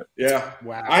everything for it. Yeah.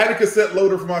 Wow. I had a cassette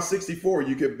loader for my 64.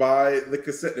 You could buy the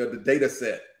cassette, the data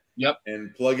set. Yep.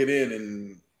 And plug it in,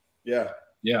 and yeah.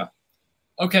 Yeah.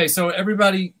 Okay, so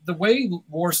everybody, the way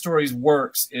War Stories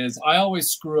works is I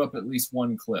always screw up at least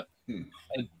one clip. And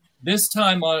this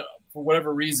time, for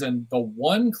whatever reason, the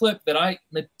one clip that I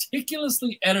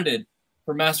meticulously edited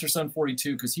for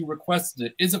Mastersun42, because he requested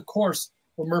it, is, of course,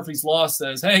 what Murphy's Law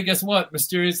says, hey, guess what?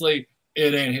 Mysteriously,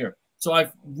 it ain't here. So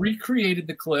I've recreated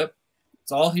the clip.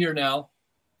 It's all here now.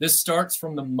 This starts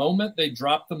from the moment they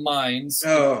drop the mines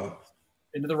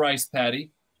into the rice paddy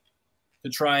to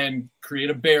try and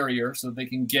create a barrier so they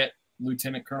can get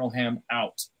Lieutenant Colonel Ham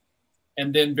out.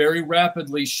 And then very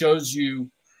rapidly shows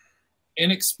you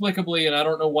inexplicably, and I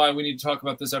don't know why we need to talk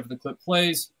about this after the clip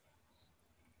plays,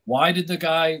 why did the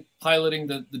guy piloting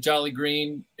the Jolly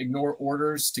Green ignore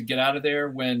orders to get out of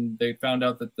there when they found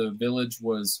out that the village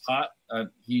was hot?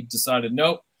 He decided,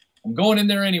 nope, I'm going in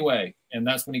there anyway. And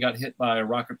that's when he got hit by a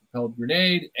rocket-propelled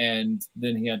grenade, and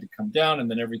then he had to come down,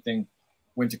 and then everything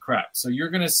went to crap. So you're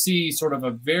going to see sort of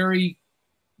a very,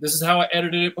 this is how I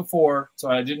edited it before, so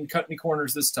I didn't cut any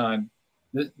corners this time,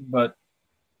 but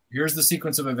here's the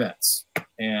sequence of events,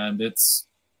 and it's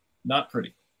not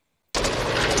pretty.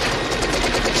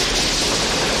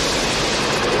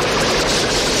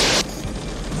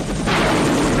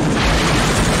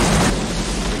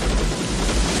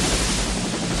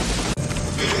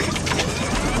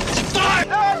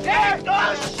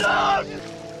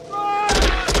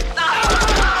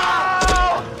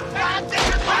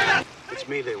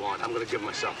 I'm gonna give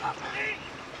myself up.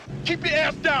 Keep your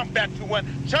ass down,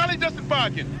 Bat-21. Charlie doesn't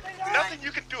bargain. Nothing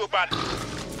you can do about it.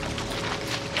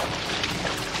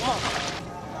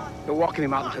 They're walking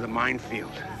him out into the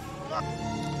minefield.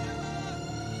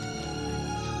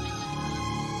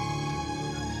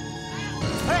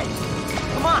 Hey,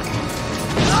 come on.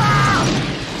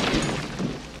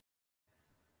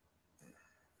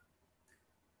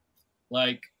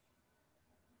 Like,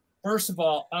 first of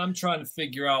all, I'm trying to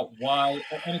figure out why.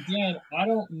 And again, I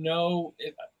don't know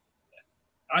if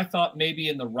I thought maybe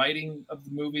in the writing of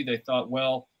the movie, they thought,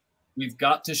 well, we've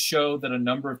got to show that a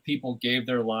number of people gave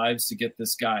their lives to get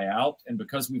this guy out. And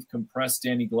because we've compressed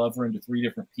Danny Glover into 3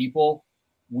 different people,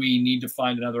 we need to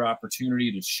find another opportunity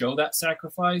to show that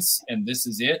sacrifice. And this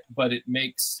is it. But it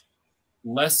makes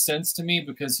less sense to me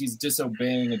because he's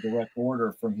disobeying a direct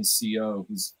order from his CO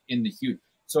who's in the Hugh.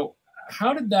 So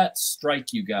how did that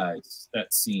strike you guys,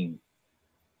 that scene?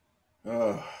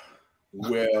 Well,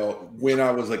 when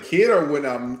I was a kid or when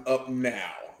I'm up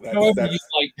now?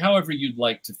 However you'd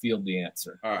like to field the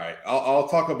answer. All right. I'll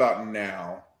talk about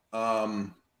now.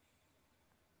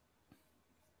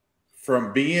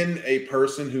 From being a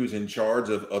person who's in charge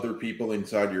of other people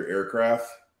inside your aircraft,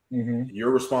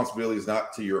 your responsibility is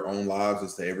not to your own lives,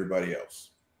 it's to everybody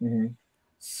else.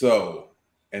 So,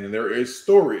 and there is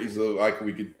stories like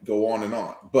we could go on and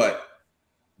on, but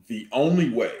the only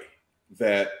way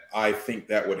that I think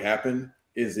that would happen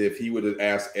is if he would have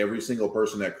asked every single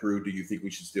person that crew, do you think we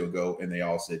should still go? And they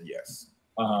all said yes.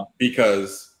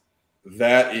 Because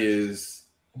that is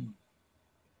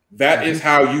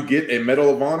how you get a Medal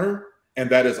of Honor, and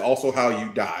that is also how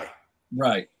you die.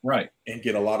 Right. And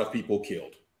get a lot of people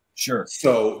killed. Sure.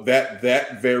 So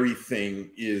that very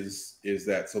thing is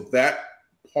that. So that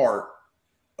part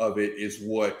of it is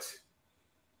what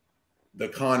the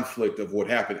conflict of what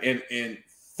happened. And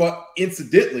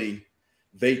incidentally,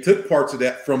 they took parts of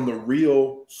that from the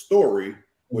real story,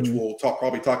 which we'll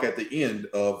probably talk at the end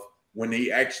of when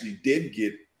they actually did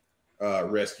get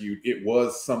rescued. It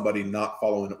was somebody not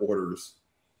following orders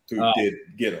who did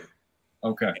get them.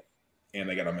 Okay. And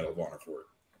they got a Medal of Honor for it.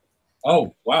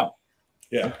 Oh, wow.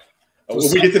 Yeah.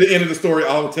 When we get to the end of the story,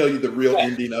 I'll tell you the real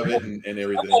ending of it and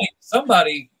everything.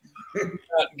 Somebody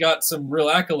got some real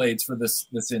accolades for this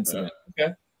incident.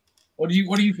 Okay. What do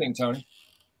you think, Tony?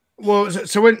 Well,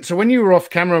 so when you were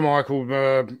off camera, Michael,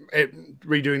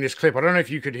 redoing this clip, I don't know if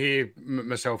you could hear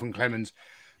myself and Clemens.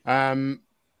 I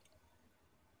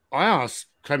asked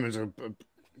Clemens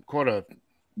quite a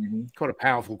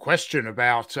powerful question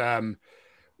about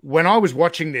when I was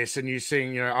watching this, and you're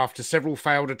seeing, after several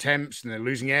failed attempts, and they're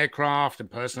losing aircraft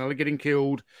and personnel are getting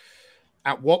killed.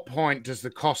 At what point does the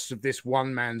cost of this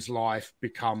one man's life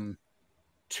become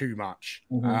too much?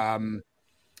 And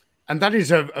that is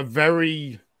a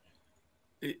very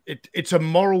it's a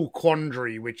moral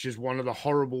quandary, which is one of the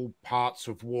horrible parts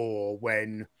of war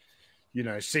when,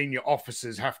 senior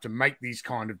officers have to make these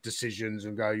kind of decisions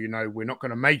and go, we're not going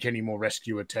to make any more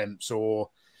rescue attempts, or,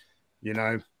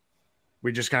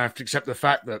 we're just going to have to accept the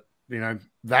fact that,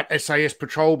 that SAS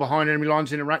patrol behind enemy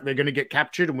lines in Iraq, they're going to get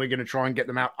captured and we're going to try and get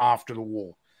them out after the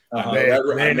war. I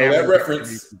know that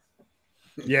reference.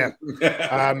 Yeah.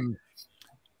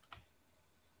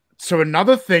 So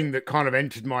another thing that kind of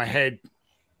entered my head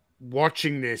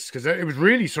watching this, because it was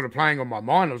really sort of playing on my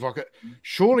mind, I was like,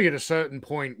 surely at a certain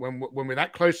point when we're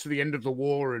that close to the end of the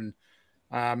war, and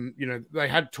they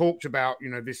had talked about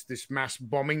this mass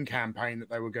bombing campaign that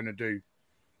they were going to do.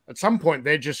 At some point,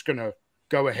 they're just going to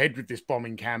go ahead with this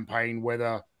bombing campaign,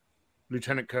 whether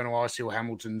Lieutenant Colonel I.C.L.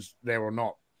 Hamilton's there or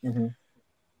not.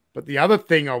 But the other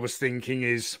thing I was thinking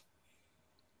is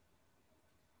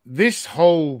this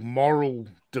whole moral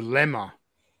dilemma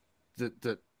that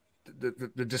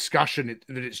the discussion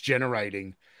that it's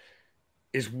generating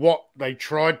is what they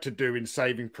tried to do in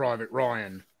Saving Private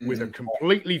Ryan with a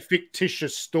completely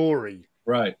fictitious story.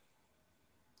 Right.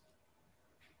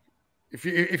 If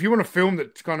you want a film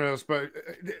that's kind of,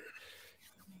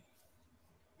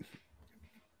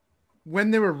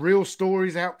 when there are real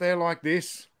stories out there like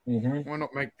this, why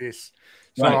not make this?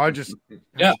 So I just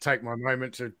have to take my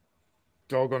moment to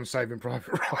dog on Saving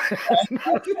Private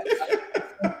Ryan.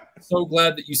 So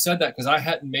glad that you said that, because I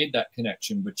hadn't made that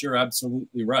connection, but you're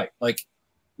absolutely right. Like,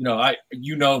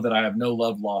 that I have no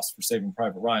love lost for Saving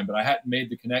Private Ryan, but I hadn't made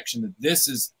the connection that this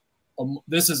is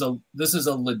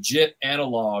a legit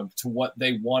analog to what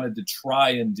they wanted to try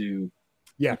and do.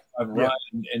 Yeah.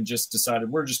 Ryan, and just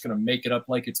decided we're just going to make it up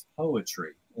like it's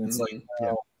poetry. And it's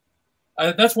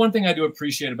that's one thing I do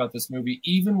appreciate about this movie,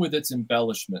 even with its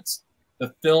embellishments.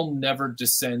 The film never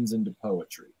descends into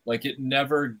poetry. Like, it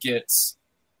never gets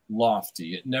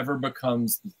lofty. It never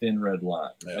becomes the thin red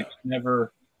line. Yeah. Like, it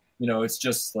never, you know, it's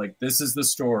just like, this is the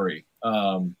story.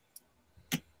 At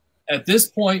this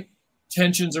point,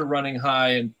 tensions are running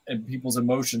high, and people's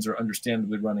emotions are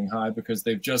understandably running high because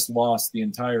they've just lost the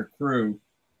entire crew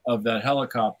of that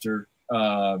helicopter,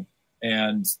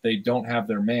 and they don't have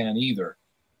their man either.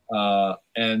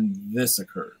 And this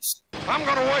occurs. I'm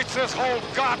gonna waste this whole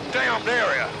goddamn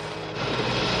area.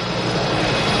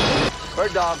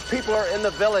 Bird dog, people are in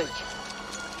the village.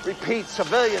 Repeat,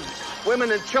 civilians,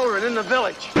 women and children in the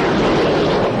village.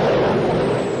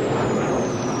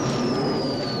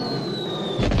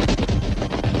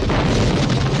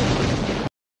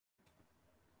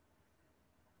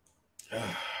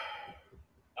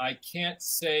 I can't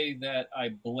say that I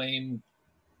blame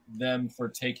them for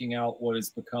taking out what has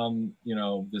become, you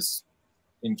know, this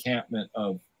encampment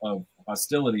of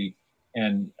hostility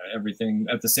and everything.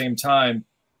 At the same time,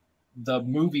 the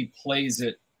movie plays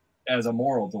it as a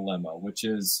moral dilemma, which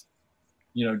is,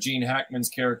 you know, Gene Hackman's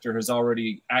character has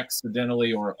already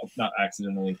accidentally, or not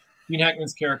accidentally, Gene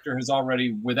Hackman's character has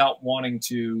already, without wanting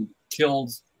to,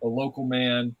 killed a local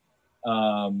man.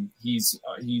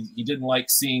 He didn't like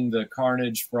seeing the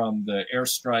carnage from the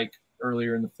airstrike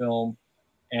earlier in the film,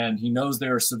 and he knows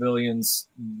there are civilians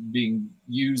being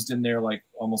used in there like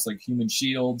almost like human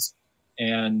shields,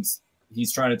 and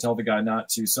he's trying to tell the guy not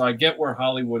to. So I get where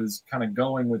Hollywood is kind of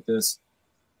going with this,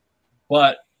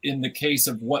 but in the case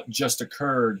of what just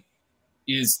occurred,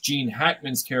 is Gene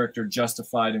Hackman's character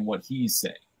justified in what he's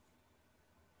saying?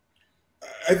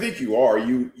 I think you are.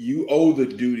 You owe the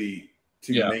duty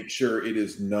to make sure it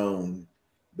is known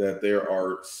that there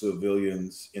are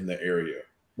civilians in the area.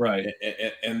 Right.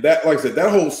 And that, like I said,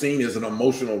 that whole scene is an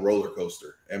emotional roller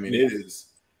coaster. I mean, it is,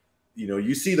 you know,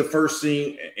 you see the first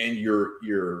scene and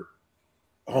you're,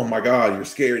 oh my God, you're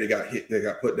scared. They got hit. They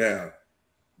got put down.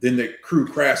 Then the crew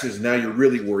crashes. Now you're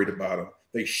really worried about them.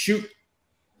 They shoot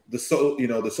the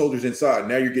soldiers inside.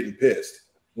 Now you're getting pissed.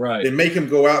 Right. They make him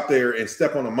go out there and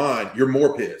step on a mine. You're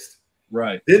more pissed.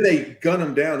 Right. Then they gun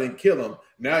him down and kill him.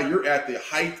 Now you're at the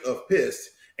height of pissed.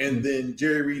 And then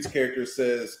Jerry Reed's character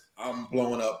says, I'm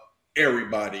blowing up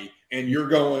everybody. And you're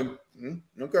going,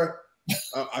 okay.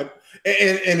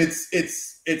 And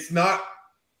it's not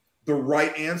the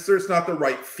right answer. It's not the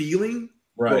right feeling.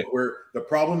 Right. But where the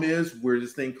problem is, we're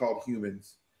this thing called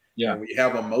humans. Yeah. And we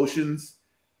have emotions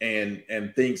and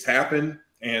things happen.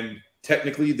 And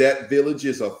technically that village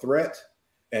is a threat.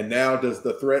 And now does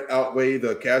the threat outweigh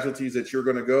the casualties that you're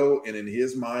going to go? And in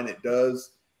his mind, it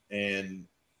does. And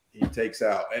he takes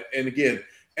out. And again,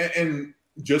 and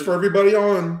just for everybody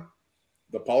on,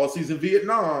 the policies in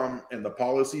Vietnam and the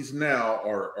policies now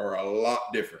are a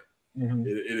lot different. Mm-hmm.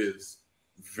 It is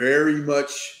very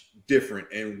much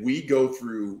different. And we go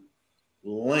through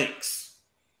lengths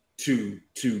to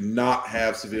not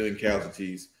have civilian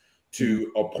casualties, to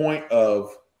a point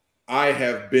of, I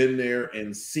have been there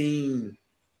and seen,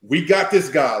 we got this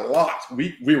guy locked.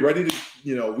 We're ready to,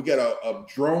 you know, we got a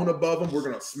drone above him. We're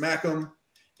going to smack him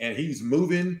and he's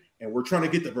moving and we're trying to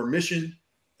get the permission.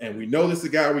 And we know this is the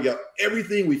guy. We got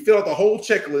everything. We fill out the whole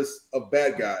checklist of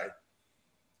bad guy.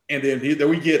 And then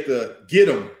we get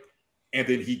him. And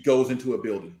then he goes into a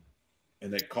building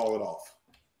and they call it off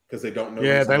because they don't know.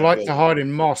 Yeah, they like to hide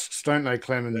in mosques, don't they,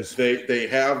 Clemens? They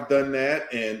have done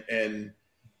that. And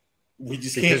we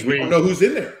just can't, we don't know who's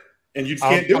in there. And you just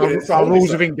can't do it. Our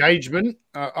rules of engagement,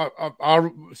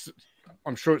 I'm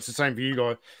sure it's the same for you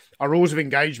guys. Our rules of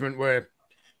engagement where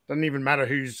doesn't even matter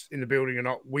who's in the building or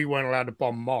not. We weren't allowed to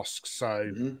bomb mosques, so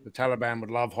the Taliban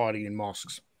would love hiding in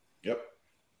mosques. Yep.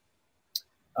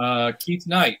 Keith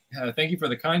Knight, thank you for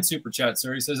the kind super chat,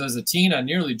 sir. He says, as a teen, I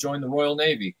nearly joined the Royal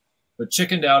Navy, but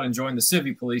chickened out and joined the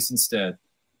Civvy Police instead.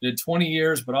 Did 20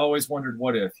 years, but always wondered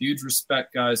what if. Huge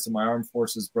respect, guys, to my armed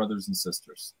forces brothers and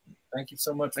sisters. Thank you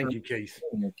so much. Thank you, Keith.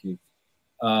 Keith.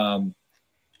 All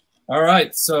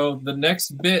right, so the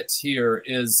next bit here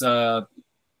is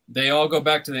they all go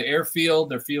back to the airfield.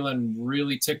 They're feeling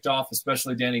really ticked off,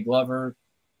 especially Danny Glover.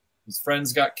 His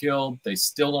friends got killed. They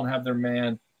still don't have their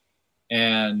man.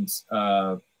 And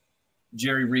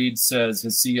Jerry Reed says,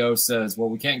 his CO says, well,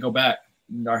 we can't go back.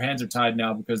 Our hands are tied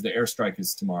now because the airstrike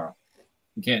is tomorrow.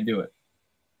 We can't do it.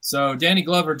 So Danny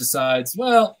Glover decides,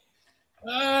 well,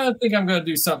 I think I'm going to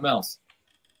do something else.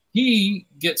 He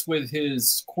gets with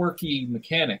his quirky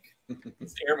mechanic,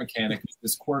 his air mechanic,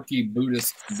 this quirky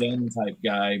Buddhist Zen type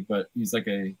guy, but he's like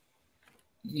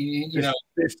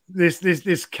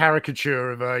this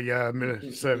caricature of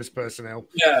a service personnel.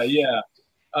 Yeah.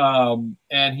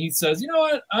 And he says, you know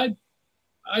what?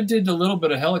 I did a little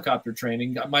bit of helicopter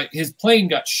training. His plane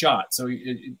got shot, so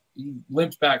he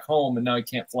limped back home, and now he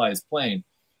can't fly his plane.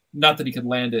 not that he could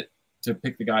land it to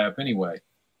pick the guy up anyway.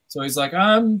 So he's like,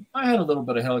 I had a little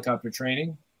bit of helicopter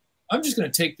training. I'm just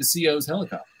going to take the CO's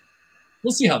helicopter.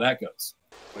 We'll see how that goes.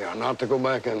 We are not to go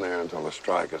back in there until the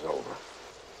strike is over.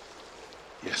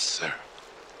 Yes, sir.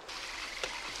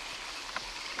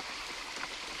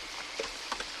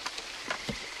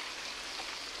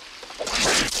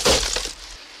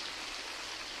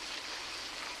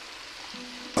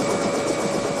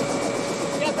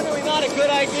 Definitely not a good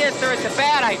idea, sir. It's a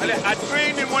bad idea. I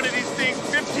trained in one of these things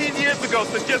 15 years ago,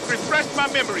 so just refresh my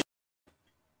memory.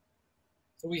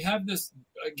 So we have this,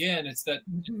 again, it's that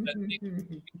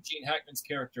Gene Hackman's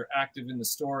character active in the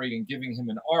story and giving him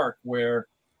an arc where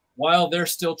while they're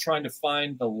still trying to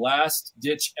find the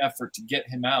last-ditch effort to get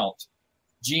him out,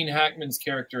 Gene Hackman's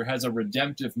character has a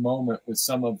redemptive moment with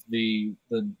some of the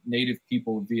native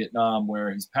people of Vietnam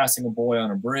where he's passing a boy on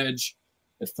a bridge.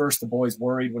 At first, the boy's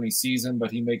worried when he sees him,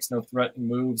 but he makes no threatening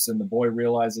moves, and the boy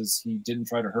realizes he didn't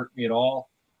try to hurt me at all.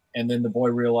 And then the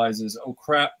boy realizes, oh,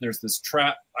 crap, there's this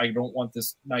trap. I don't want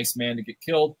this nice man to get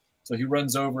killed. So he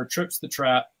runs over, trips the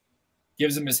trap,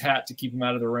 gives him his hat to keep him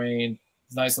out of the rain.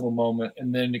 It's a nice little moment.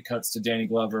 And then it cuts to Danny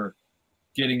Glover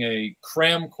getting a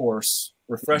cram course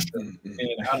refresher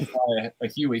in how to fly a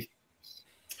Huey.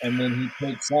 And then he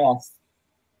takes off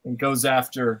and goes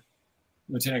after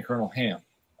Lieutenant Colonel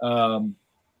Ham.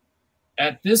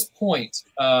 At this point,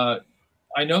 I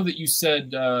know that you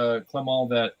said, Clement,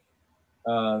 that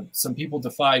some people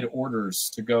defied orders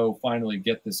to go finally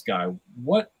get this guy.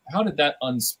 How did that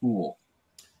unspool?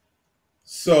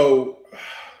 So,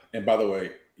 and by the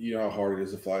way, you know how hard it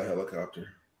is to fly a helicopter.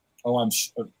 Oh,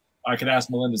 I could ask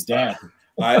Melinda's dad.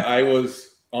 I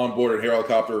was on board a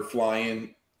helicopter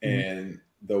flying, and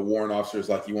the warrant officer's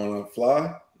like, "You want to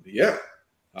fly?" Yeah.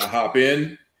 I hop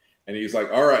in, and he's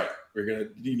like, "All right, we're gonna,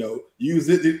 use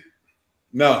it."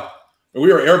 No,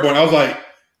 we were airborne. I was like,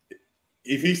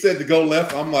 if he said to go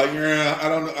left, I'm like, yeah, I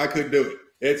don't know. I couldn't do it.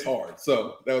 It's hard.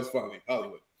 So that was funny,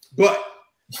 Hollywood. But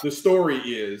the story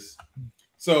is,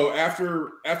 so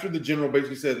after the general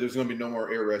basically said there's going to be no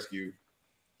more air rescue,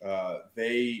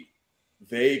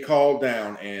 they called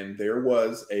down, and there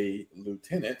was a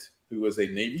lieutenant who was a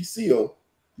Navy SEAL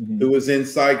who was in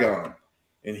Saigon,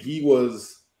 and he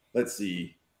was, let's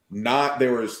see,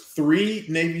 there was 3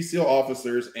 Navy SEAL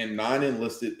officers and 9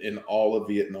 enlisted in all of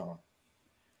Vietnam.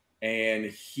 And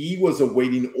he was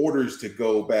awaiting orders to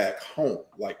go back home,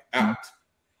 like out.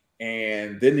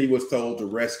 And then he was told to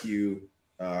rescue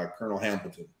Colonel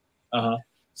Hamilton.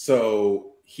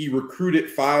 So he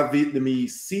recruited 5 Vietnamese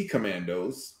Sea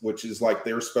Commandos, which is like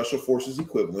their special forces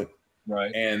equivalent.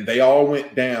 Right. And they all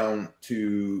went down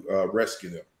to rescue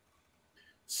them.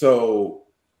 So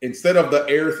instead of the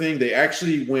air thing, they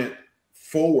actually went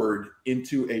forward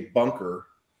into a bunker.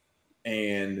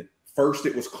 And first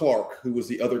it was Clark, who was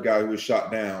the other guy who was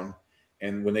shot down.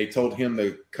 And when they told him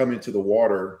to come into the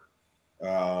water,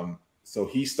 so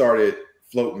he started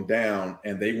floating down,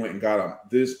 and they went and got him.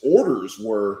 These orders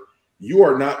were, you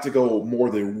are not to go more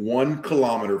than 1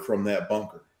 kilometer from that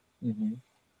bunker.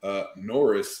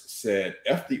 Norris said,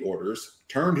 F the orders,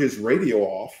 turned his radio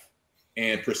off,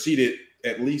 and proceeded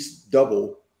at least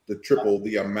triple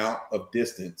the amount of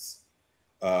distance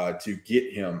to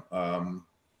get him.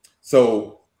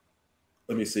 So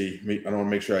let me see. I want to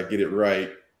make sure I get it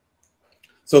right.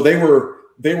 So they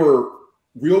were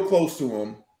real close to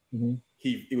him.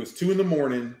 It was 2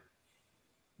 a.m.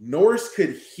 Norris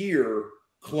could hear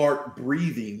Clark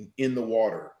breathing in the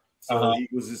water. So he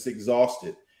was just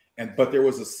exhausted. But there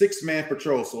was a 6-man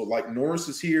patrol. So like Norris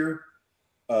is here.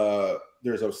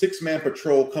 There's a 6-man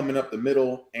patrol coming up the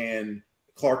middle, and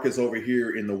Clark is over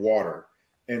here in the water.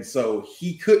 And so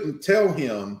he couldn't tell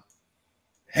him,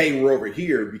 hey, we're over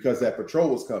here, because that patrol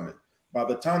was coming. By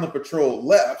the time the patrol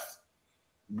left,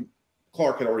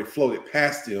 Clark had already floated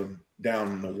past him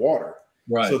down in the water.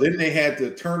 Right. So then they had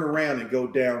to turn around and go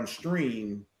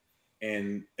downstream,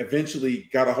 and eventually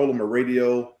got a hold of him a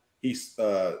radio.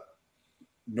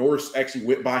 Norris actually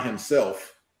went by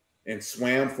himself and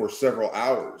swam for several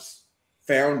hours,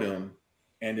 found him,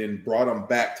 and then brought him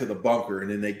back to the bunker,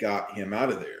 and then they got him out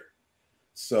of there.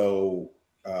 So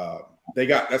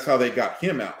that's how they got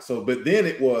him out. So, but then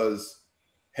it was,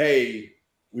 hey,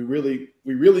 we really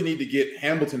need to get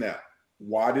Hamilton out.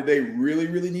 Why did they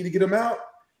really need to get him out?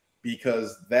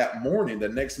 Because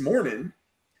the next morning,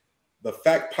 the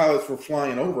FAC pilots were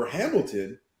flying over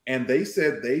Hamilton, and they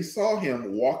said they saw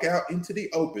him walk out into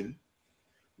the open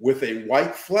with a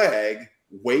white flag,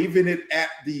 waving it at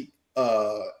the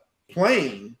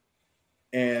plane,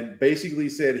 and basically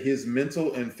said his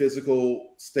mental and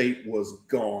physical state was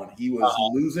gone. He was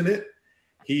losing it.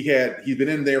 he's been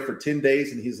in there for 10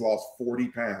 days and he's lost 40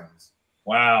 pounds.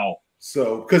 Wow.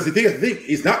 So, because the thing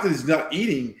is not that he's not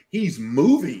eating, he's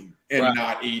moving and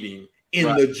not eating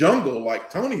in the jungle,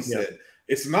 like Tony said.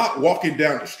 It's not walking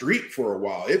down the street for a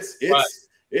while.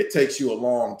 It takes you a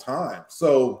long time.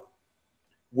 So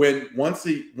once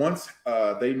they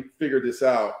figured this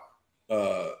out,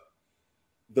 the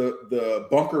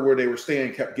bunker where they were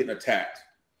staying kept getting attacked.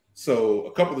 So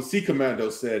a couple of the sea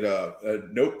commandos said,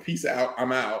 nope, peace out,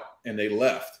 I'm out, and they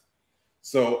left.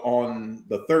 So on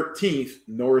the 13th,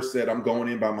 Norris said, I'm going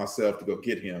in by myself to go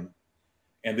get him.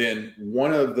 And then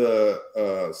one of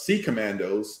the sea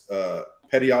commandos,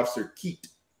 Petty Officer Keat,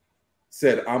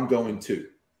 said, I'm going too.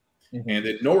 And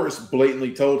then Norris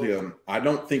blatantly told him, I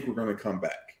don't think we're going to come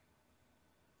back.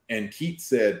 And Keat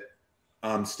said,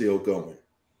 I'm still going.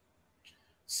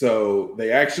 So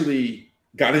they actually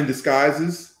got in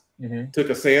disguises, took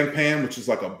a sampan, which is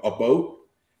like a boat,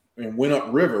 and went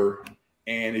upriver.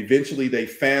 And eventually they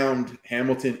found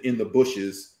Hamilton in the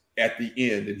bushes at the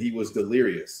end, and he was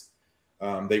delirious.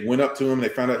 They went up to him. They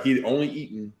found out he'd only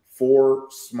eaten 4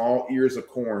 small ears of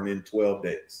corn in 12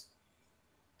 days.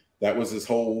 That was his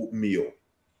whole meal.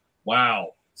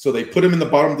 Wow. So they put him in the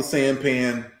bottom of the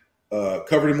sampan,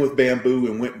 covered him with bamboo,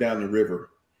 and went down the river.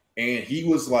 And he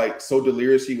was like so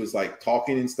delirious, he was like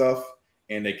talking and stuff.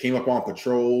 And they came up on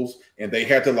patrols, and they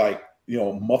had to like,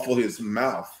 muffle his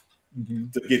mouth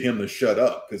to get him to shut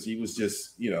up, because he was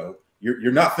just,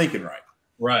 you're not thinking right.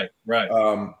 Right.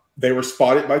 They were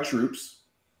spotted by troops,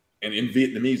 and in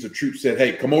Vietnamese, the troops said,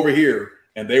 hey, come over here.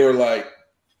 And they were like,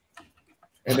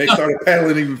 and they started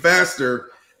paddling even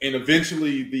faster. And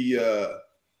eventually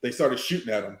they started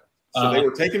shooting at him. So they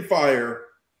were taking fire,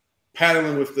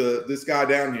 paddling with this guy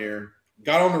down here,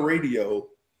 got on the radio,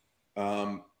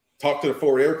 talked to the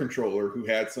forward air controller, who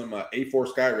had some A4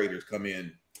 Sky Raiders come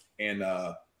in and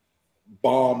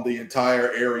bomb the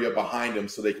entire area behind them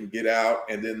so they can get out.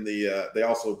 And then they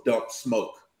also dumped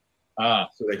smoke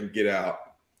so they can get out.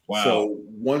 Wow. So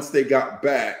once they got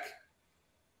back,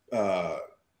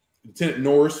 Lieutenant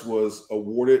Norris was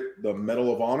awarded the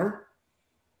Medal of Honor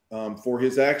for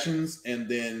his actions. And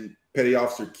then Petty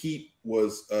Officer Keat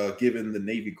was given the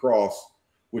Navy Cross,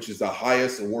 which is the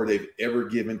highest award they've ever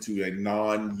given to a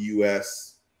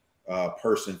non-U.S.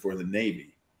 person for the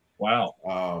Navy.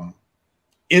 Wow.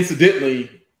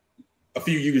 Incidentally, a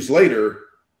few years later,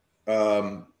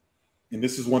 and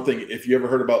this is one thing, if you ever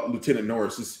heard about Lieutenant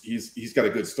Norris, he's got a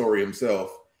good story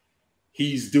himself.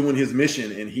 He's doing his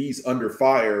mission, and he's under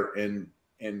fire and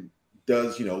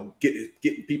does,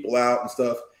 getting people out and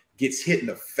stuff, gets hit in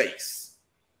the face,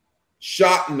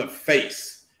 shot in the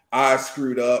face, eyes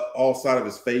screwed up, all side of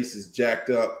his face is jacked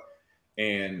up.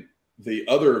 And the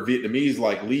other Vietnamese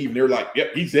leave, and they're like,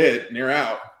 yep, he's dead, and they're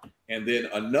out. And then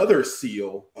another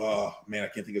SEAL, oh man, I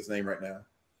can't think of his name right now,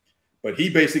 but he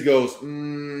basically goes, let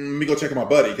me go check on my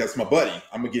buddy. That's my buddy.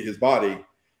 I'm gonna get his body.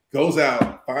 Goes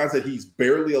out, finds that he's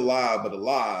barely alive, but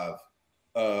alive,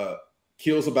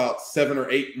 kills about 7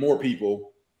 or 8 more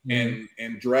people and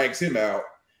drags him out.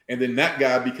 And then that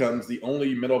guy becomes the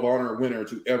only Medal of Honor winner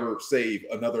to ever save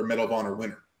another Medal of Honor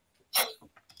winner.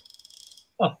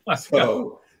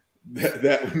 So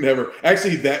that would never,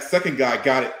 actually that second guy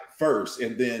got it first.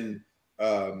 And then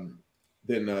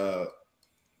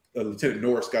Lieutenant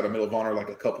Norris got a Medal of Honor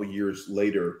a couple years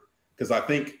later, because I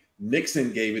think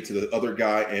Nixon gave it to the other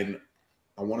guy, and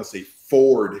I want to say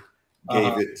Ford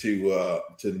gave it to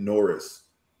Norris.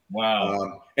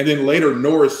 Wow. And then later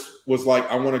Norris was like,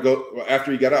 I want to go,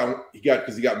 after he got out,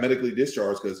 because he got medically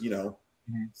discharged because,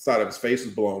 side of his face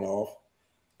was blown off.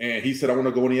 And he said, I want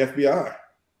to go in the FBI.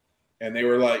 And they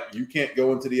were like, you can't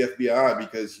go into the FBI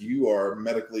because you are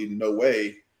medically no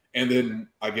way. And then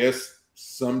I guess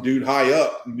some dude high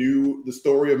up knew the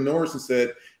story of Norris and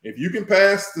said, if you can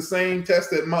pass the same test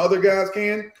that my other guys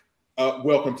can,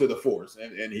 welcome to the force.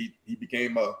 And he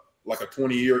became a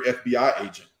 20-year FBI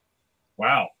agent.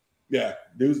 Wow. Yeah,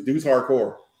 dude's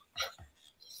hardcore.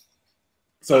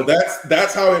 So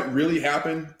that's how it really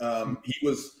happened.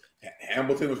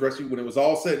 Hamilton was rescued. When it was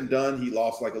all said and done, he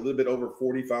lost a little bit over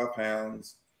 45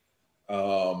 pounds.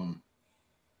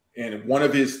 And one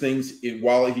of his things,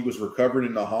 while he was recovering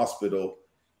in the hospital,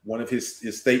 one of his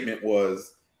statement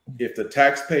was, if the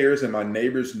taxpayers and my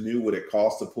neighbors knew what it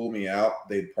cost to pull me out,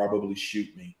 they'd probably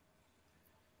shoot me.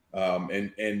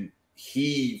 And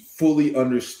he fully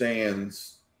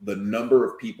understands the number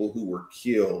of people who were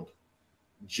killed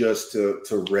just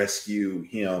to rescue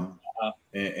him.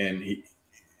 And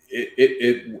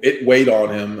it weighed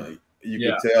on him. You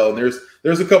could tell. And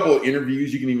there's a couple of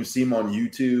interviews, you can even see them on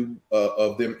YouTube,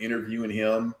 of them interviewing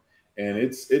him, and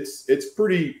it's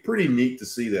pretty neat to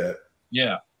see that.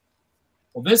 Yeah.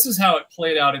 Well, this is how it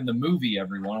played out in the movie,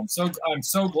 everyone. I'm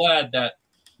so glad that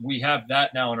we have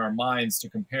that now in our minds to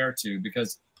compare to,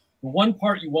 because the one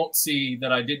part you won't see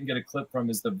that I didn't get a clip from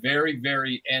is the very,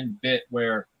 very end bit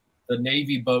where the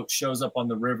Navy boat shows up on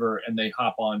the river and they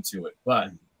hop onto it.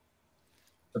 But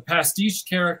the pastiche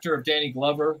character of Danny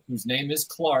Glover, whose name is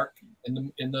Clark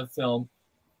in the film,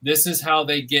 this is how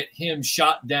they get him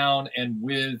shot down and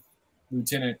with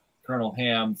Lieutenant Colonel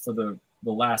Ham for the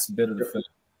last bit of the film.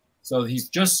 So he's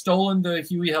just stolen the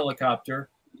Huey helicopter.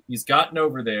 He's gotten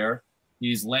over there.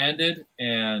 He's landed,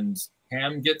 and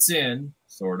Ham gets in,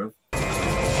 sort of. Let's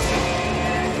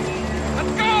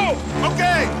go!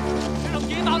 Okay!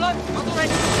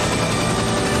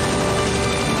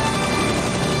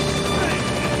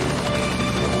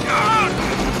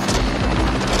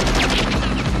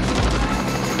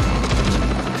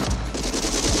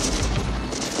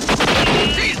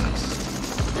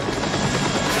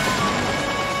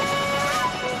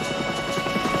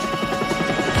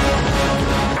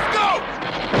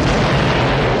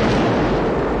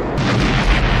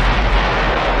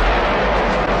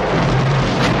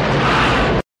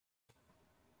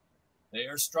 The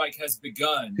airstrike has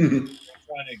begun. They're trying to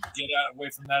get away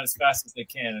from that as fast as they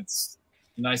can. It's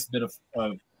a nice bit of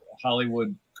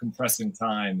Hollywood compressing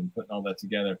time and putting all that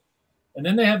together. And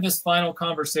then they have this final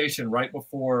conversation right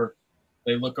before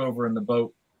they look over and the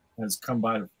boat has come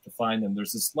by to find them.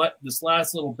 There's this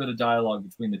last little bit of dialogue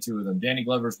between the two of them. Danny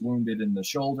Glover's wounded in the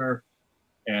shoulder,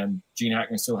 and Gene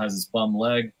Hackman still has his bum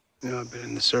leg. You know, I've been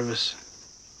in the service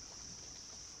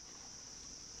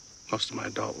most of my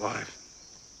adult life.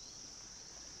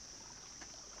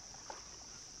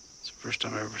 It's the first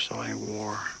time I ever saw any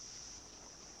war.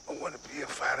 I wanted to be a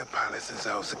fighter pilot since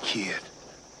I was a kid.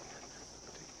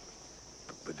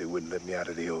 But they wouldn't let me out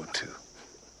of the O2.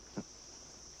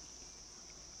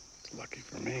 It's lucky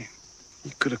for me.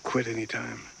 You could have quit any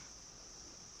time.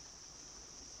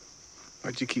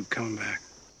 Why'd you keep coming back?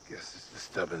 Guess it's the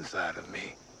stubborn side of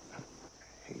me.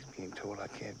 He's being told I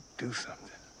can't do something.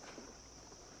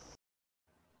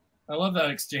 I love that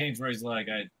exchange where he's like,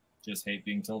 I just hate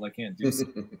being told I can't do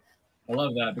something. I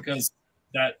love that, because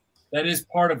that is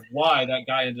part of why that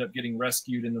guy ended up getting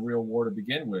rescued in the real war to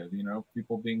begin with. You know,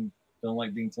 people don't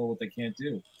like being told what they can't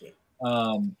do.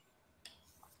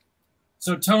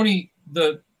 So Tony,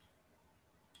 the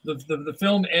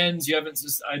film ends. You haven't.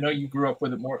 I know you grew up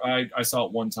with it more. I saw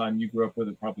it one time. You grew up with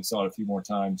it. Probably saw it a few more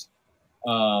times.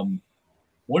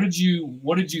 What did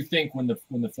you think when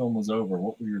the film was over?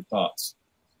 What were your thoughts?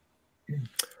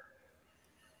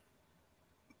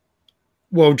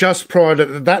 Well, just prior to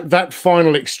that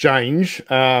final exchange,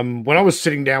 when I was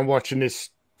sitting down watching this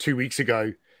 2 weeks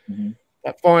ago,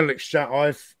 that final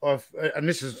exchange, and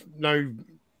this is no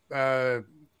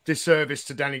disservice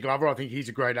to Danny Glover. I think he's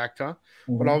a great actor,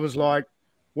 but I was like,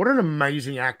 what an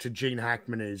amazing actor Gene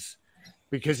Hackman is,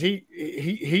 because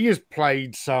he has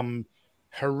played some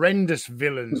horrendous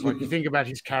villains. Like, you think about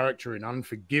his character in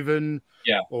Unforgiven,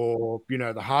 or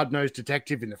the hard-nosed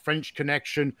detective in The French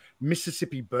Connection,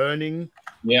 Mississippi Burning,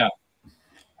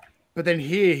 but then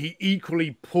here he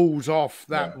equally pulls off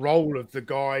that role of the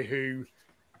guy who,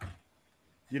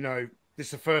 this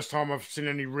is the first time I've seen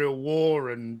any real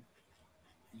war, and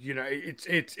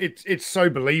it's so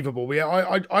believable.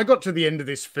 I got to the end of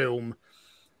this film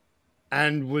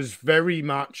and was very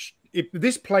much.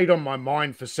 This played on my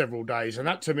mind for several days, and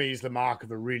that to me is the mark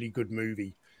of a really good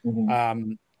movie.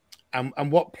 And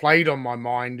what played on my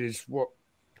mind is what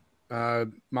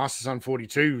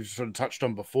Mastersun42 sort of touched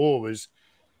on before, was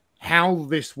how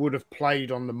this would have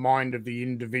played on the mind of the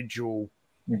individual,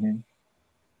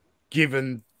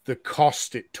 given the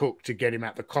cost it took to get him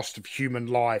out, the cost of human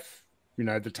life,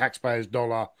 the taxpayer's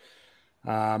dollar,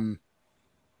 the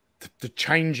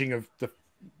changing of the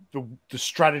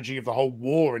strategy of the whole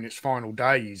war in its final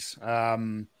days.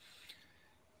 And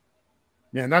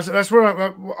that's where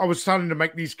I was starting to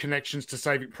make these connections to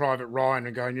Saving Private Ryan,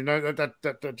 and going,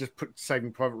 that just put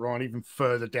Saving Private Ryan even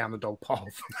further down the dog pile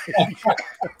for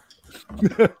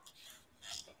me.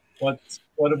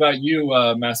 What about you,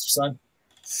 Mastersun?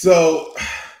 So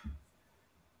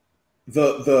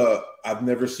I've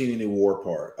never seen any war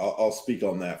part. I'll speak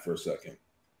on that for a second.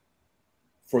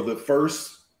 For the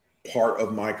first part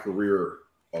of my career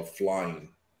of flying,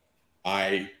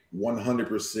 I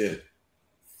 100%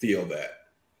 feel that.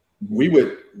 We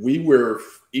were,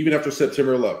 even after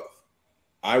September 11th,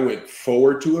 I went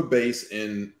forward to a base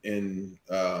in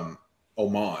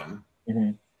Oman.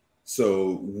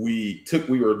 So we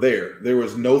were there. There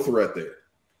was no threat there.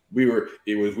 We were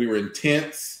in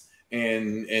tents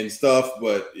and stuff,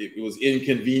 but it was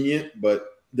inconvenient, but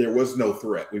there was no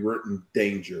threat. We weren't in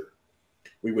danger.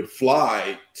 we would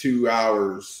fly 2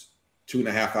 hours,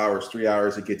 2.5 hours, 3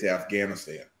 hours to get to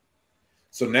Afghanistan.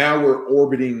 So now we're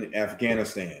orbiting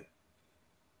Afghanistan.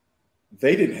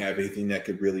 They didn't have anything that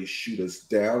could really shoot us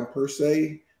down per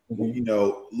se. You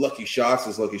know, lucky shots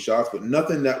is lucky shots, but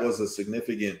nothing that was a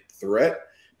significant threat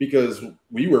because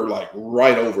we were like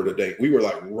right over the date. We were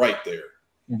like right there.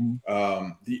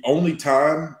 The only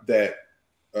time that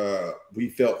we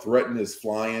felt threatened is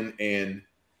flying, and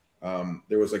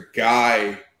there was a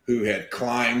guy who had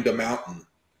climbed a mountain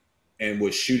and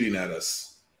was shooting at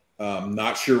us.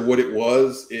 Not sure what it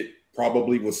was. It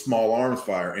probably was small arms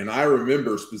fire. And I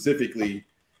remember specifically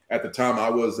at the time I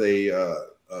was a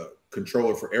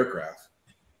controller for aircraft,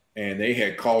 and they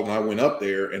had called, and I went up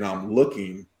there and I'm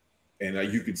looking,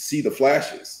 and you could see the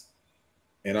flashes,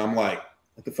 and I'm like,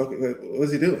 what the fuck? What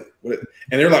is he doing? And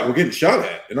they're like, we're getting shot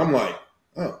at, and I'm like,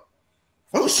 oh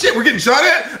shit, we're getting shot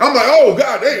at. I'm like, oh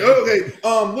god, hey, okay,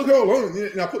 look, hold on,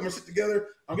 and I put my shit together.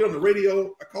 I get on the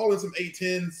radio, I call in some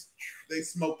A-10s. They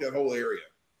smoke that whole area,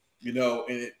 you know,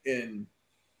 and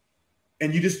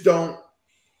you just don't.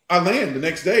 I land the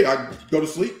next day, I go to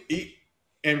sleep, eat,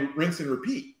 and rinse and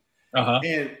repeat.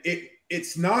 And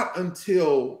it's not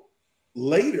until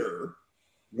later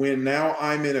when now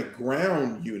I'm in a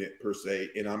ground unit per se,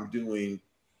 and I'm doing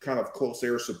kind of close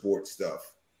air support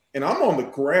stuff, and I'm on the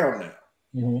ground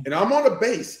now, and I'm on a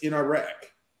base in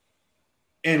Iraq,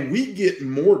 and we get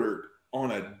mortared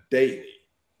on a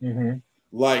daily.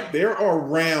 Like there are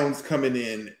rounds coming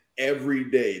in every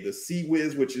day. The Sea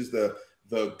Whiz, which is the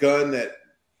gun that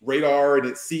radar, and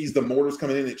it sees the mortars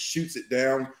coming in, it shoots it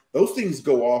down. Those things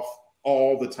go off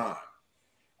all the time.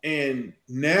 And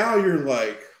now you're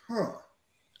like,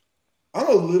 I'm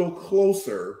a little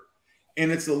closer,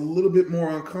 and it's a little bit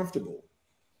more uncomfortable.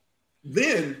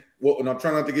 Then, well, and I'm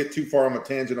trying not to get too far on a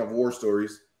tangent of war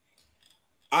stories,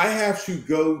 I have to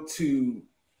go to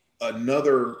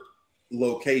another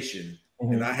location,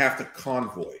 and I have to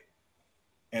convoy.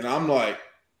 And I'm like,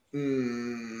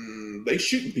 they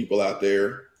shooting people out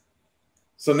there.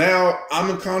 So now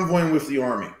I'm convoying with the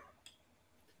Army.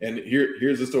 And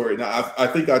here's the story. Now, I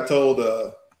think I told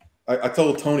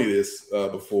Tony this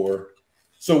before.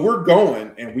 So we're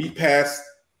going, and we pass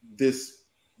this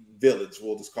village.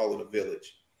 We'll just call it a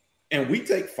village. And we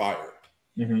take fire.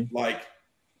 Like,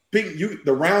 the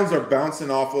rounds are bouncing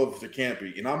off of the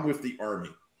canopy, and I'm with the Army.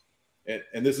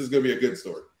 And this is going to be a good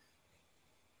story.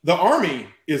 The Army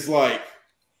is like,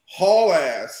 haul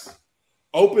ass,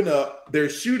 open up. They're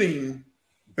shooting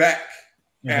back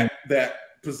at that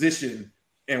position,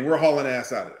 and we're hauling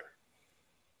ass out of there.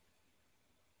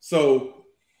 So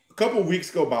a couple of weeks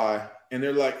go by, and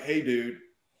they're like, hey, dude,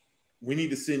 we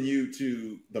need to send you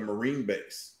to the Marine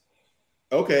base.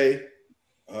 Okay.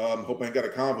 Hope I ain't got a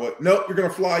convoy. Nope, you're going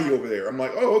to fly you over there. I'm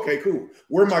like, oh, okay, cool.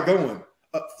 Where am I going?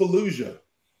 Fallujah.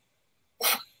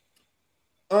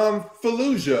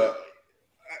 Fallujah.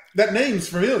 That name's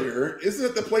familiar. Isn't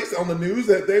it the place on the news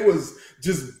that they was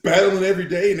just battling every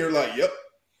day? And they're like, yep.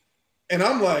 And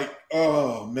I'm like,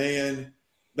 oh, man.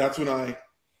 That's when I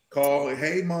call,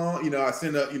 hey, Mom. You know, I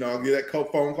send up, you know, I'll get that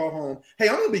phone call home. Hey,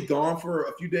 I'm going to be gone for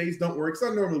a few days. Don't worry.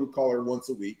 Because I normally would call her once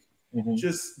a week.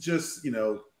 Just you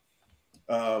know,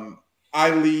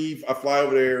 I leave. I fly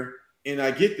over there. And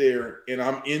I get there. And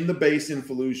I'm in the base in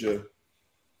Fallujah.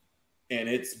 And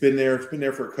it's been there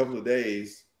for a couple of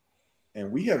days.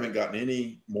 And we haven't gotten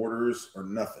any mortars or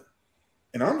nothing.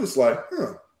 And I'm just like,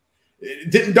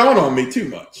 it didn't dawn on me too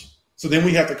much. So then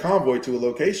we have to convoy to a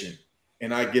location.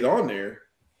 And I get on there,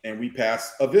 and we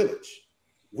pass a village.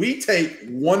 We take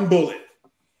one bullet.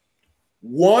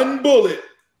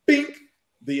 Bink.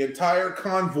 The entire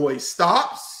convoy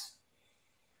stops.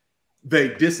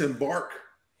 They disembark.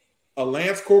 A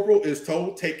lance corporal is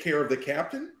told, take care of the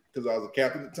captain, because I was a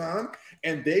captain at the time.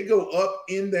 And they go up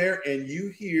in there, and you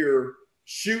hear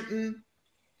shooting,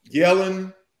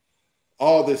 yelling,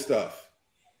 all this stuff.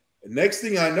 The next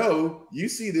thing I know, you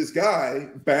see this guy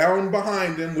bound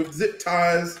behind him with zip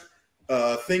ties,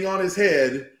 thing on his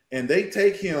head, and they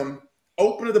take him,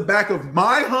 open to the back of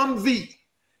my Humvee.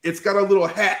 It's got a little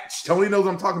hatch. Tony knows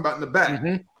what I'm talking about in the back.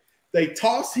 They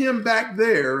toss him back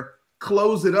there,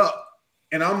 close it up.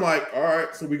 And I'm like, all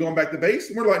right, so we going back to base?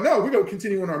 And we're like, no, we're going to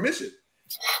continue on our mission.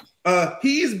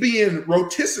 He's being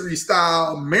rotisserie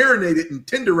style marinated and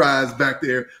tenderized back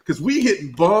there because we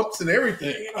hitting bumps and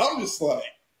everything. And I'm just like,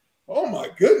 oh my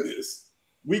goodness.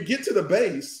 We get to the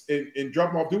base and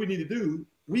drop him off. Do what we need to do?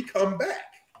 We come back.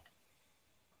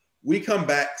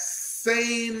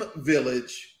 Same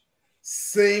village,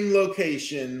 same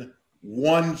location,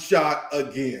 one shot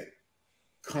again.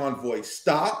 Convoy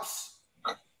stops.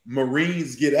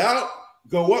 Marines get out.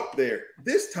 go up there.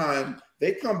 This time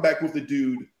they come back with the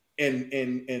dude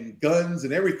and guns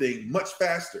and everything much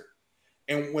faster.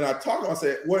 And when I talked to him, I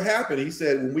said, what happened? He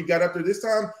said, when we got up there this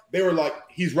time, they were like,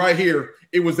 he's right here.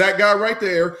 It was that guy right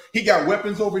there. He got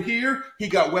weapons over here. He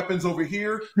got weapons over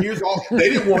here. Here's all. They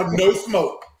didn't want no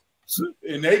smoke.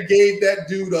 And they gave that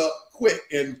dude up quick.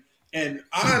 And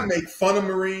I make fun of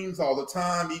Marines all the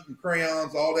time, eating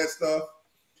crayons, all that stuff.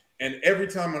 And every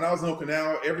time when I was in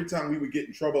Okinawa, every time we would get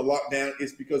in trouble, locked down,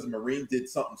 it's because a Marine did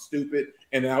something stupid.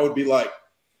 And I would be like,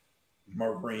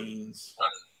 Marines.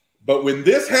 But when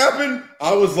this happened,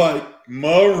 I was like,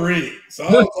 Marines. So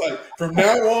I was like, from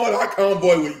now on, I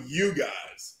convoy with you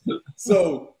guys.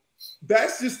 So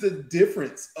that's just the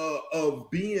difference of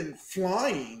being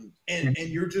flying and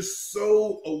you're just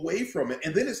so away from it.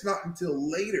 And then it's not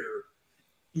until later,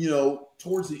 you know,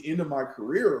 towards the end of my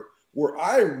career where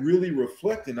I really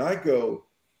reflect and I go,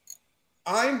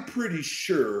 I'm pretty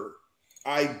sure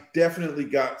I definitely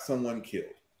got someone killed.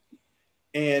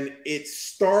 And it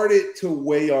started to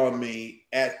weigh on me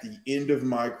at the end of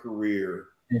my career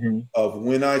of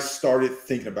when I started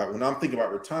thinking about, when I'm thinking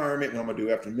about retirement, what I'm going to do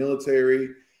after military.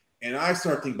 And I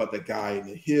started thinking about the guy in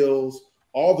the hills,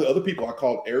 all the other people I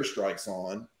called airstrikes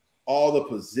on, all the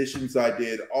positions I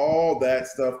did, all that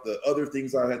stuff, the other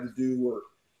things I had to do were,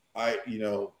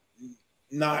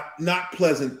 not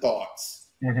pleasant thoughts.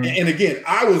 And again,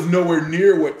 I was nowhere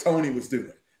near what Tony was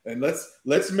doing. And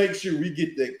let's make sure we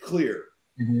get that clear.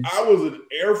 I was an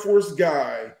Air Force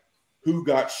guy who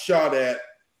got shot at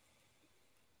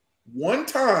one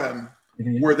time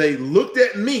where they looked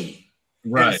at me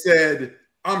and said,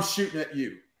 I'm shooting at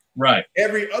you. Right.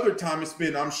 Every other time it's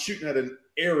been, I'm shooting at an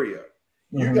area.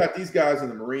 You got these guys in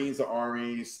the Marines, the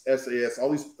Armies, SAS,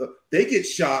 all these, they get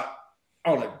shot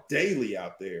on a daily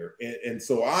out there. And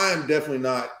so I'm definitely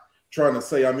not trying to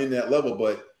say I'm in that level,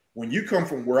 but when you come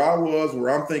from where I was, where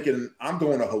I'm thinking I'm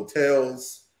going to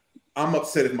hotels, I'm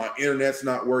upset if my internet's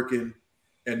not working.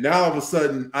 And now all of a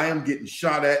sudden I am getting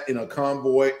shot at in a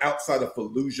convoy outside of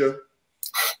Fallujah.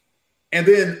 And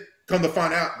then come to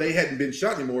find out they hadn't been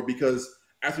shot anymore because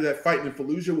after that fight in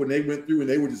Fallujah, when they went through and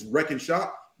they were just wrecking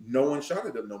shop, no one shot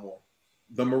at them no more.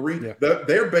 The Marine,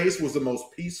 their base was the most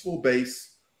peaceful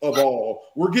base of all.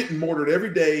 We're getting mortared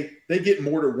every day. They get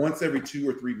mortared once every 2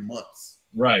 or 3 months.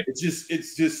 Right.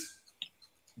 It's just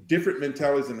different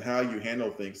mentalities and how you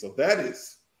handle things. So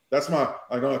that's my,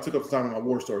 I know I took up the time in my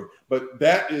war story, but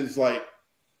that is like,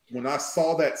 when I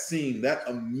saw that scene, that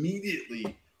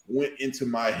immediately went into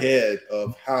my head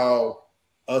of how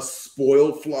us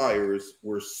spoiled flyers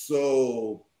were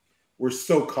so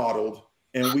coddled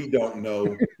and we don't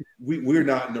know. We're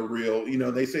not in the real,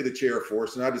 they say the chair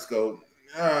force, and I just go,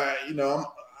 all right,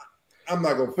 I'm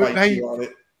not going to fight you on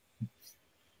it.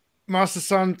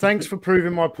 Mastersun, thanks for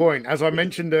proving my point. As I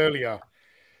mentioned earlier,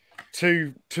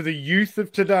 to the youth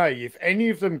of today, if any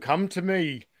of them come to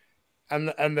me and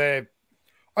they're,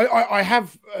 I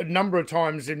have a number of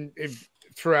times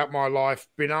throughout my life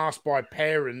been asked by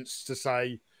parents to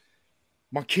say,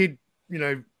 my kid,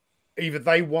 either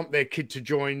they want their kid to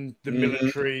join the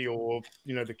military or,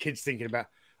 the kid's thinking about,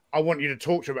 I want you to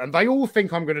talk to them. And they all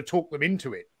think I'm going to talk them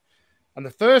into it. And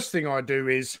the first thing I do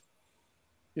is,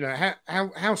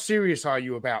 how serious are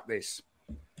you about this?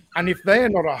 And if they're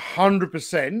not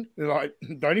 100%, they're like,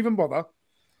 don't even bother.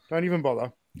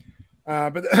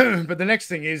 But the next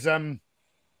thing is,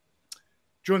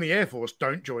 join the Air Force.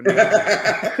 Don't join the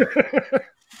Air Force.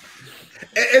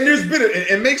 And there's been,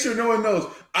 and make sure no one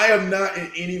knows, I am not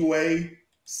in any way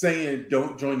saying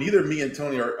don't join. Neither me and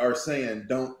Tony are saying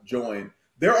don't join.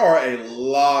 There are a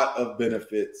lot of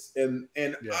benefits, and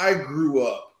I grew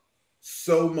up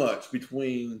so much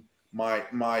between my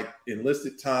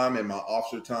enlisted time and my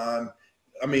officer time.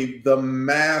 I mean, the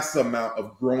mass amount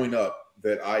of growing up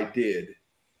that I did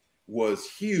was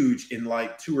huge in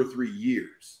like 2 or 3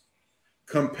 years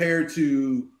compared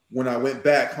to when I went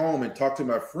back home and talked to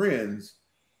my friends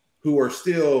who are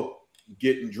still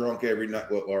getting drunk every night.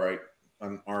 Well, all right,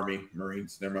 I'm Army,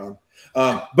 Marines, never mind.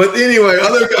 But anyway,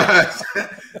 other guys,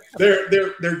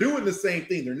 they're doing the same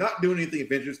thing. They're not doing anything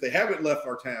adventurous. They haven't left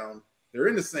our town. They're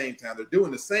in the same town. They're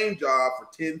doing the same job for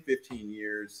 10, 15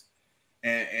 years.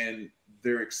 And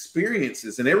their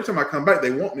experiences. And every time I come back,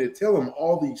 they want me to tell them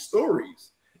all these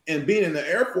stories. And being in the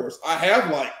Air Force, I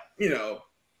have like,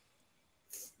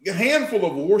 a handful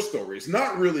of war stories.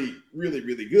 Not really, really,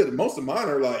 really good. And most of mine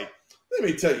are like, let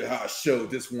me tell you how I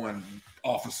showed this one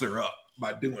officer up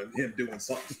by him doing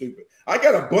something stupid. I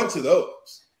got a bunch of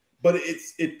those. But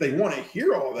they want to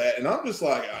hear all that. And I'm just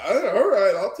like, all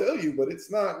right, I'll tell you. But it's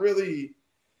not really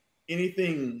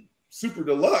anything super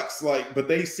deluxe. But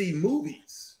they see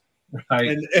movies.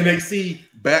 Right. And they see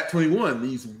Bat 21,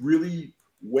 these really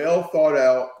well thought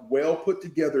out, well put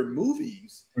together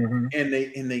movies, and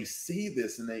they see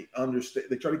this and they understand.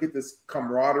 They try to get this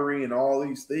camaraderie and all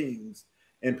these things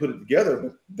and put it together.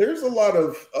 But there's a lot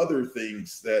of other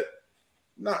things that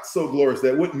not so glorious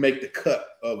that wouldn't make the cut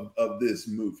of this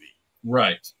movie.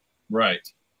 Right.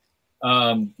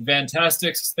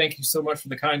 Fantastics, thank you so much for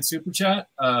the kind super chat.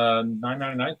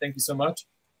 999, thank you so much.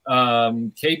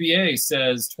 KBA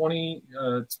says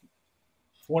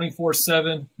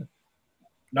 24/7,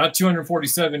 not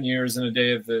 247 years in a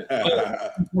day of the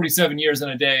 47 years in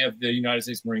a day of the United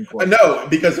States Marine Corps. No,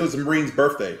 because it was a Marine's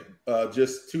birthday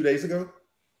just 2 days ago.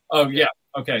 Oh yeah,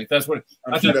 okay, that's what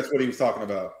I'm sure that's what he was talking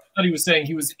about. I thought he was saying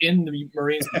he was in the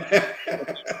Marines.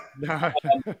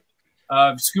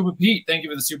 Scuba Pete, thank you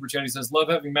for the super chat. He says, love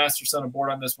having Master Son aboard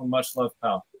on this one. Much love,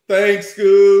 pal. Thanks,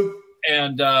 Scoob.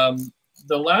 And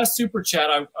the last super chat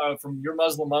from your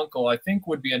Muslim uncle, I think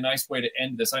would be a nice way to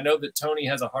end this. I know that Tony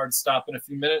has a hard stop in a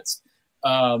few minutes.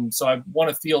 So I want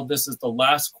to feel this is the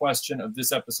last question of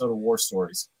this episode of War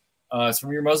Stories. It's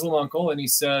from your Muslim uncle, and he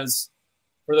says,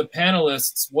 for the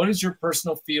panelists, what is your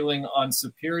personal feeling on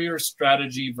superior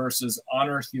strategy versus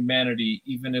honor humanity,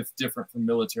 even if different from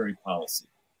military policy?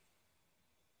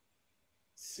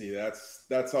 See,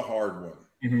 that's a hard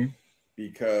one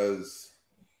because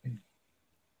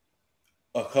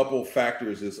a couple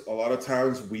factors is a lot of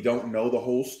times we don't know the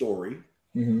whole story.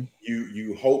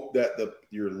 You hope that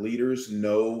your leaders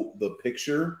know the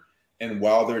picture, and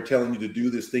while they're telling you to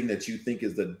do this thing that you think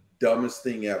is the dumbest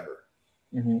thing ever,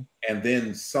 and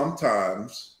then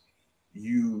sometimes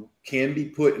you can be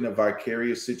put in a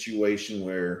vicarious situation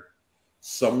where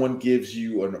someone gives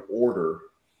you an order,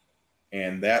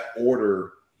 and that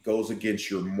order goes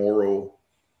against your moral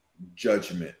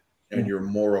judgment and your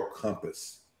moral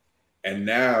compass. And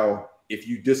now, if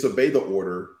you disobey the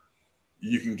order,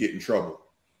 you can get in trouble.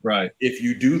 Right. If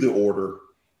you do the order,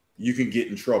 you can get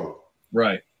in trouble.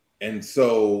 Right. And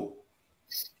so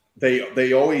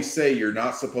they always say you're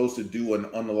not supposed to do an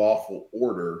unlawful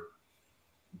order,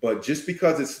 but just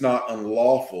because it's not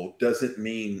unlawful doesn't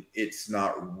mean it's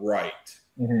not right.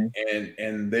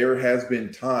 And there has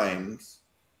been times,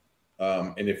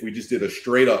 and if we just did a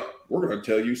straight up, we're going to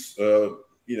tell you,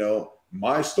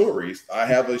 my stories. I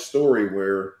have a story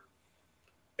where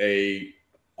a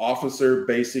officer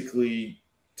basically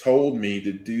told me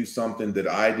to do something that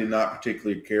I did not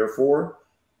particularly care for.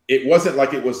 It wasn't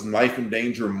like it was life and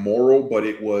danger moral, but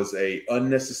it was a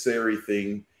unnecessary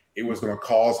thing. It was going to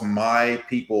cause my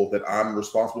people that I'm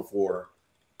responsible for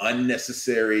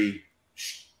unnecessary,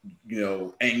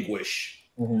 anguish.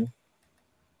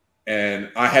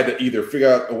 And I had to either figure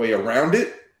out a way around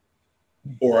it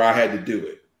or I had to do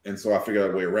it. And so I figured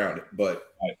out a way around it. But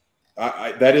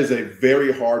that is a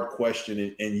very hard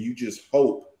question. And you just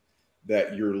hope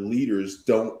that your leaders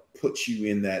don't put you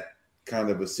in that kind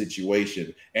of a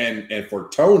situation. And for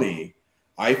Tony,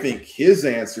 I think his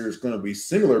answer is going to be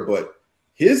similar, but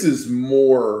his is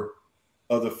more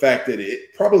of the fact that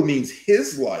it probably means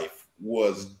his life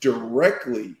was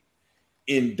directly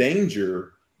in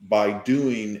danger by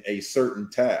doing a certain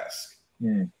task,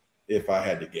 if I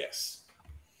had to guess.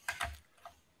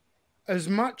 As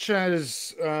much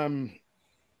as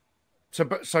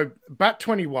so Bat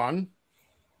 21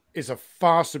 is a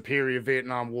far superior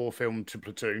Vietnam War film to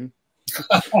Platoon.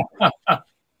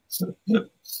 The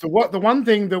one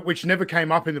thing which never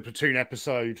came up in the Platoon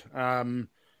episode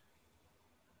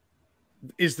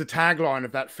is the tagline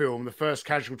of that film: "The first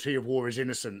casualty of war is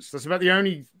innocence." That's about the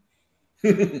only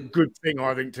good thing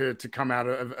I think to come out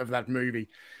of that movie.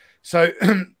 So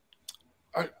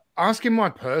asking my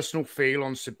personal feel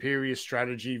on superior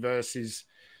strategy versus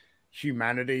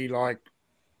humanity, like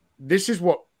this is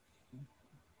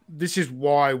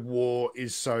why war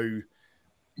is so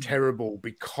terrible,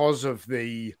 because of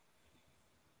the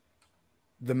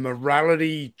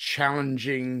morality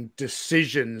challenging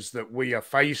decisions that we are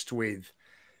faced with.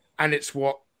 And it's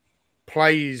what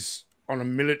plays on a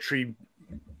military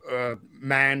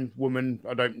man, woman,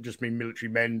 I don't just mean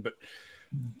military men, but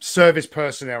service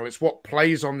personnel. It's what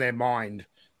plays on their mind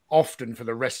often for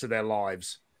the rest of their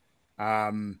lives.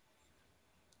 So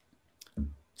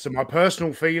my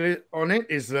personal feeling on it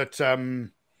is that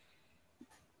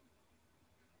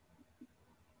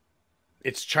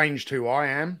it's changed who I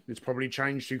am. It's probably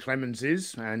changed who Clemens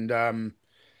is. And I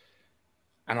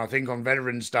think on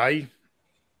Veterans Day,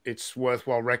 it's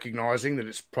worthwhile recognizing that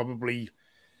it's probably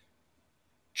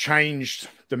changed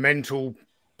the mental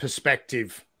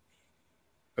perspective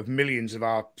of millions of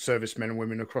our servicemen and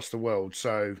women across the world.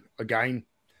 So again,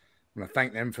 I want to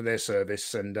thank them for their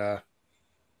service, and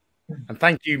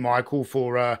thank you, Michael,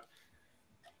 for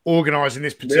organising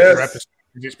this particular episode.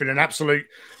 It's been an absolute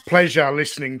pleasure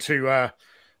listening to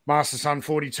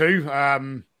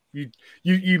Mastersun42.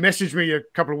 You messaged me a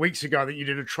couple of weeks ago that you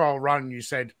did a trial run. And you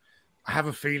said, I have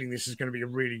a feeling this is going to be a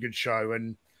really good show.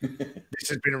 And this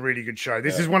has been a really good show.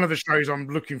 This is one of the shows I'm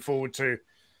looking forward to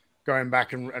going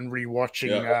back and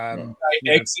rewatching. I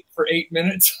exit for 8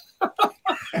 minutes.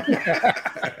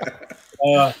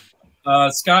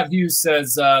 Scott Hughes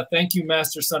says, thank you,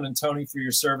 Mastersun and Tony, for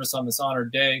your service on this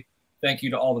honored day. Thank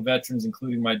you to all the veterans,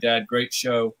 including my dad. Great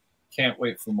show. Can't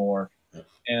wait for more.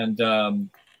 And to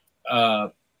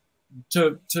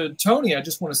Tony, I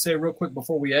just want to say real quick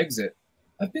before we exit,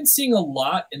 I've been seeing a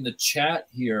lot in the chat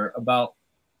here about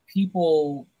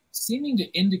people seeming to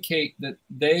indicate that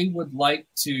they would like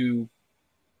to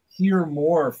hear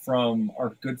more from our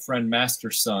good friend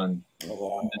Mastersun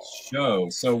on this show.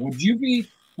 So would you be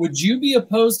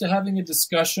opposed to having a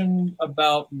discussion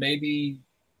about maybe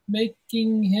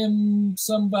making him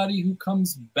somebody who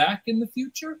comes back in the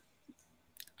future?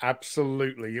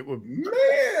 Absolutely. It would,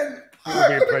 man, it would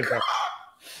be a pleasure.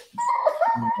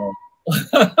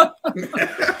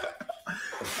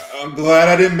 I'm glad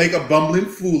I didn't make a bumbling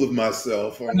fool of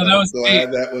myself. I'm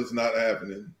glad that was not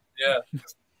happening. Yeah.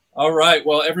 All right.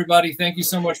 Well, everybody, thank you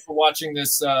so much for watching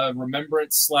this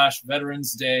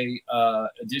Remembrance/Veterans Day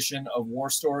edition of War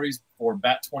Stories for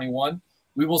Bat 21.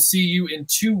 We will see you in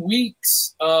 2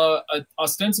 weeks,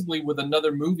 ostensibly with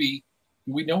another movie.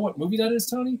 Do we know what movie that is,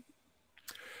 Tony?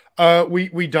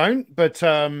 We don't, but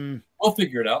we'll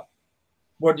figure it out.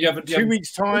 What do you have? 2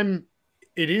 weeks' time.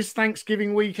 It is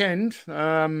Thanksgiving weekend.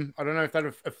 I don't know if that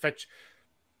affects.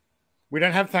 We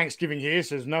don't have Thanksgiving here,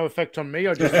 so there's no effect on me.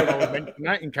 I just thought I would mention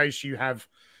that in case you have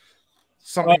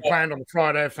something planned on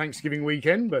Friday of Thanksgiving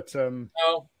weekend. But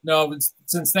no,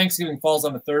 since Thanksgiving falls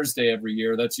on a Thursday every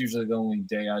year, that's usually the only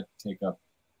day I take up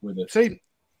with it. See,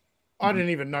 I didn't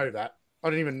even know that. I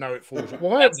didn't even know it falls.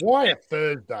 Why a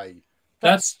Thursday?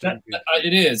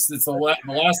 It is. It's the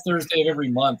last Thursday of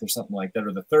every month or something like that,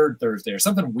 or the third Thursday or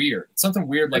something weird. Something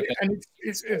weird like that. And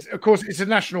it's of course it's a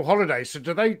national holiday. So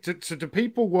do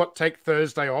people take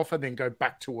Thursday off and then go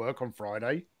back to work on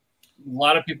Friday? A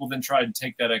lot of people then try to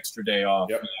take that extra day off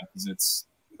because it's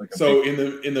like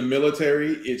in the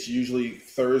military, it's usually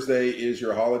Thursday is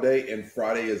your holiday and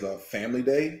Friday is a family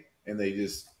day, and they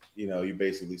just you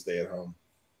basically stay at home.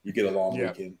 You get a long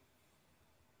weekend.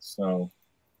 So.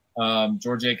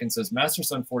 George Aiken says,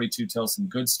 Mastersun42 tells some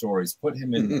good stories. Put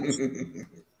him in.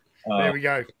 There we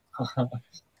go.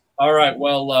 All right.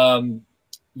 Well,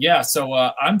 yeah. So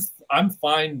I'm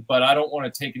fine, but I don't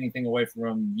want to take anything away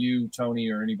from you, Tony,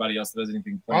 or anybody else that has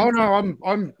anything planned. Oh no, I'm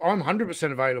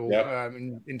 100% available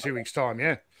in 2 weeks' time.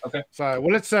 Yeah. Okay. So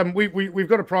well, let's we've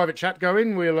got a private chat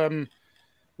going. We'll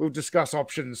discuss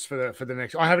options for the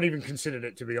next. I haven't even considered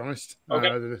it, to be honest. Okay.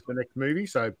 The next movie.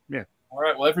 So yeah. All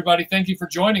right. Well, everybody, thank you for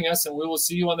joining us, and we will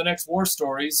see you on the next War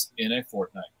Stories in a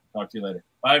fortnight. Talk to you later.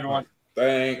 Bye, everyone.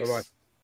 Thanks. Bye-bye.